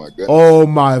 Oh my god. Oh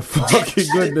my fucking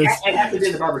goodness. It has to be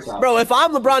in the barbershop. Bro, if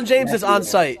I'm LeBron James, it's on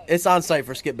site. It's on site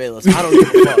for Skip Bayless. I don't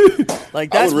give a fuck.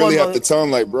 Like that's I would really one have to tell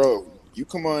him, like, bro, you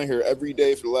come on here every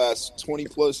day for the last 20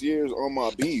 plus years on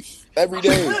my beef. Every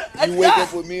day. You wake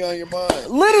up with me on your mind.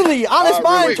 literally on his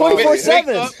mind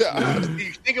 24/7.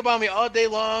 You think about me all day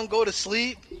long, go to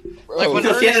sleep. Bro, Like when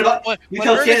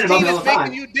Ernestine is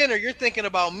making you dinner, you're thinking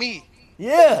about me.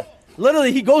 Yeah.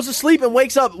 Literally, he goes to sleep and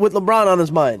wakes up with LeBron on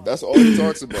his mind. that's all he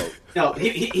talks about. No,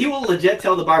 he will legit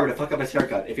tell the barber to fuck up his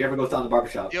haircut if he ever goes down to the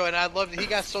barbershop. Yo, and I loved it. He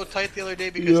got so tight the other day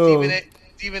because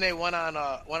Stephen A went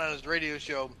on his radio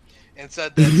show and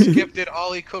said that Skip did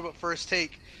all he could with First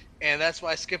Take, and that's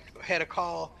why Skip had a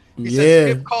call. He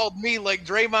said Skip called me like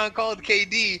Draymond called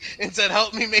KD and said,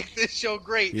 "Help me make this show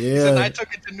great." He said, I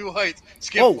took it to new heights.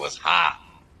 Skip was hot.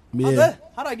 Yeah.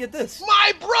 How'd I get this?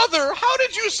 My brother! How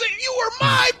did you say you were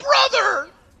my brother?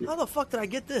 How the fuck did I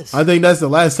get this? I think that's the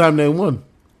last time they won.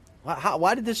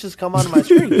 Why did this just come onto my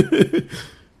screen?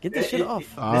 Get this shit off.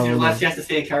 This is your last chance to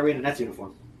see Kyrie in a Nets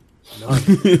uniform.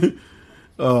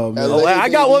 Oh man. Oh, I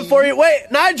got one for you. Wait,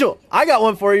 Nigel, I got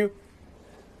one for you.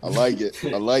 I like it.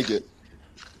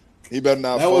 He better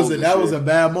not. That was a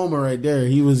bad moment right there.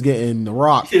 He was getting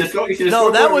rocked.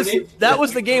 No, that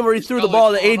was the game where he threw the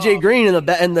ball to AJ Green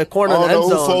in the corner of the end who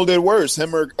zone. folded worse,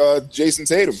 him or Jason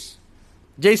Tatum?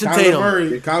 Kyler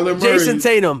Murray. Jason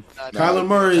Tatum. Kyler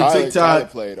Murray. TikTok Kyler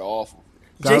played awful.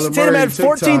 Jason Tatum had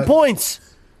 14 points.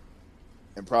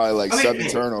 And probably like 7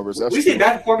 turnovers. We've seen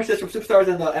bad performances from superstars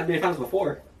in the NBA Finals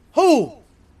before. Who?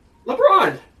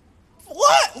 LeBron.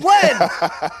 What? When?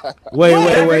 Wait.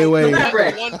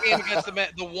 One game against the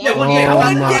Oh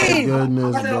my game.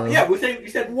 goodness, bro. Yeah, we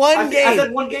said One game. I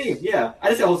said one game. Yeah, I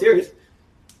didn't say a whole series.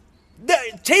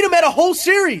 Tatum had a whole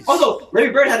series. Also, Larry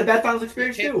Bird had a bad finals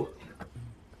experience too.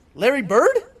 Larry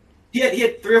Bird? He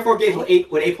had 3 or 4 games with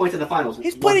 8 points in the finals.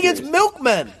 He's playing against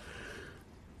milkmen.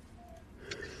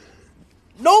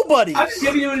 Nobody. I'm just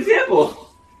giving you an example.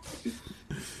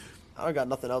 I don't got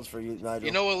nothing else for you, Nigel.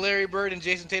 You know what Larry Bird and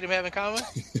Jason Tatum have in common?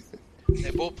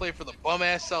 They both play for the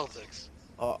bum-ass Celtics.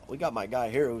 Oh, we got my guy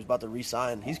here who's about to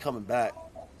re-sign. He's coming back.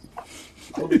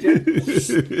 He's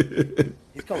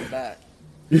coming back.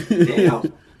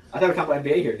 Damn. I thought we were talking about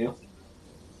NBA here, Neil.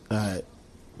 All right.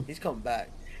 He's coming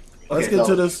back. Let's get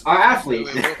to this. Our athlete.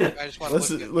 Wait, I just want to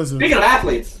Listen. Speaking of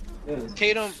athletes.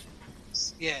 Tatum,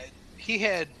 he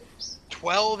had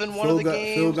 12 in one of the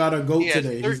games. Phil got a goat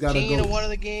today. He's got 13 in one of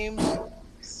the games.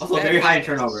 Also, very high in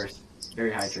turnovers.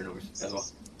 Very high turnovers as well.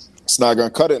 It's not gonna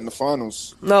cut it in the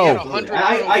finals. No. He had 100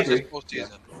 I agree.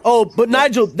 postseason. Oh, but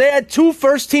Nigel, they had 2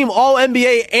 first-team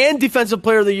All-NBA and Defensive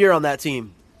Player of the Year on that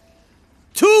team.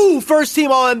 2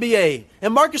 first-team All-NBA.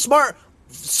 And Marcus Smart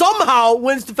somehow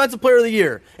wins Defensive Player of the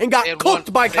Year and got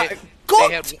cooked by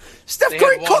cooked. Steph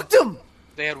Curry cooked him.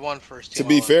 They had 1 first team. To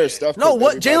be fair, Steph. No,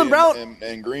 what? Jaylen Brown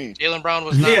and Green. Jaylen Brown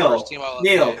was not first team.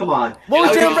 Neil, come on. What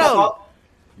was Jaylen Brown?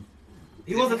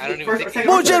 He wasn't first or second.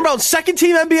 What was Jaylen Brown? Second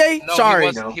team NBA? No, Sorry,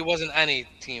 he wasn't any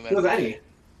team. He was any.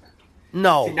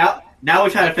 No. See, now we're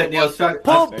trying to fit Neil's structure.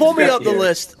 Pull me up the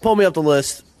list. Pull me up the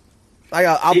list.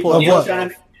 I'll pull up Neil's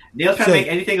what? Neil's trying to make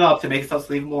anything up to make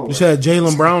himself even more work. You said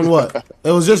Jaylen Brown. What?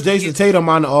 It was just Jason Tatum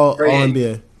on the All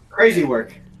NBA. Crazy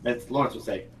work, as Lawrence would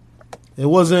say. It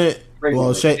wasn't.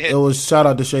 Well, it was shout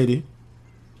out to Shady.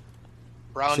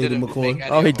 Brown Shady didn't McCoy. make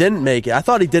any Oh, he of them. didn't make it. I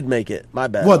thought he did make it. My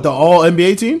bad. What, the All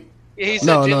NBA team? Yeah, he said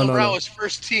No, Jaylen no. Brown was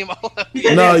first team.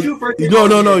 No, you were.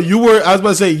 I was about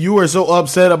to say you were so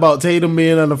upset about Tatum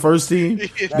being on the first team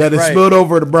that it right. spilled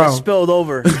over to Brown. It spilled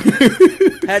over.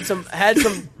 had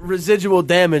some residual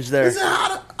damage there.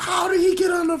 How did he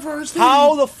get on the first team.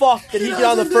 How the fuck did he get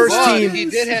on the first But team?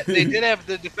 they did have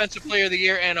the defensive player of the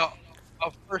year and a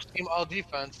first team all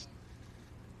defense.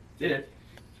 Did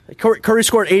it? Curry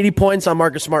scored 80 points on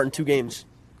Marcus Smart in 2 games.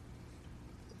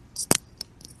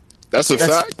 That's a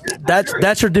fact.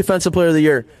 That's your defensive player of the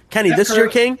year. Kenny, Steph this is your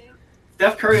Curry- king?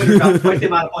 Steph Curry would have got twice the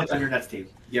amount of points on your Nets team,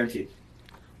 guaranteed.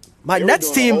 My They were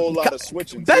Nets doing a team, whole lot of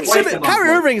switching, Ben too. Simmons, Twice the Kyrie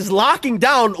amount. Irving is locking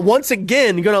down, once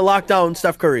again, going to lock down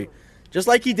Steph Curry. Just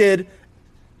like he did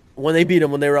when they beat him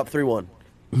when they were up 3-1.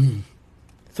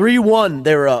 3-1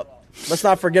 they were up. Let's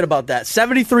not forget about that.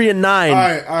 73-9.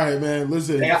 All right, man.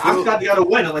 Listen, Yeah, I'm glad they got to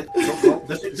win. I'm like,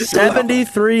 this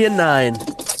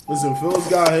 73-9. listen. Phil's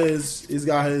got he's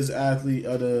got his athlete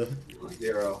of the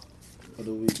 0.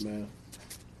 week, man.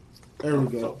 There we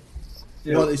go.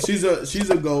 You Well, know, she's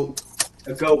a goat.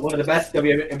 one of the best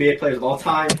WNBA players of all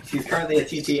time. She's currently a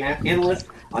TNT analyst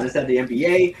on this side of the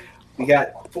NBA. We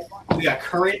got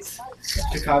current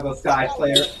Chicago Sky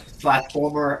player /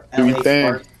 former Do we LA think?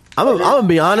 Sparks. I'm going to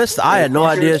be honest. I had no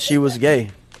idea she was gay.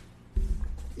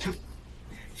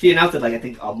 She announced it like I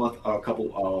think a month or a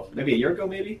couple, maybe a year ago,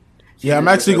 maybe. Yeah, I'm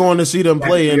actually going to see them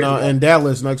play in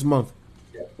Dallas next month.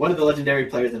 One of the legendary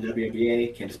players in the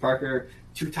WNBA, Candace Parker,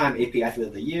 2-time AP Athlete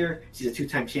of the Year. She's a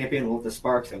 2-time champion, one with the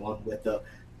Sparks and one with the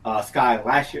Sky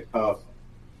last year.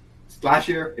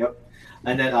 Yep.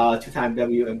 And then 2-time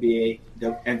WNBA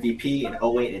MVP in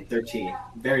 08 and 13.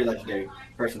 Very legendary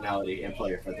personality and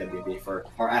player for the WNBA for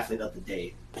our Athlete of the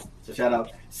Day. So shout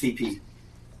out CP.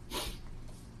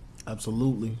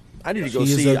 Absolutely. I need to go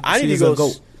She is see. a- I she need to is a go.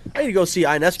 goat. I need to go see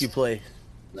Ionescu play.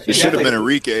 It should have been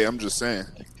Enrique. I'm just saying.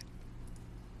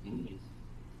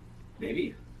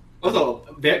 Maybe. Also,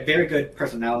 very good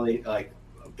personality, like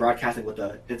broadcasting with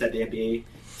the inside the NBA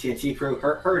TNT crew.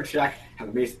 Her and Shaq have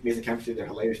amazing chemistry. They're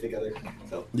hilarious together.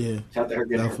 So Yeah. shout out to her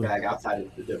getting her Definitely. bag outside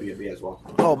of the WNBA as well.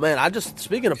 Oh man,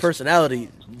 speaking of personality,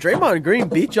 Draymond Green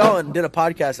beat y'all and did a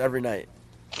podcast every night.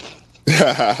 He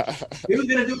was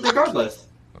gonna do it regardless.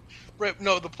 Right,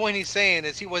 no, the point he's saying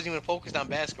is he wasn't even focused on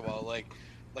basketball. Like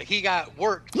he got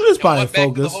worked. He was and probably went back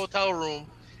to the focused. hotel room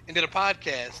and did a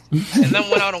podcast, and then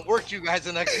went out and worked you guys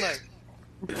the next night.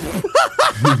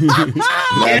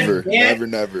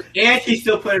 Never. And he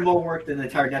still put in more work than the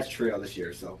entire Nets trio this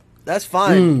year. So That's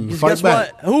fine. 'Cause fight guess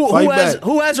back. what? Fight back.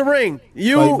 Who has a ring? Fight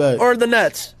You back. or the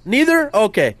Nets? Neither?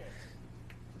 Okay.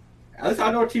 at least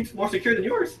I know our team's more secure than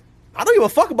yours. I don't give a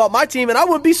fuck about my team, and I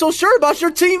wouldn't be so sure about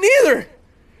your team either.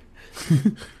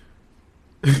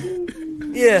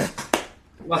 Yeah.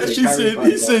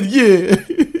 He said, yeah.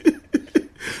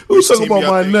 Who's talking about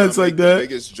my Nets like The that?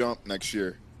 biggest jump next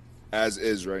year, as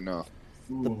is right now.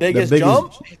 The biggest biggest-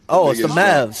 jump? Oh, it's the biggest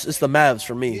Mavs. It's the Mavs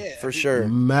for me, Yeah. for sure.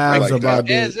 Mavs Like about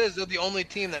As that. is, they're the only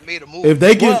team that made a move. If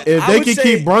they can, Well, if I they would can say-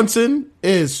 keep Brunson,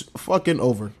 it's fucking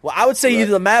over. Well, I would say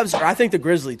either the Mavs or I think the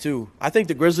Grizzlies too. I think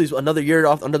the Grizzlies another year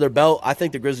off under their belt. I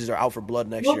think the Grizzlies are out for blood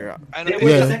next year. I They know, were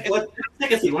Yeah.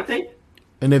 second seed, weren't they?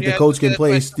 And if yeah, the coach can that's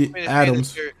play why Steve they're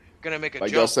Adams, gonna make a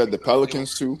Like jump. y'all said, the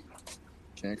Pelicans too.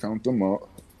 Can't count them out.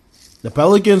 the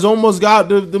Pelicans almost got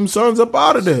them Suns up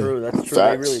out of there. True, that's true.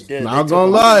 Facts. They really did. Not They took gonna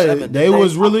them to lie, 7. they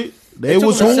was really they took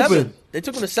was them to 7. hooping. They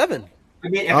took them to 7. I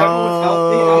mean, if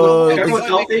everyone's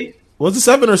healthy, Was it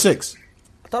 7 or 6?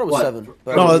 I thought it was What? 7.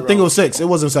 but No, I could be think it wrong. was 6. It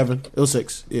wasn't 7. It was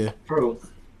 6. Yeah, true.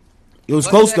 it was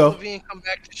Let close Zach though. LaVine come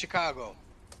back to Chicago,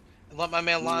 and let my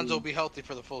man Lonzo be healthy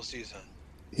for the full season.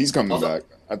 He's coming Also- back.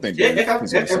 I think. If he's gonna come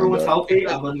everyone's back. healthy,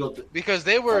 I'm gonna go. Because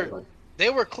they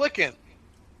were clicking.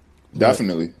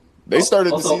 Definitely. They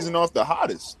started the Also- season off the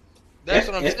hottest. That's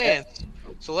Yeah, what I'm yeah, saying.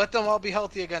 So let them all be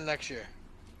healthy again next year.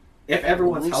 If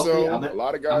everyone's Russo, healthy, I'm a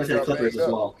lot of I'm guys gonna say the got Clippers banged as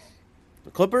up. well.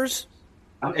 The Clippers?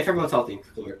 If everyone's healthy,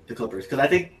 the Clippers, because I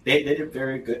think they did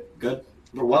very good,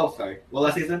 well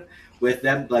last season with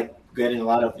them like getting a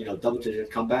lot of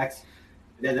double-digit comebacks.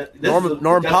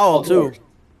 Norm Powell, too.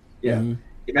 Yeah. Mhm.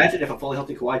 Imagine if a fully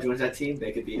healthy Kawhi joins that team,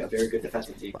 they could be a very good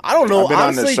defensive team. I don't know. I've been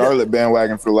Honestly, on the Charlotte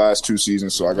bandwagon for the last 2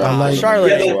 seasons, so I got I like- Charlotte,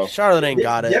 Yeah, ain't, Charlotte ain't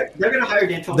got it. They're gonna hire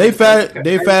D'Antoni.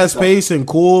 They fast paced and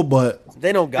cool, but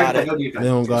They don't got it. they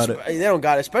don't got it. They don't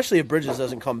got it, especially if Bridges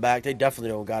doesn't come back. They definitely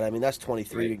don't got it. I mean, that's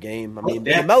 23 a game. I mean,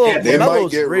 Yeah, LaMelo, They might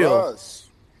LaMelo's get real. Russ.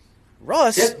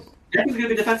 Russ, That team's gonna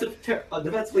be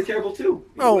defensively terrible too.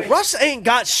 no, Either way. Russ ain't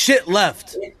got shit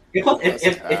left. If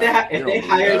they I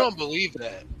hire don't believe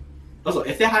that. also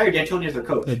if they hire D'Antoni as their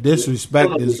coach, The disrespect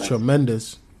they'll is defense.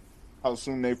 tremendous. How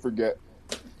soon they forget.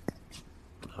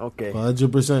 Okay,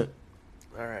 100%.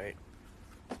 all right.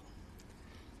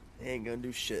 They ain't gonna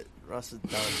do shit. Russ is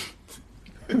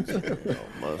done.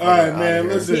 All right, man.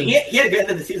 Listen, He had a good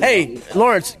end of the season. Hey,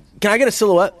 Lawrence, can I get a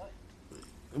silhouette?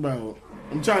 bro.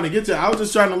 I'm trying to get to. I was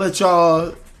just trying to let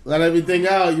y'all let everything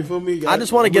out. You feel me? I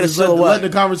just wanna get a Just let silhouette. the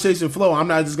conversation flow. I'm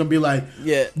not just gonna be like,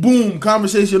 Yeah. boom,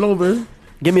 conversation over.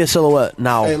 Give me a silhouette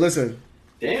now. Hey, listen,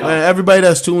 Damn. man. Everybody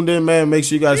that's tuned in, man, make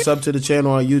sure you guys sub to the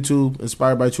channel on YouTube,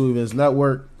 Inspired by True Events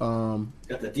Network. Got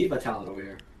the diva talent over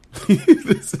here.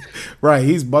 Right,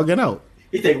 he's bugging out.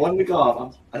 He take 1 week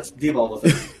off. That's diva all of a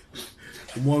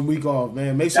sudden. 1 week off,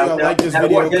 man. Make sure y'all That- like this that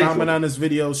video, worked into comment it. on this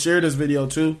video, share this video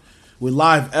too. We're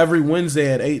live every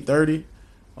Wednesday at 8:30,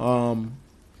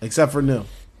 except for Neil.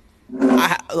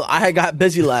 I had got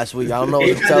busy last week. I don't know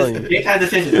what to tell you. Daytime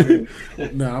decision.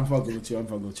 No, I'm fucking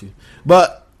with you.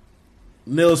 But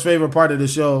Neil's favorite part of the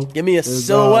show. Give me a is,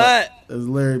 silhouette. Is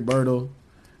Larry Birtle.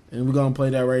 And we're going to play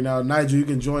that right now. Nigel, you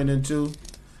can join in too.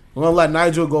 We're going to let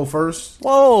Nigel go first.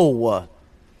 Whoa.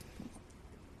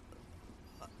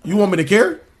 You want me to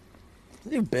care?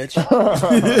 You bitch.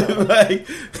 Like,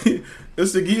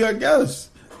 it's to give you a guess.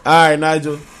 All right,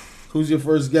 Nigel. Who's your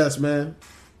first guess, man?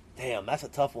 Damn, that's a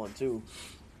tough one, too.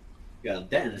 Got a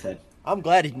dent in his head. I'm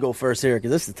glad he can go first here because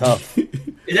this is tough. Is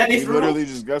that He Nathan literally Rudolph?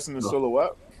 just guessing the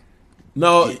silhouette.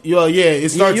 No, it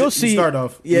starts. you'll you see. start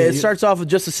off. It starts off with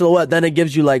just a silhouette. Then it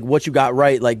gives you like what you got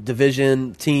right, like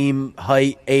division, team,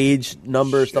 height, age,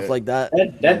 number, stuff like that.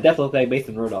 That definitely looks like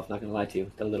Mason Rudolph, not gonna lie to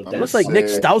you. That little dent. Looks like Nick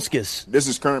Yeah. Stauskas. This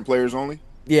is current players only.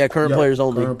 Yeah, current Yep, players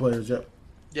only. Current players, yep.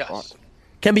 Yes.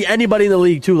 Can be anybody in the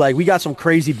league too. Like we got some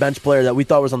crazy bench player that we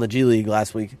thought was on the G League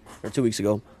last week or 2 weeks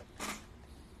ago.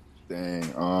 Dang.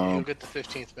 You'll get the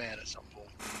 15th man at some point.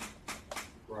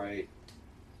 Right.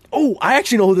 Oh, I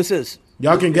actually know who this is.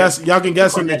 Y'all can guess in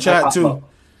the chat too.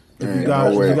 If you Dang,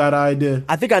 got no way. an idea.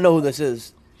 I think I know who this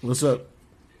is. What's up?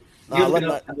 Let I'm looking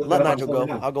let it up Nigel on go. phone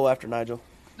now. I'll go after Nigel.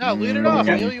 No, lead it off.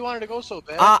 Neil, you wanted to go so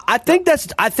bad. I think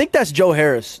that's Joe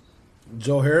Harris.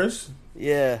 Joe Harris?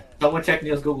 Yeah. Someone check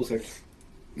Neil's Google search.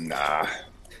 Nah.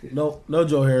 No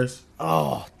Joe Harris.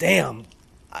 Oh damn.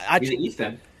 He's an East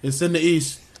End. It's in the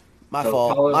East, My So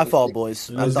fault. follow My the fault, six- boys.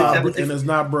 and I it's, thought- not, and it's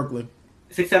not Brooklyn.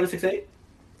 6'7", 6'8"?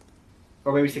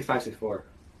 Or maybe 6'5", 6'4".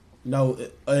 No,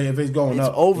 if it's going It's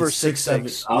up, over it's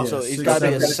 6'6". Oh, So he's 6'7". got to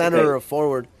be a 6'7". center or a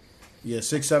forward. Yeah,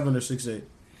 6'7" or 6'8".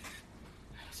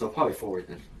 So probably forward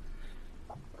then.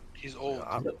 He's old.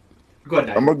 Go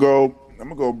ahead, I'm Nigel.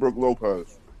 gonna go Brooke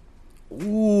Lopez.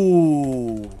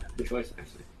 Ooh. Good choice,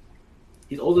 actually.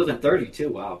 He's older than 30 too.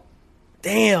 Wow.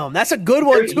 Damn, that's a good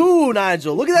one 30. too,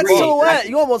 Nigel. Look at that Great. silhouette.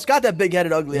 You almost got that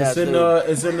big-headed ugly ass.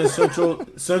 It's in dude.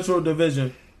 the Central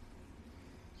Division.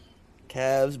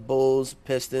 Cavs, Bulls,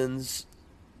 Pistons,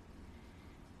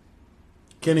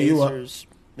 Kenny, you up? Pacers.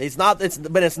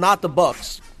 But it's not the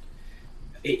Bucks.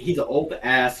 He's an old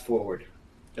ass forward.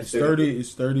 It's 30.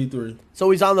 It's 33. So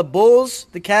he's on the Bulls,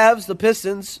 the Cavs, the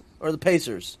Pistons, or the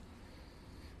Pacers.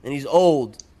 And he's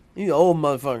old. He's an old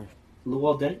motherfucker.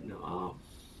 Luol Dent? No.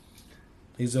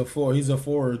 He's a forward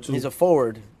too. He's a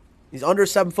forward. He's under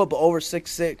 7 foot, but over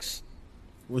 6'6".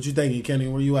 What you thinking, Kenny?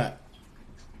 Where you at?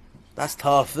 That's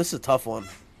tough. This is a tough one.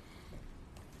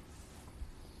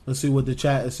 Let's see what the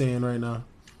chat is saying right now.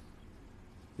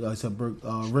 Yeah, I said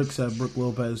Rick said Brooke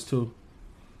Lopez too.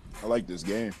 I like this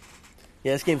game.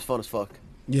 Yeah, this game's fun as fuck.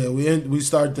 Yeah, we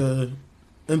start the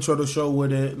intro the show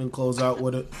with it and then close out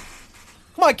with it.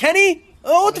 Come on, Kenny.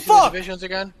 Oh, what the See fuck? divisions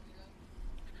again?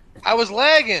 I was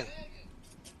lagging.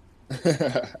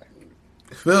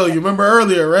 Phil, you remember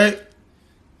earlier, right?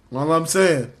 All I'm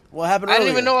saying. What happened I earlier?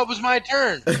 didn't even know it was my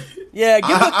turn. Yeah,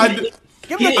 give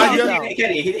He him the countdown.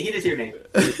 Kenny, he didn't hear your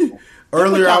name.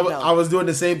 Earlier, countdown. I was doing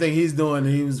the same thing he's doing,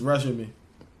 and he was rushing me.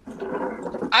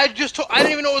 I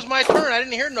didn't even know it was my turn. I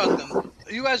didn't hear nothing.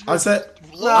 You guys were I said,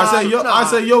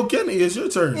 Nah. yo, Kenny, it's your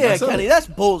turn. Yeah, I said Kenny, it. that's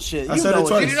bullshit. I You said know it it's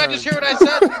twice. Did your you not turn. just hear what I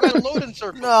said? You got a loading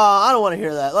circle. No, I don't want to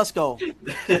hear that. Let's go. All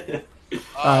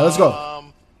right, let's go.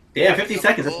 Yeah, 50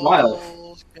 seconds. That's wild.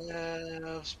 Bulls,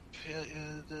 Cavs,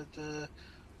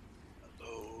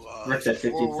 Rick said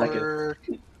 15 forward.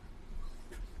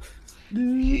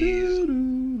 He's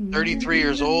 33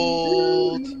 years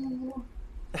old.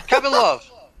 Kevin Love.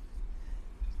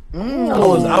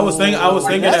 I was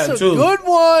thinking That's that a too. good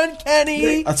one,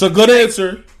 Kenny. That's a good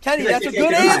answer. Kenny, that's a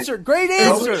good answer. Great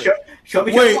answer. Show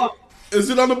me Wait, your love. is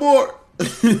it on the board?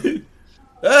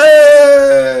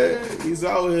 Hey, he's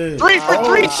out here. 3 for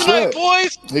 3 tonight, shit.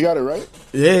 boys. He got it right.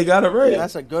 Yeah, he got it right.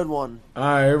 That's a good one. All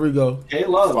right, here we go. Hey,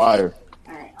 love. Fire.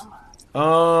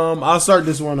 I'll start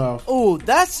this one off. Ooh,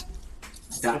 that's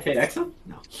Dante Exum?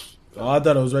 No. Oh, I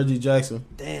thought it was Reggie Jackson.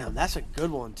 damn. That's a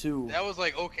good one too. That was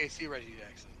like OKC Reggie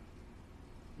Jackson.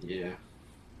 Yeah.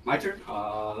 My turn?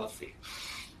 Let's see.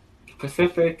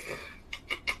 Pacific.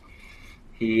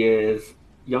 He is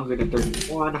younger than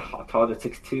 31, taller than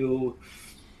 6'2".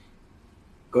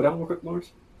 Go down real quick,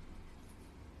 Morris.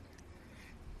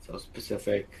 So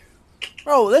Pacific.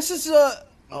 Bro, this is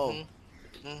oh,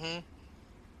 Mm-hmm.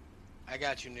 I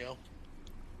got you, Neil.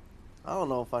 I don't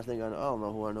know if I think I don't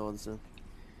know who I know this is.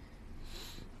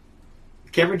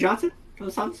 Cameron Johnson from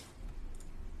the Suns.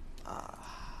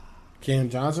 Cam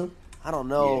Johnson. I don't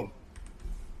know. Yeah.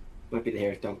 Might be the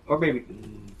Harris Dunk, or maybe.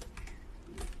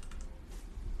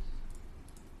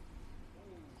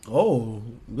 Oh,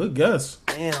 good guess.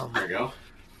 Damn. There you go.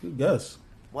 Good guess.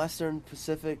 Western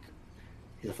Pacific.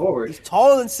 He's a forward, He's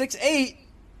taller than 6'8".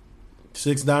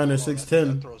 6'9" or That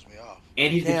 6'10". throws me off.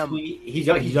 and he's Damn. he's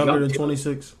young. He's younger young, than too.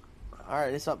 26. All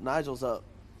right, it's up. Nigel's up.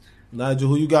 Nigel,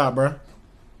 who you got, bruh?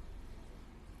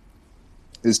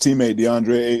 His teammate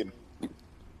DeAndre Ayton.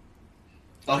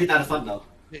 Oh, he's not a Sun though.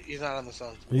 He's not on the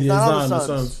Suns. He's not on on the the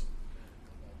Suns. Suns.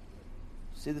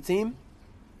 See the team?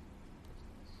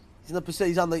 He's in the Pacific.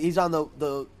 He's on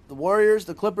the Warriors,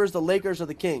 the Clippers, the Lakers, or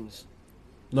the Kings.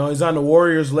 No, he's on the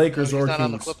Warriors, Lakers, He's or not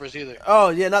on the Kings. Clippers either. Oh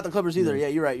yeah, not the Clippers either. Yeah,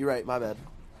 you're right. You're right. My bad.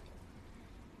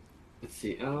 Let's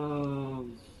see. Oh,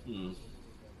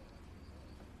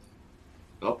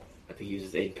 I think he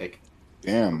uses Aiden pick.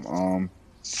 Damn.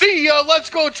 See ya. Let's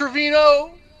go,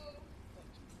 Trevino. What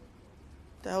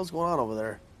the hell's going on over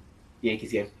there?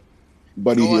 Yankees game.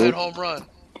 Buddy Go ahead, Hield. home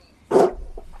run.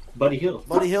 Buddy Hield.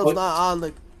 Buddy Hield's What? not on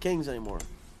the Kings anymore.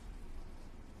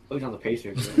 Oh, he's on the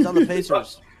Pacers. He's on the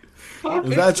Pacers.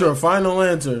 Is that your final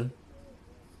answer?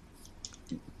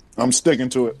 I'm sticking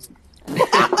to it.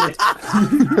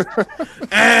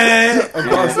 And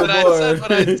across What I said.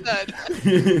 What I the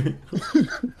said.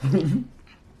 board.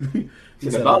 He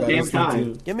It's said, about I gotta damn stick time.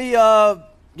 to it.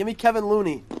 Give me Kevin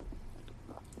Looney.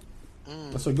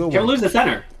 That's a good Can't one. lose the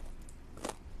center.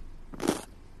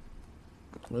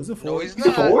 What is it No, for? he's He's a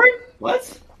not. forward?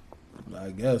 What? I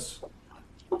guess.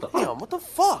 What the fuck? Damn, what the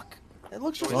fuck? It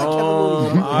looks just like Kevin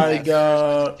Looney. I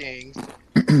got. Kings.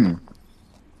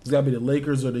 It's gotta be the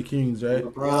Lakers or the Kings, right?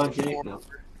 LeBron James. No.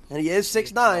 And he is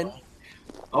 6'9".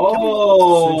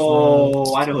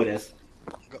 Oh, I know who it is.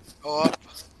 Go up.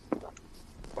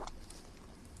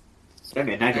 That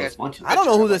man Nigel is punching. I don't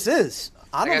know who this is.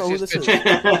 I don't I know who guess this he's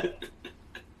is.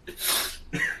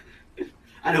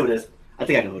 I know who it is. I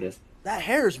think I know who it is. That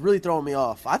hair is really throwing me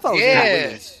off. I thought it was Yeah. Andrew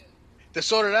Wiggins.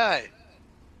 So did I.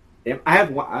 I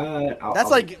have one.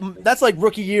 That's like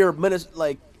rookie year,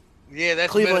 like Yeah,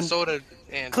 that's Cleveland- Minnesota.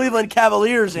 And Cleveland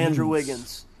Cavaliers. Andrew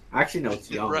Wiggins. Actually, no, it's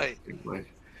young. Right.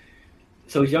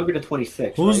 So he's younger than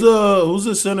 26. Who's right?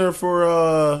 the center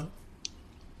for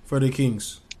the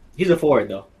Kings? He's a forward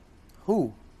though.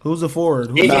 Who? Who's the forward?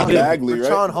 Who's Yeah, Not the, yeah. Bagley,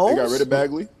 right? Rashawn They Holmes? got rid of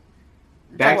Bagley.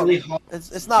 Bagley.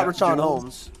 It's not Yeah, Rashawn Jones.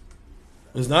 Holmes.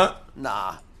 It's not.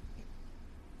 Nah,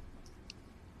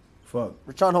 Fuck.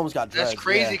 Rashawn Holmes got dreads. that's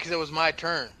crazy yeah. because it was my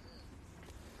turn.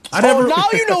 I never. Oh, now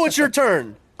you know it's your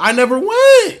turn. I never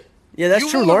went. Yeah, that's you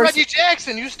true, went with Lawrence. Reggie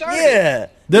Jackson. You started. Yeah.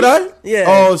 Did I? Yeah.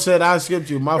 Oh, said I skipped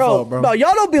you. My fault, bro. No,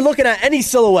 y'all don't be looking at any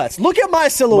silhouettes. Look at my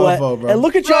silhouette My fault, bro. and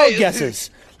look at y'all Right. guesses.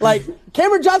 Like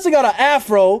Cameron Johnson got an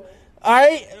afro. All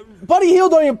right, Buddy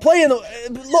Hield don't even play in the.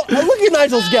 Look at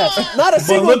Nigel's guess. Not a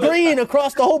single look- green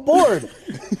across the whole board.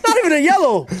 Not even a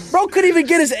yellow. Bro couldn't even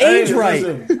get his age Hey, right.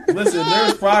 Listen,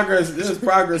 there's progress. There's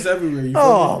progress everywhere. You feel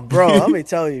Oh, me? bro, let me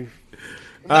tell you,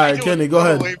 All right, Nigel Kenny, was go a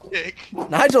ahead. throwaway pick.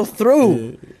 Nigel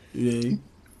threw. Yeah.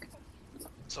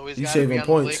 So he's You got to be saving on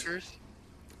points. the Lakers.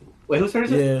 Wait, whose turn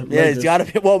is it? Yeah. Yeah, he's Lakers. got to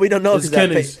be. Well, we don't know It's because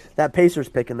Kenny's. that Pacers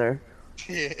pick in there.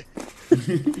 Yeah.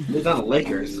 He's on the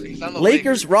Lakers. He's on the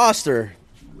Lakers roster.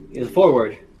 He's a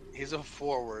forward. He's a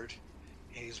forward.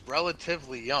 He's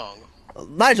relatively young.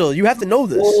 Nigel, you have to know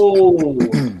this. Oh,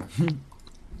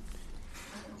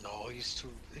 No, he's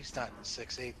not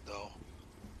 6'8" though.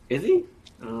 is he?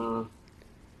 No,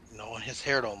 and his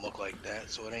hair don't look like that,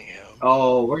 so it ain't him.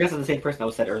 Oh, we're guessing the same person that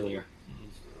was said earlier.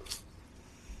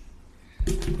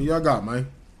 Who y'all got, man?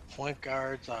 Point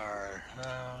guards are.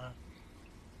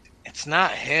 It's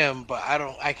not him, but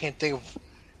I can't think of.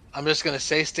 I'm just gonna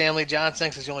say Stanley Johnson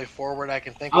because he's the only forward I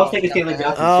can think I'll of. take a Stanley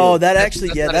Johnson. Oh, that That's- actually,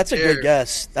 that's yeah, not that's a fair. good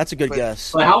guess. That's a good But-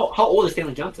 guess. But how old is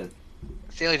Stanley Johnson?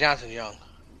 Stanley Johnson young.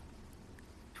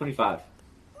 25.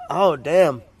 Oh,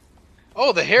 damn.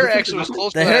 Oh, the hair Who's actually was the-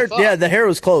 closer The than hair, I thought. yeah, the hair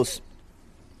was close.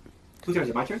 Whose turn is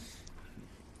it? My turn?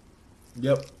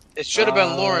 Yep. It should have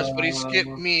been Lawrence, but he skipped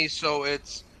me, so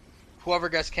it's whoever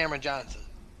gets Cameron Johnson.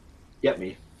 Yep,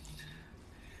 me.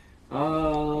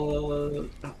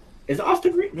 Is it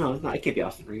Austin Reeves? No, it's not. It can't be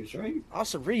Austin Reeves, right?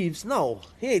 Austin Reeves, no,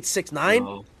 he ain't 6'9".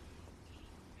 No.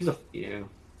 He's a So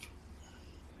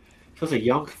it's a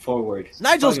young forward.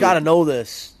 Nigel's got to know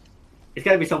this. It's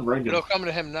got to be something random. It'll come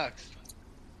to him next.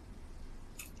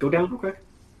 Go down real quick.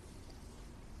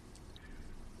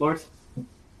 Lawrence. Let's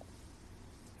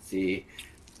see.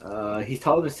 He's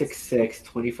taller than 6'6",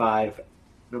 25,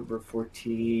 number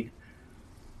 14.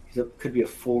 Could be a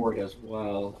forward as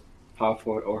well, power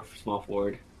forward or small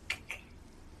forward.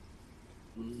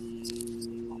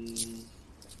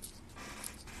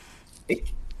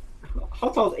 How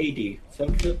tall is AD?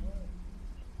 7 foot?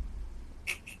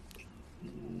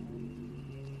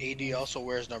 AD also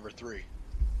wears number 3.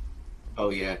 Oh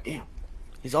yeah, damn.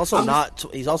 He's also not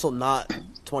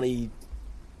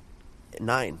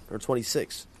 29 or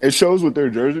 26. It shows what their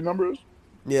jersey number is.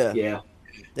 Yeah. Yeah.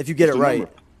 If you get it What's the right.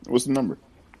 number? What's the number?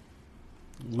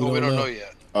 We don't know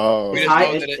yet. Oh, We just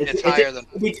know that it's higher than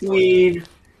between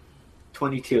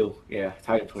 22. Yeah, it's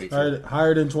higher than 22.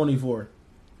 Higher than 24.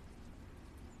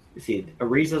 Let's see,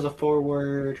 Ariza's a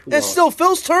forward. Who It's else? still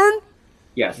Phil's turn?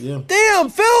 Yes. Yeah. Damn,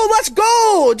 Phil, let's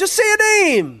go. Just say a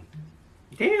name.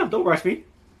 Damn, don't rush me.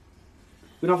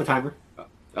 We don't have a timer.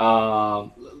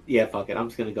 Yeah, fuck it. I'm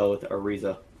just gonna go with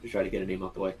Ariza to try to get a name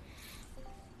out the way.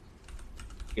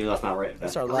 You know that's not right.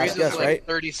 That's our last Ariza's guess, like right?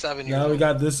 37 years Now we old.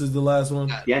 got this is the last one.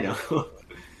 Yeah, I know. Oh,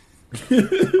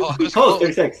 it was Oh,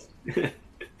 close. 36.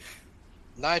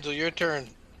 Nigel, your turn.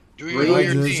 Do you Really? know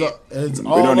your It's, team? it's we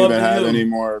all don't up even to have you. any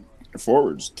more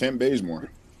forwards. Tim Bazemore.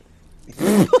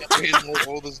 He's more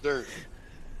old as dirt.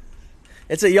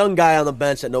 It's a young guy on the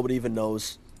bench that nobody even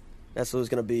knows. That's who it's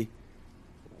going to be.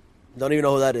 Don't even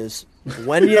know who that is.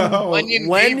 Wenyan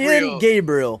Wenyan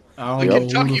Gabriel. I The don't know who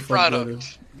Kentucky the fuck that is.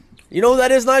 product. You know who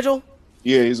that is, Nigel?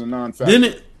 Yeah, he's a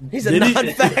non-factor. He's a Did he-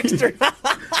 non-factor.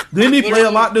 Didn't he play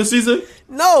a lot this season?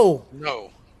 No.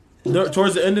 No.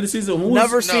 Towards the end of the season? Who was,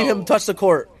 Never seen No. him touch the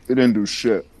court. He didn't do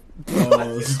shit. He's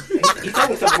probably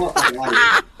something more from the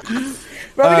line.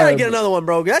 Bro, we got to Alright, get another one,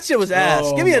 bro. That shit was ass.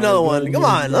 Oh Give me my another one. goodness, Come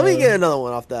on. Let me bro. get another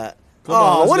one off that. Come on,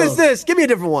 Oh, let's what go. is this? Give me a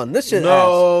different one. This shit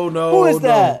No, ass. no. Who is no,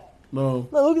 that? No.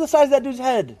 Look, look at the size of that dude's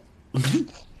head.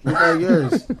 Look at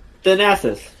yours.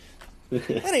 Thanasis.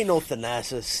 That ain't no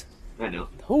Thanasis. I know.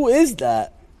 Who is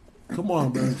that? Come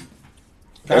on, man.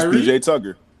 That's Kyrie? PJ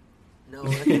Tucker. No,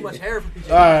 that's too much hair for PJ.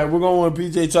 All right, we're going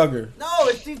with PJ Tucker. No,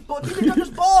 it's PJ Tucker's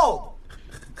bald.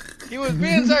 He was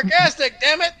being sarcastic,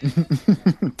 damn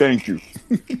it. Thank you.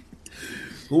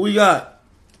 Who we got?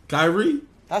 Kyrie?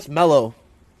 That's Mello.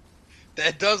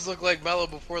 That does look like Melo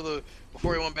before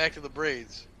he went back to the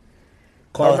braids.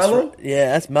 Carmelo?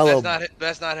 Yeah, that's Mello.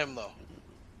 That's not him though.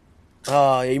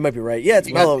 Oh, yeah, you might be right. Yeah,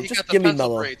 it's Mello. He Just got the give me pencil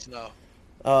Mello. braids now.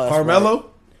 That's Carmelo? right.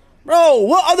 Bro,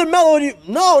 what other Mello do you...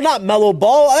 No, not Mello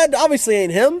Ball. That obviously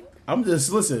ain't him. I'm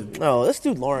just, listen. No, this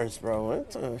dude Lawrence, bro.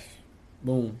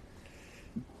 Boom.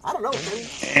 I don't know.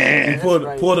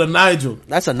 Pull the Nigel.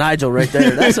 That's a Nigel right there.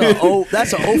 That's a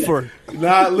Ofer.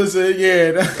 Nah, listen,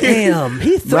 yeah. Damn,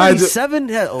 he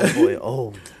 37. Oh boy,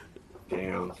 oh.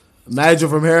 Damn. Nigel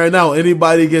from here and out.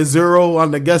 Anybody get 0 on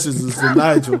the guesses, it's the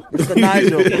Nigel. It's the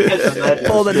Nigel.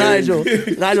 Pull the Nigel.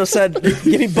 Nigel said,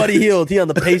 "Give me Buddy Hield. He on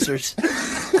the Pacers."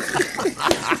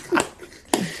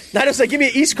 Nigel said, "Give me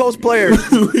an East Coast player,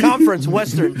 Conference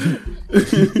Western."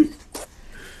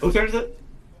 Whose turn is it?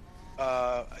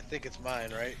 I think it's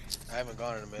mine, right? I haven't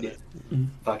gone in a minute.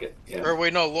 Fuck it. Yeah. Or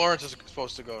wait, no, Lawrence is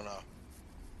supposed to go now.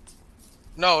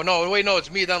 No, wait, no,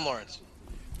 it's me then Lawrence.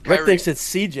 Rick Kyrie. thinks it's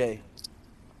CJ.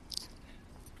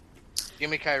 Give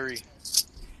me Kyrie.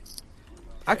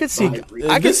 I could see. Kyrie.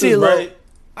 I could This see is a little. right.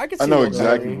 I could see. I know a little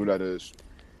exactly Kyrie. who that is.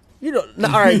 You don't. No,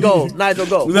 all right, go, Nigel.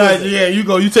 Go. Nigel, yeah, you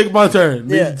go. You take my turn.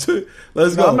 Yeah.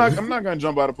 Let's No, go. I'm not gonna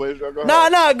jump out of place. Y'all go Nah,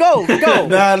 ahead. go.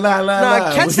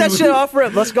 Nah. Catch that shit off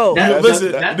rip. Let's go. That-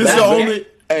 Listen, that- this is that- the only.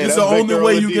 Hey, This is that's the only Victor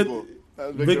way you get Oladipo.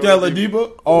 That's Victor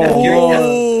Oladipo.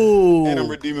 Oh. And I'm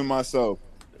redeeming myself.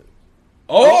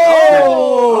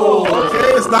 Oh,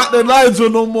 okay. It's not the Nigel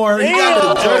no more. He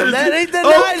got the Damn, jersey. that ain't the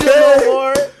Okay. Nigel no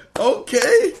more.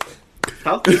 Okay.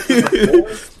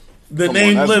 Southeast. The Come name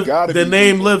on, that's lived. gotta The be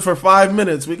name Depot. lived for 5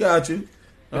 minutes. We got you.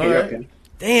 All Okay, right. okay.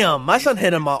 Damn, my son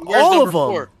hit him on Where's all number of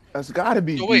them. 4? That's gotta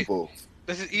be So wait. people.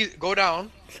 This is go down.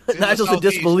 This is the Nigel's in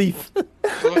Southeast. disbelief. Go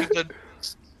look at the,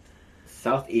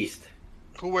 Southeast.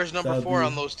 who wears number 4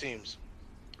 on those teams.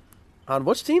 On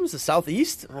which teams? The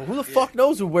Southeast? Well, who the fuck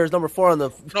knows who wears number 4 on the...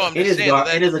 No, I'm It just is saying guard.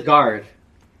 that It is a guard.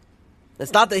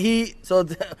 It's not the Heat. So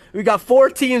we got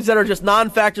 4 teams that are just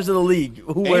non-factors in the league.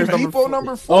 Who wears Ain't number people 4?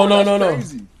 number 4? Oh, no, That's no, no.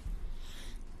 crazy.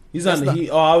 He's on the Heat.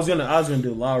 Oh, I was gonna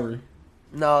do Lowry.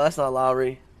 No, that's not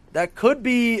Lowry. That could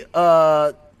be...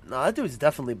 No, that dude's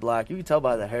definitely black. You can tell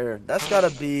by the hair. That's got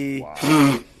to be...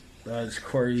 That's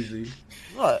crazy.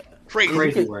 What? crazy.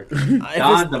 Crazy word. If Don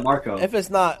it's, DeMarco. if it's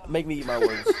not, make me eat my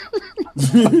words.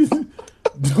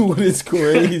 Dude, it's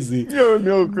crazy, Yo,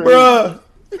 no crazy. bruh.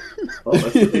 Oh,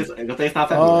 let's it's not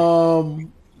February.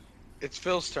 It's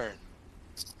Phil's turn.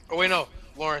 Oh wait, no,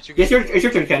 Lawrence. You Yes, it's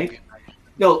your turn, Kenny.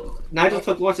 No, Nigel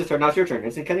took Lawrence's turn. Now it's your turn,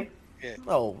 isn't it, Kenny? Yeah.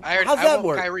 Oh, I how's that want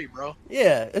work? Kyrie, bro.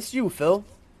 Yeah, it's you, Phil.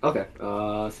 Okay.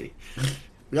 Let's see.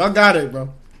 Y'all got it,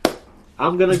 bro.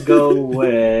 I'm gonna go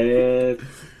with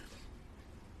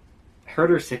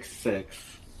Herder 6'6".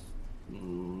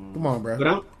 Come on, bro. Go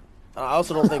down. I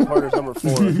also don't think Carter's number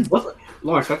 4.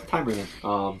 Lawrence, got the timer in.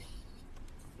 Let's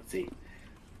see.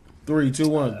 3, 2,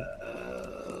 1.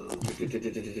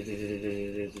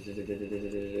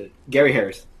 Gary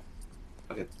Harris.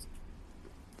 Okay.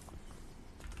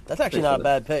 That's actually not a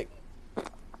bad pick.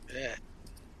 Yeah.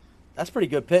 That's a pretty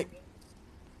good pick.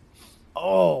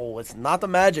 Oh, it's not the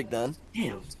Magic then.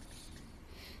 Damn.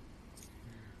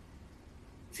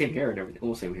 Same hair and everything.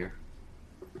 Almost same hair.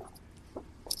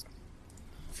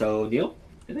 So, Neil,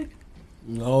 I think?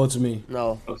 No, it's me.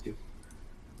 No. Oh, it's you.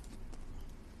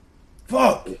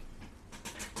 Fuck.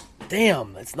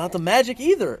 Damn, it's not the Magic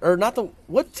either. Or not the.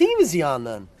 What team is he on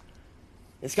then?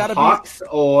 It's got to be. Hawks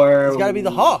or... It's got to be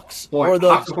the Hawks or the.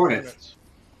 Hawks or Hornets.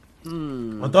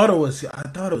 Hmm. I thought it was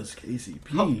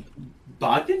KCP.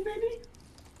 Bogdan, maybe?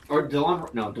 Or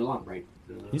DeLon? No, DeLon, right.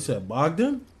 He said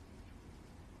Bogdan?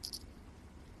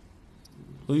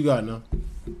 Who you got now?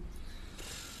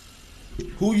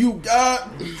 Who you got?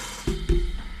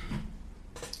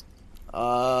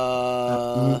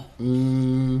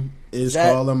 Is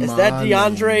that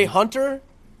DeAndre Hunter?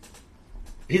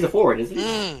 He's a forward, isn't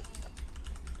he?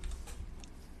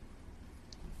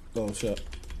 Oh, shit.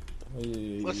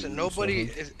 Listen, nobody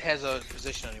has a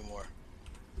position anymore.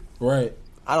 Right.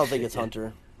 I don't think it's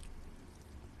Hunter.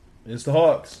 It's the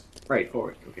Hawks. Right,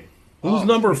 forward. Okay. Who's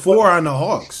number 4 on the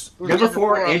Hawks? Number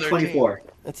 4 on and their 24.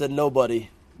 It's a nobody.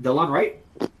 DeLon Wright?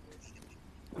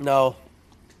 No.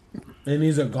 And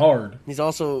he's a guard. He's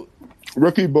also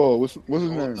Rookie ball. What's his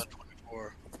name?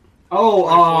 24.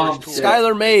 Oh,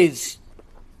 Skylar Mays.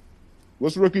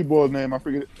 What's rookie ball's name? I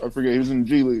forget. He was in the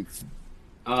G League. Shit.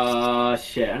 I know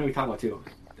what you're talking about,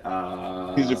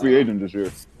 too. He's a free agent this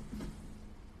year.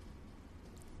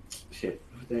 Shit.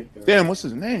 Damn, what's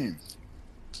his name?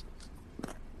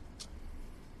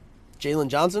 Jalen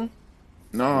Johnson.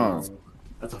 Nah.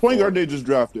 That's a Point guard forward. they just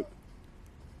drafted.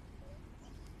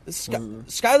 It's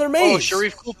Skylar Mays. Oh,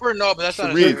 Sharif Cooper? No, but that's not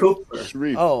Sharif. Sharif. Cooper.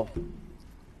 Sharif. Oh,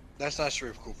 That's not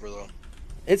Sharif Cooper though.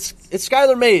 it's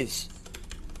Skylar Mays.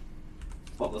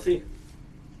 Well, we'll see.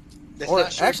 That's Or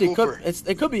not Sharif actually, Cooper.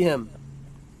 it could be him.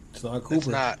 It's not It's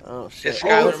Cooper. not. Oh shit. It's Oh,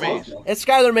 Skylar it's Mays. Lonzo. It's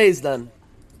Skylar Mays then.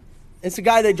 It's the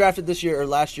guy they drafted this year or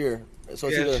last year. So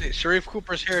it's Yeah, either Sharif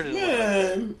Cooper's here today.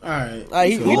 Man. All right.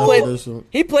 he So, played- this one.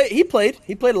 he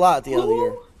played a lot at the end of the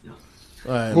year. All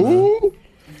right, man. Who?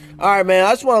 All right, man.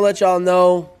 I just want to let y'all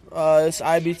know it's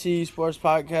IBT Sports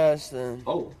Podcast and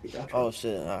Oh, we got you. oh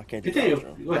shit, I can't do Continue.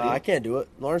 that. Go ahead, I Dave. can't do it.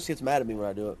 Lawrence gets mad at me when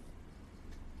I do it.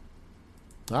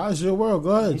 Ah, it's your world.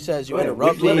 Go He ahead. says you Go ahead.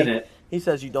 interrupt We live in me. it. He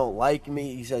says you don't like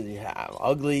me. He says I'm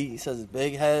ugly. He says his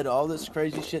big head. All this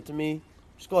crazy shit to me.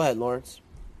 Just go ahead, Lawrence.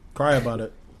 Cry about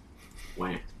it.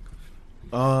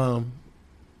 Wah.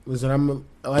 Listen, I'm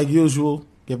like usual.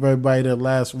 Give everybody their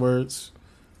last words.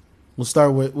 We'll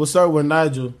start with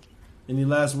Nigel. Any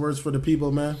last words for the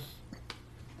people, man?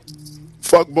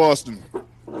 Fuck Boston.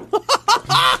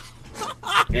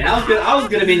 And I was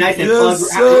gonna be nice and Yes, plug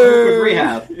sir.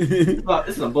 rehab. Look,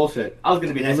 this is some bullshit. I was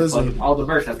gonna be nice and Listen. plug all the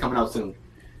merch that's coming out soon.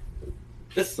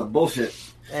 This is some bullshit.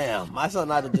 Damn, my son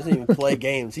Nigel doesn't even play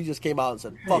games. He just came out and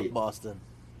said, "Fuck Hey. Boston."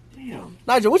 Damn.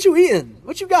 Nigel, what you eating?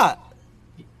 What you got?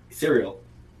 Cereal.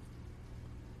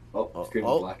 Oh, screen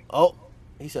was black.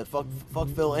 He said, "Fuck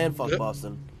Phil and fuck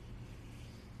Boston."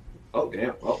 Oh,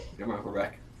 damn. Oh, never mind. We're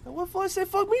back. And what for? Say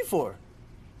fuck me for?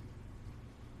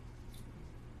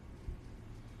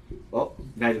 Oh,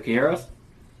 Nigel, can you hear us?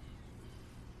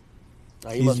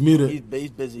 Nah, He's muted.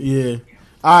 He's busy. Yeah.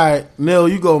 All right, Neil,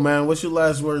 you go, man. What's your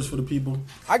last words for the people?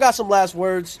 I got some last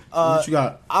words. What you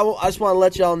got? I just want to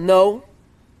let y'all know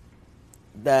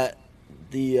that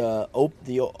the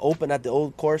Open at the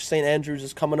Old Course St. Andrews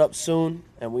is coming up soon,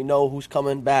 and we know who's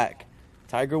coming back.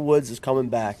 Tiger Woods is coming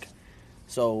back.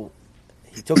 So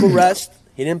he took a rest.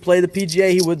 He didn't play the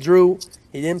PGA. He withdrew.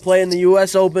 He didn't play in the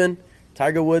U.S. Open.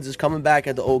 Tiger Woods is coming back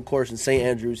at the Old Course in St.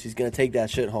 Andrews. He's going to take that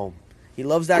shit home. He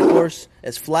loves that course.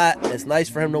 It's flat. It's nice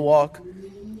for him to walk.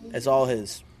 It's all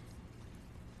his.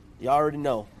 You already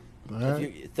know. All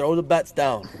right. You throw the bets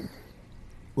down.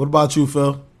 What about you,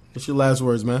 Phil? What's your last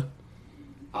words, man?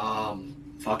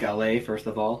 Fuck LA, first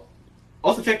of all.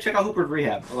 Also, check out Hooper's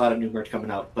Rehab. A lot of new merch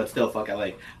coming out, but still, fuck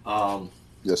LA.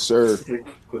 Yes, sir.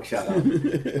 Quick shout out.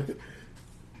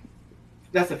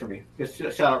 That's it for me. Just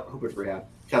shout out Hooper's Rehab.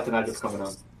 Shout out to Nigel for coming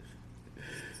on.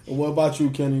 And what about you,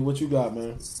 Kenny? What you got,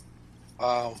 man? Just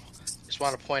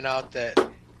want to point out that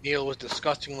Neil was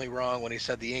disgustingly wrong when he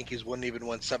said the Yankees wouldn't even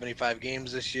win 75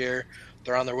 games this year.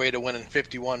 They're on their way to winning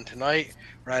 51 tonight.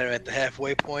 We're not even at the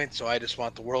halfway point, so I just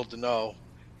want the world to know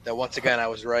that once again I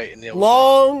was right and Neil was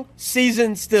wrong. Long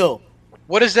season still.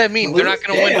 What does that mean? They're not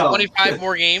going to win 25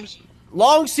 more games?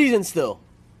 Long season still.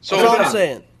 So That's all I'm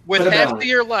saying. With half the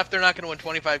year left, they're not going to win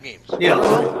 25 games.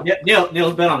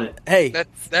 Neil's bet on it. Hey,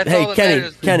 that's all that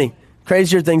matters. Kenny,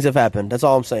 crazier things have happened. That's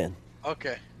all I'm saying.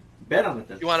 Okay. Bet on it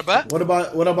then. You want to bet?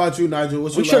 What about you, Nigel?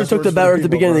 What's We your should have last took words the for bet at the people,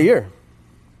 beginning of the bro? year.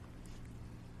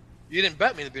 You didn't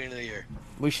bet me at the beginning of the year.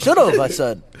 We should have, I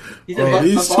said. Bro,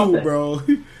 these two, bro. All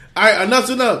right, enough's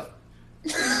enough.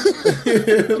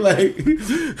 Like,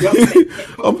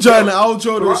 I'm trying to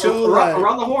outro the show.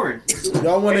 Around the horn.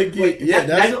 Y'all want to get? Yeah,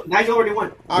 that's. Nigel already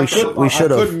won. We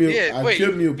should have. I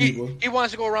could mute people. He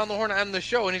wants to go around the horn on the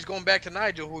show, and he's going back to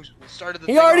Nigel, who started the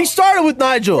He thing already off. started with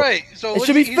Nigel. Right. So It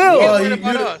should be he's Phil. worried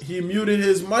about us. He muted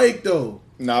his mic though.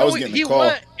 No, I was getting he a call.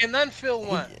 went, and then Phil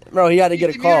went. Bro, he had to get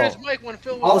a He call. muted his mic when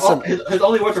Phil was Listen. His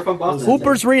only words are from Boston.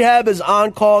 Hooper's Rehab is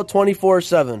on call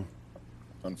 24/7.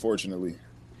 Unfortunately.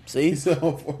 See?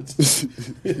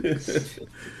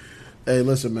 Hey,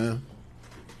 listen, man.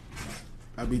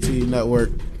 IBT Network,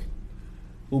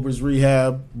 Uber's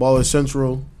Rehab, Baller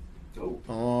Central. Who's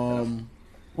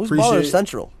Appreciate Baller it.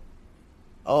 Central?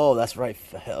 Oh, that's right,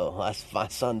 Phil. That's my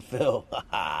son, Phil.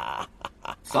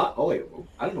 Oh wait,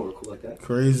 I don't know we're cool like that.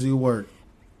 Crazy work.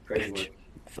 Crazy work.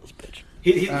 Phil's bitch.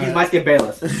 He might get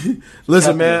Bayless.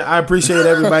 Listen, man, I appreciate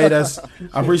everybody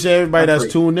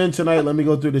that's tuned in tonight. Let me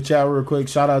go through the chat real quick.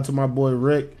 Shout out to my boy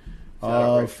Rick.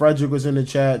 Frederick was in the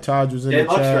chat. Taj was in the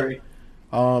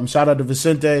chat. Shout out to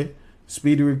Vicente.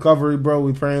 Speedy recovery, bro.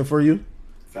 We praying for you.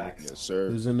 Facts. Yes,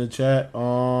 sir. Was in the chat.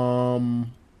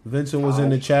 Vincent was in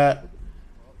the chat.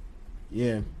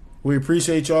 Yeah, we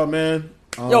appreciate y'all, man.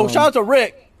 Yo, shout out to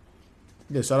Rick.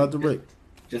 Yeah, shout out to Rick.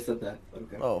 Just said that.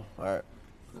 Okay. Oh, all right.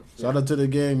 Shout out to the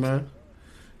gang, man.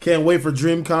 Can't wait for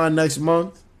DreamCon next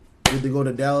month. Get to go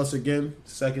to Dallas again,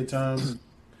 second time.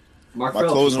 My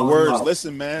closing words.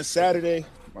 Listen, man, Saturday,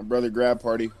 my brother grad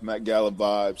party, Matt Gala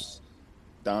vibes,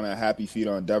 down at Happy Feet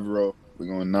on Devereaux. We're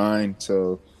going 9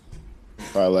 till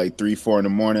probably like 3, 4 in the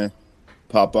morning.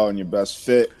 Pop out in your best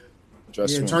fit.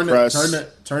 Dress to impress.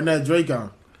 Turn that Drake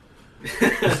on.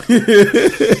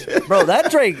 Bro, that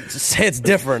Drake just hits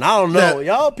different. I don't know.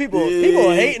 Y'all people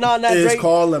hating on that It's Drake.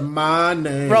 calling my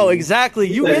name. Bro, exactly.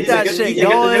 You get that shit Get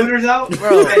the going. neuters out?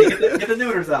 Bro. Hey, get the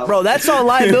neuters out. Bro, that song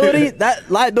Liability, that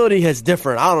Liability hits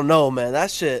different. I don't know, man. That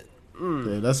shit.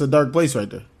 Yeah, that's a dark place right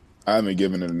there. I haven't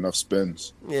given it enough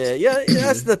spins. Yeah,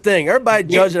 that's the thing. Everybody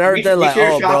judging everything like, sure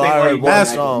oh, bro, shopping I or heard you one buy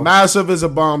song. Massive is a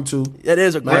bomb too. It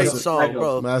is a great Massive. song,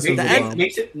 bro. Massive The is a end- bomb.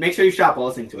 Make sure you shop while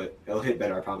listening to it. It'll hit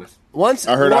better, I promise. Once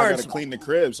I heard I Lawrence- gotta clean the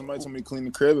crib. Somebody told me to clean the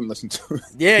crib and listen to it.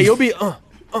 Yeah, you'll be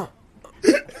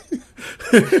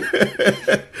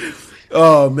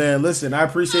Oh man, listen, I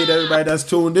appreciate everybody that's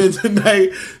tuned in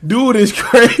tonight. Dude is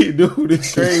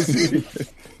crazy.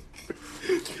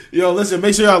 Yo, listen,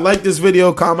 make sure y'all like this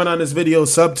video, comment on this video,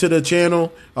 sub to the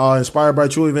channel, Inspired by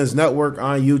True Events Network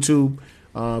on YouTube.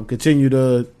 Continue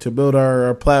to build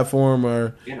our platform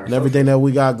and everything that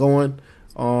we got going.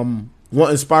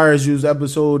 What Inspires You's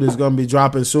episode is going to be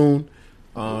dropping soon.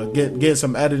 Get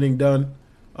some editing done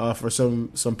for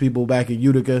some people back in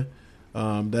Utica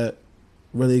that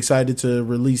really excited to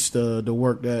release the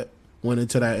work that went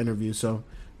into that interview. So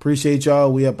appreciate y'all.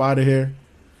 We up out of here.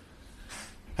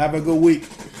 Have a good week.